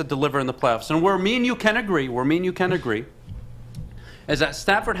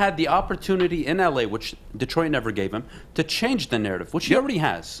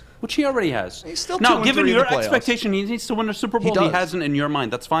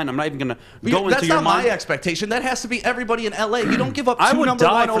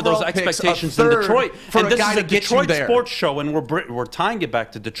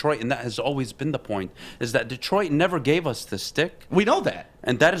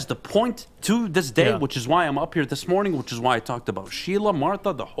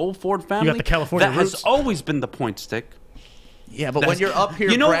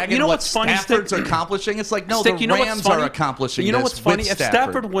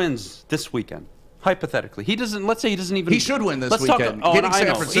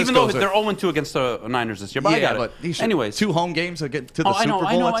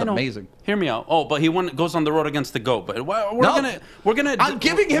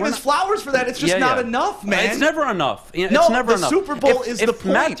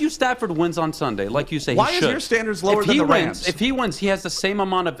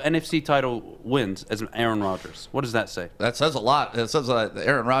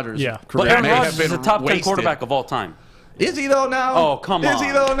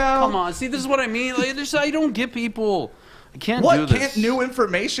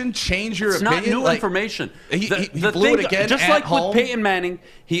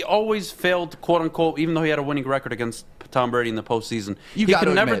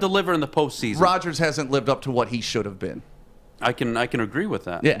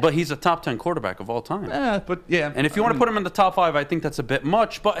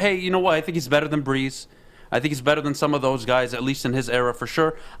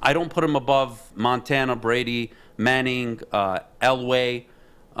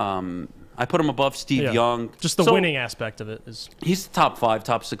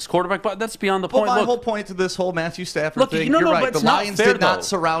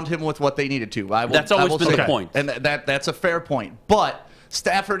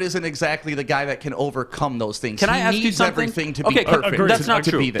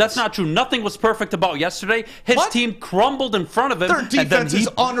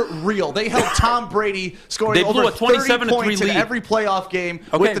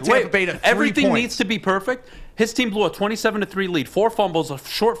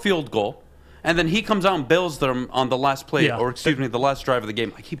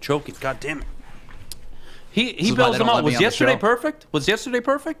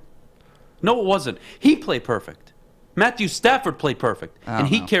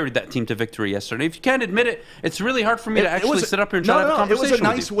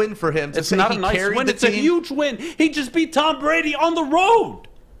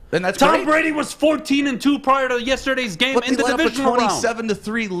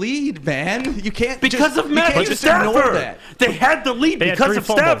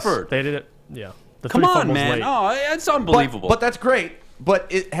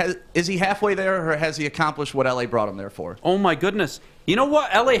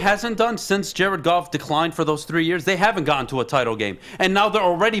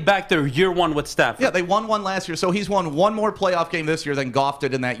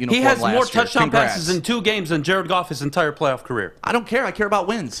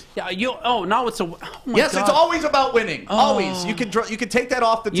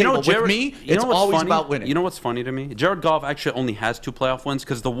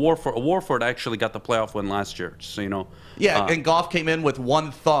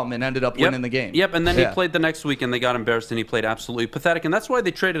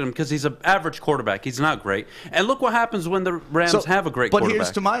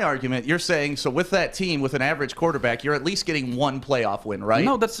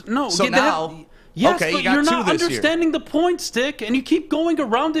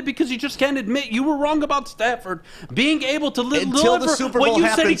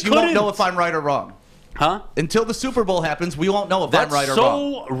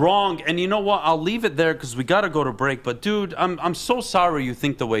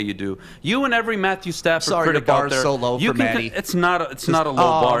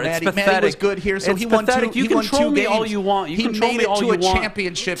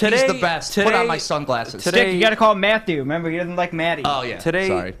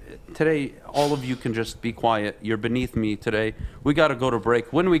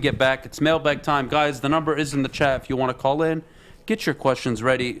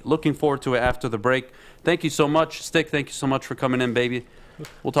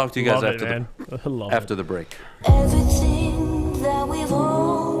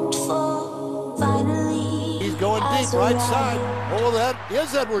 fall. right side. Oh, that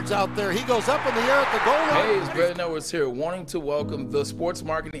is Edwards out there. He goes up in the air at the goal line. Hey, it's Brandon Edwards here, wanting to welcome the sports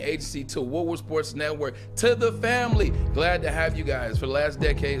marketing agency to Woodward Sports Network, to the family. Glad to have you guys. For the last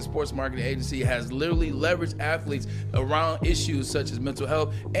decade, the sports marketing agency has literally leveraged athletes around issues such as mental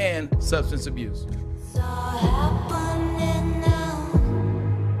health and substance abuse.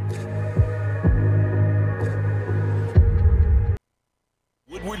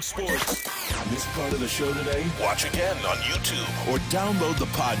 Woodward Sports. This part of the show today? Watch again on YouTube or download the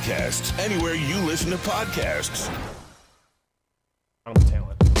podcast anywhere you listen to podcasts. I'm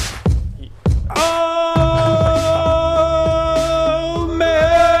talent.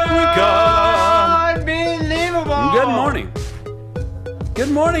 America! Unbelievable! Good morning.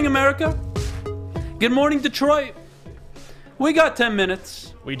 Good morning, America. Good morning, Detroit. We got 10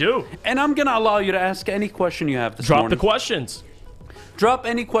 minutes. We do. And I'm going to allow you to ask any question you have this morning. morning. Drop the questions. Drop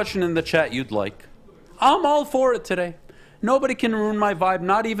any question in the chat you'd like. I'm all for it today. Nobody can ruin my vibe,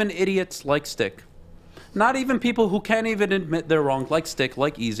 not even idiots like Stick. Not even people who can't even admit they're wrong, like Stick,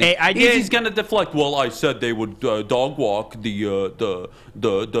 like Easy. Hey, Easy's gonna deflect. Well, I said they would dog walk the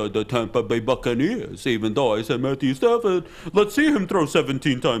Tampa Bay Buccaneers, even though I said Matthew Stafford. Let's see him throw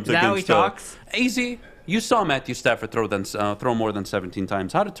 17 times Is that how he talks? Easy. You saw Matthew Stafford throw more than 17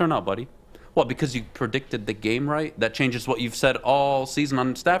 times. How'd it turn out, buddy? What, because you predicted the game right? That changes what you've said all season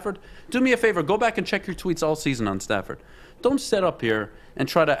on Stafford? Do me a favor. Go back and check your tweets all season on Stafford. Don't sit up here and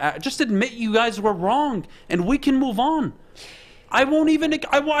try to just admit you guys were wrong, and we can move on. I don't even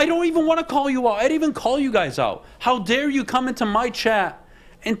want to call you out. I'd even call you guys out. How dare you come into my chat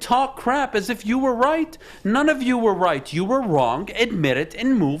and talk crap as if you were right? None of you were right. You were wrong. Admit it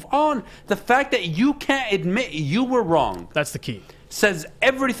and move on. The fact that you can't admit you were wrong. That's the key. Says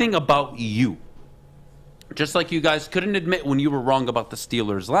everything about you. Just like you guys couldn't admit when you were wrong about the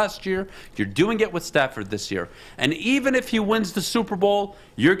Steelers last year, you're doing it with Stafford this year. And even if he wins the Super Bowl,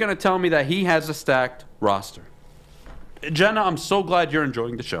 you're going to tell me that he has a stacked roster. Jenna, I'm so glad you're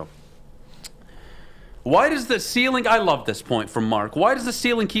enjoying the show. Why does the ceiling... I love this point from Mark. Why does the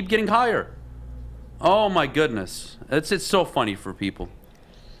ceiling keep getting higher? Oh, my goodness. It's so funny for people.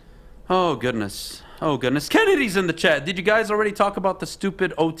 Oh, goodness. Oh, goodness. Kennedy's in the chat. Did you guys already talk about the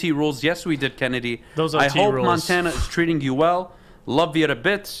stupid OT rules? Yes, we did, Kennedy. Those OT I hope rules. Montana is treating you well. Love you to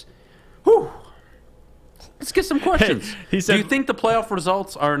bits. Whew. Let's get some questions. He said, do you think the playoff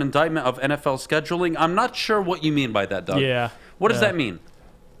results are an indictment of NFL scheduling? I'm not sure what you mean by that, Doug. Yeah. What does that mean?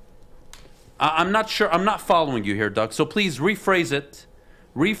 I'm not sure. I'm not following you here, Doug. So please rephrase it.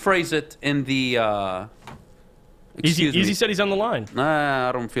 Rephrase it in the... Easy said he's on the line. Nah,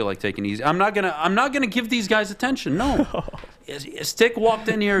 I don't feel like taking Easy. I'm not gonna give these guys attention. No. Stick walked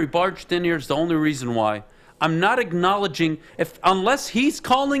in here, he barged in here. It's the only reason why. I'm not acknowledging unless he's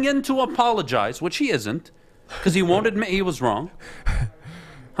calling in to apologize, which he isn't, because he won't admit he was wrong.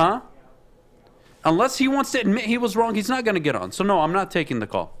 Huh? Unless he wants to admit he was wrong, he's not gonna get on. So no, I'm not taking the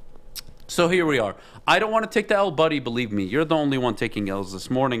call. So here we are. I don't want to take the L, buddy. Believe me, you're the only one taking L's this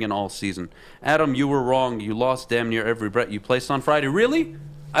morning and all season. Adam, you were wrong. You lost damn near every bet you placed on Friday. Really?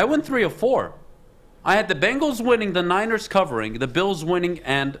 I went 3 of 4. I had the Bengals winning, the Niners covering, the Bills winning,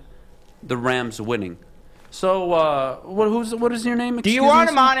 and the Rams winning. So, what is your name? Do you want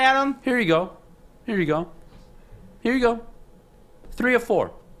him on, Adam? Here you go. Here you go. Here you go. 3 of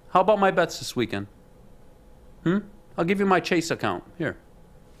 4. How about my bets this weekend? I'll give you my Chase account. Here.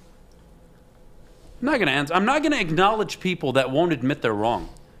 I'm not gonna answer. I'm not gonna acknowledge people that won't admit they're wrong.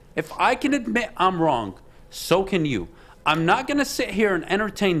 If I can admit I'm wrong, so can you. I'm not gonna sit here and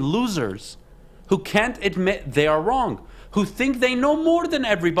entertain losers who can't admit they are wrong, who think they know more than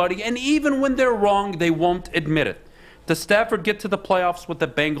everybody, and even when they're wrong, they won't admit it. Does Stafford get to the playoffs with the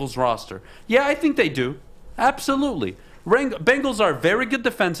Bengals roster? Yeah, I think they do. Absolutely. Bengals are very good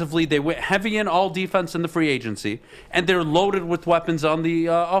defensively. They went heavy in all defense in the free agency, and they're loaded with weapons on the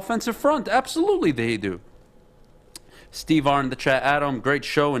offensive front. Absolutely, they do. Steve R in the chat. Adam, great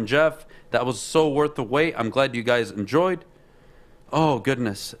show, and Jeff, that was so worth the wait. I'm glad you guys enjoyed. Oh,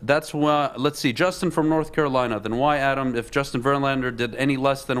 goodness. That's why. Let's see. Justin from North Carolina. Then why, Adam, if Justin Verlander did any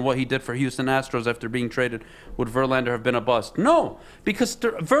less than what he did for Houston Astros after being traded, would Verlander have been a bust? No, because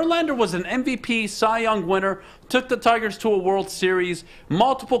Verlander was an MVP, Cy Young winner, took the Tigers to a World Series,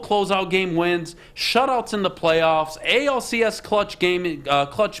 multiple closeout game wins, shutouts in the playoffs, ALCS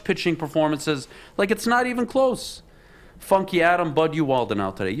clutch pitching performances. Like, it's not even close. Funky Adam, Bud Uwalden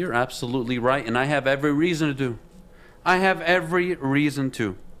out today. You're absolutely right, and I have every reason to do. I have every reason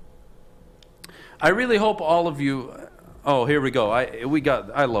to. I really hope all of you... Oh, here we go.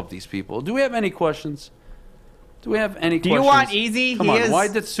 I love these people. Do we have any questions? Do we have any questions? Do you want Easy? Come on. Why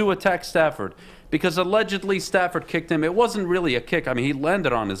did Sue attack Stafford? because allegedly Stafford kicked him. It wasn't really a kick. I mean, he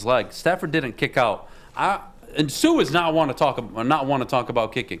landed on his leg. Stafford didn't kick out. And Sue is not want to talk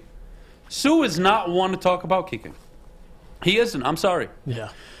about kicking. Sue is not want to talk about kicking. He isn't. I'm sorry. Yeah.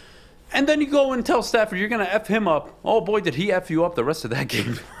 And then you go and tell Stafford you're going to F him up. Oh, boy, did he F you up the rest of that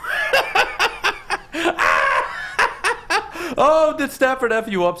game. Oh, did Stafford F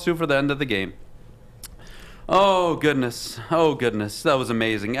you up, Sue, for the end of the game? Oh, goodness. Oh, goodness. That was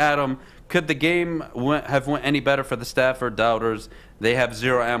amazing. Adam, could the game have went any better for the Stafford doubters? They have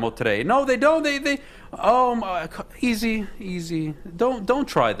zero ammo today. No, they don't. Easy. Don't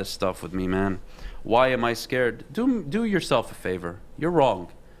try this stuff with me, man. Why am I scared? Do yourself a favor. You're wrong.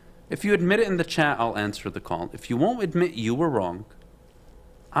 If you admit it in the chat, I'll answer the call. If you won't admit you were wrong,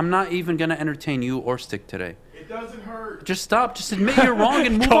 I'm not even going to entertain you or Stick today. It doesn't hurt. Just stop. Just admit you're wrong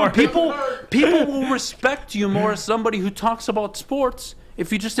and move on. People will respect you more as somebody who talks about sports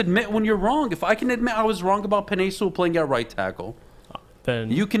if you just admit when you're wrong. If I can admit I was wrong about Penei Sewell playing at right tackle,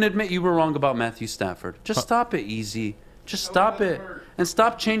 then you can admit you were wrong about Matthew Stafford. Just stop it, Easy. Just stop it. And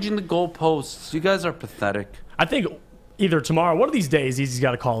stop changing the goalposts. You guys are pathetic. I think either tomorrow, one of these days, Easy's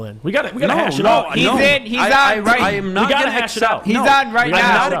got to call in. We got to hash it out. He's on right. I am not going to hash it out. He's on right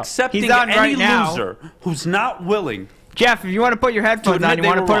now. I'm not accepting any loser who's not willing. Jeff, if you want to put your headphones on, you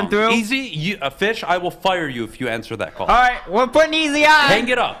want to put them through? Easy, Fish, I will fire you if you answer that call. All right, we're putting Easy on. Hang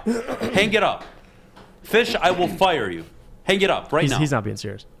it up. Hang it up. Fish, I will fire you. Hang it up right now. He's not being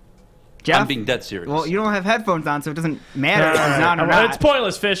serious. Jeff? I'm being dead serious. Well, you don't have headphones on, so it doesn't matter if he's on or not. It's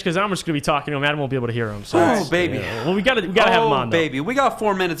pointless, Fish, because I'm just going to be talking to him. Adam won't be able to hear him. So baby. Yeah. Well, we got to have him on, though. Baby. We got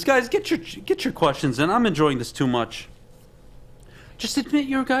 4 minutes. Guys, get your questions in. I'm enjoying this too much. Just admit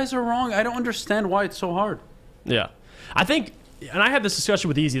your guys are wrong. I don't understand why it's so hard. Yeah. I think, and I had this discussion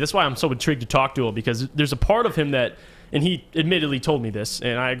with Easy. That's why I'm so intrigued to talk to him, because there's a part of him that, and he admittedly told me this,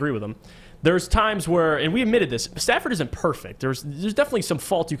 and I agree with him. There's times where, and we admitted this, Stafford isn't perfect. There's definitely some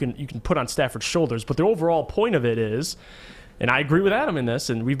fault you can put on Stafford's shoulders, but the overall point of it is, and I agree with Adam in this,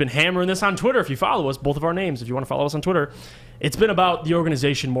 and we've been hammering this on Twitter. If you follow us, both of our names, if you want to follow us on Twitter, it's been about the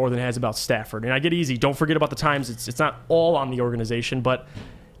organization more than it has about Stafford. And I get Easy. Don't forget about the times it's not all on the organization, but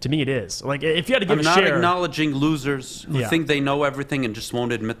to me it is. Like, if you had to give I'm a not share, acknowledging losers who think they know everything and just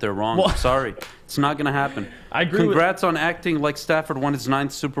won't admit they're wrong. I'm sorry. It's not going to happen. I agree. Congrats on acting like Stafford won his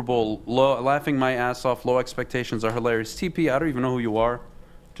 9th Super Bowl. Laughing my ass off. Low expectations are hilarious. TP, I don't even know who you are.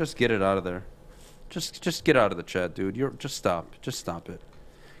 Just get it out of there. Just get out of the chat, dude. Just stop. Just stop it.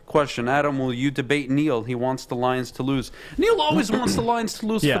 Question, Adam, will you debate Neil? He wants the Lions to lose. Neil always wants the Lions to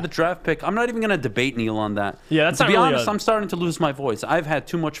lose for the draft pick. I'm not even going to debate Neil on that. Yeah, that's to not be really honest, I'm starting to lose my voice. I've had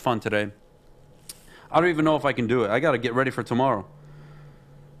too much fun today. I don't even know if I can do it. I got to get ready for tomorrow.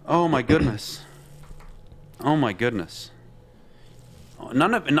 Oh, my goodness. Oh, my goodness. I'm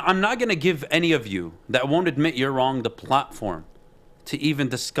not going to give any of you that won't admit you're wrong the platform to even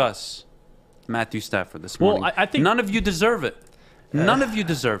discuss Matthew Stafford this morning. Well, I think none of you deserve it. None of you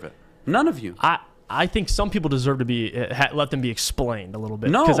deserve it. None of you. I think some people deserve to be let them be explained a little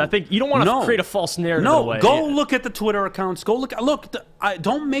bit. No, because I think you don't want to create a false narrative. No, away. go look at the Twitter accounts. Go look.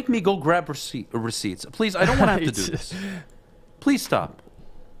 Don't make me go grab receipts, please. I don't want to have to do this. Please stop.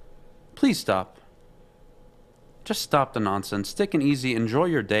 Please stop. Just stop the nonsense. Stick and Easy. Enjoy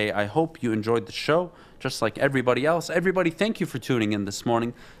your day. I hope you enjoyed the show, just like everybody else. Everybody, thank you for tuning in this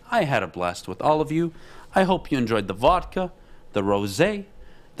morning. I had a blast with all of you. I hope you enjoyed the vodka, the rosé,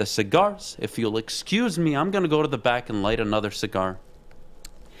 the cigars. If you'll excuse me, I'm going to go to the back and light another cigar.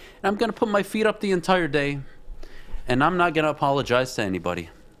 And I'm going to put my feet up the entire day, and I'm not going to apologize to anybody.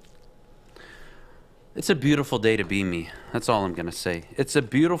 It's a beautiful day to be me. That's all I'm going to say. It's a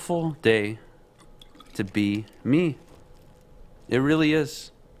beautiful day to be me. It really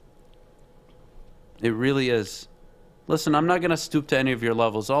is. It really is. Listen, I'm not going to stoop to any of your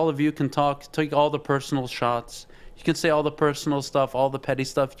levels. All of you can take all the personal shots. You can say all the personal stuff, all the petty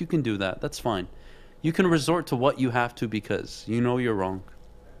stuff. You can do that. That's fine. You can resort to what you have to because you know you're wrong.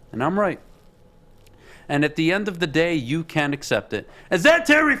 And I'm right. And at the end of the day, you can't accept it. Is that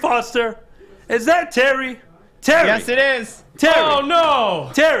Terry Foster? Is that Terry? Terry. Yes, it is. Terry. Oh,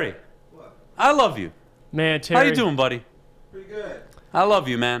 no. Terry. I love you. Man, Terry. How you doing, buddy? Pretty good. I love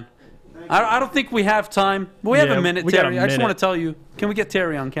you, man. I don't think we have time. We have a minute, Terry. I just want to tell you. Can we get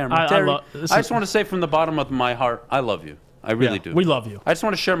Terry on camera? Terry, I just want to say from the bottom of my heart, I love you. I really do. We love you. I just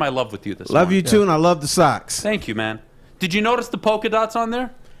want to share my love with you this morning. morning. You too, and I love the socks. Thank you, man. Did you notice the polka dots on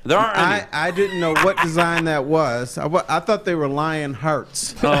there? There aren't any. I didn't know what design that was. I thought they were lion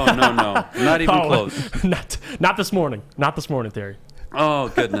hearts. Oh, no. Not even close. Not this morning. Not this morning, Terry. Oh,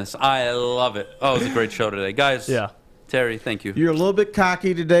 goodness. I love it. Oh, it was a great show today. Guys, Terry, thank you. You're a little bit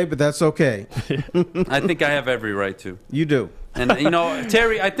cocky today, but that's okay. I think I have every right to. You do. And, you know,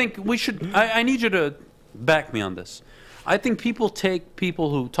 Terry, I think we should, I need you to back me on this. I think people take people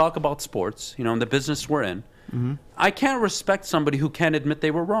who talk about sports, you know, in the business we're in. I can't respect somebody who can't admit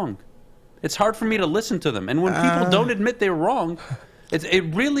they were wrong. It's hard for me to listen to them. And when people don't admit they were wrong,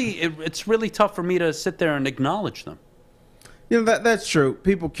 it's really tough for me to sit there and acknowledge them. You know, that's true.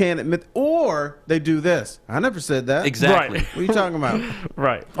 People can't admit, or they do this. I never said that. Exactly. What are you talking about?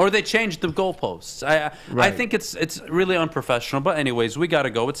 Right. Or they change the goalposts. I think it's really unprofessional. But anyways, we got to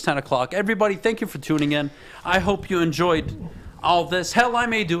go. It's 10 o'clock. Everybody, thank you for tuning in. I hope you enjoyed all this. Hell, I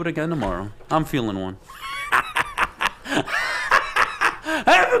may do it again tomorrow. I'm feeling one.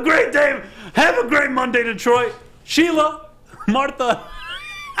 Have a great day. Have a great Monday, Detroit. Sheila, Martha,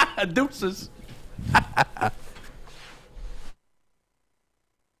 deuces.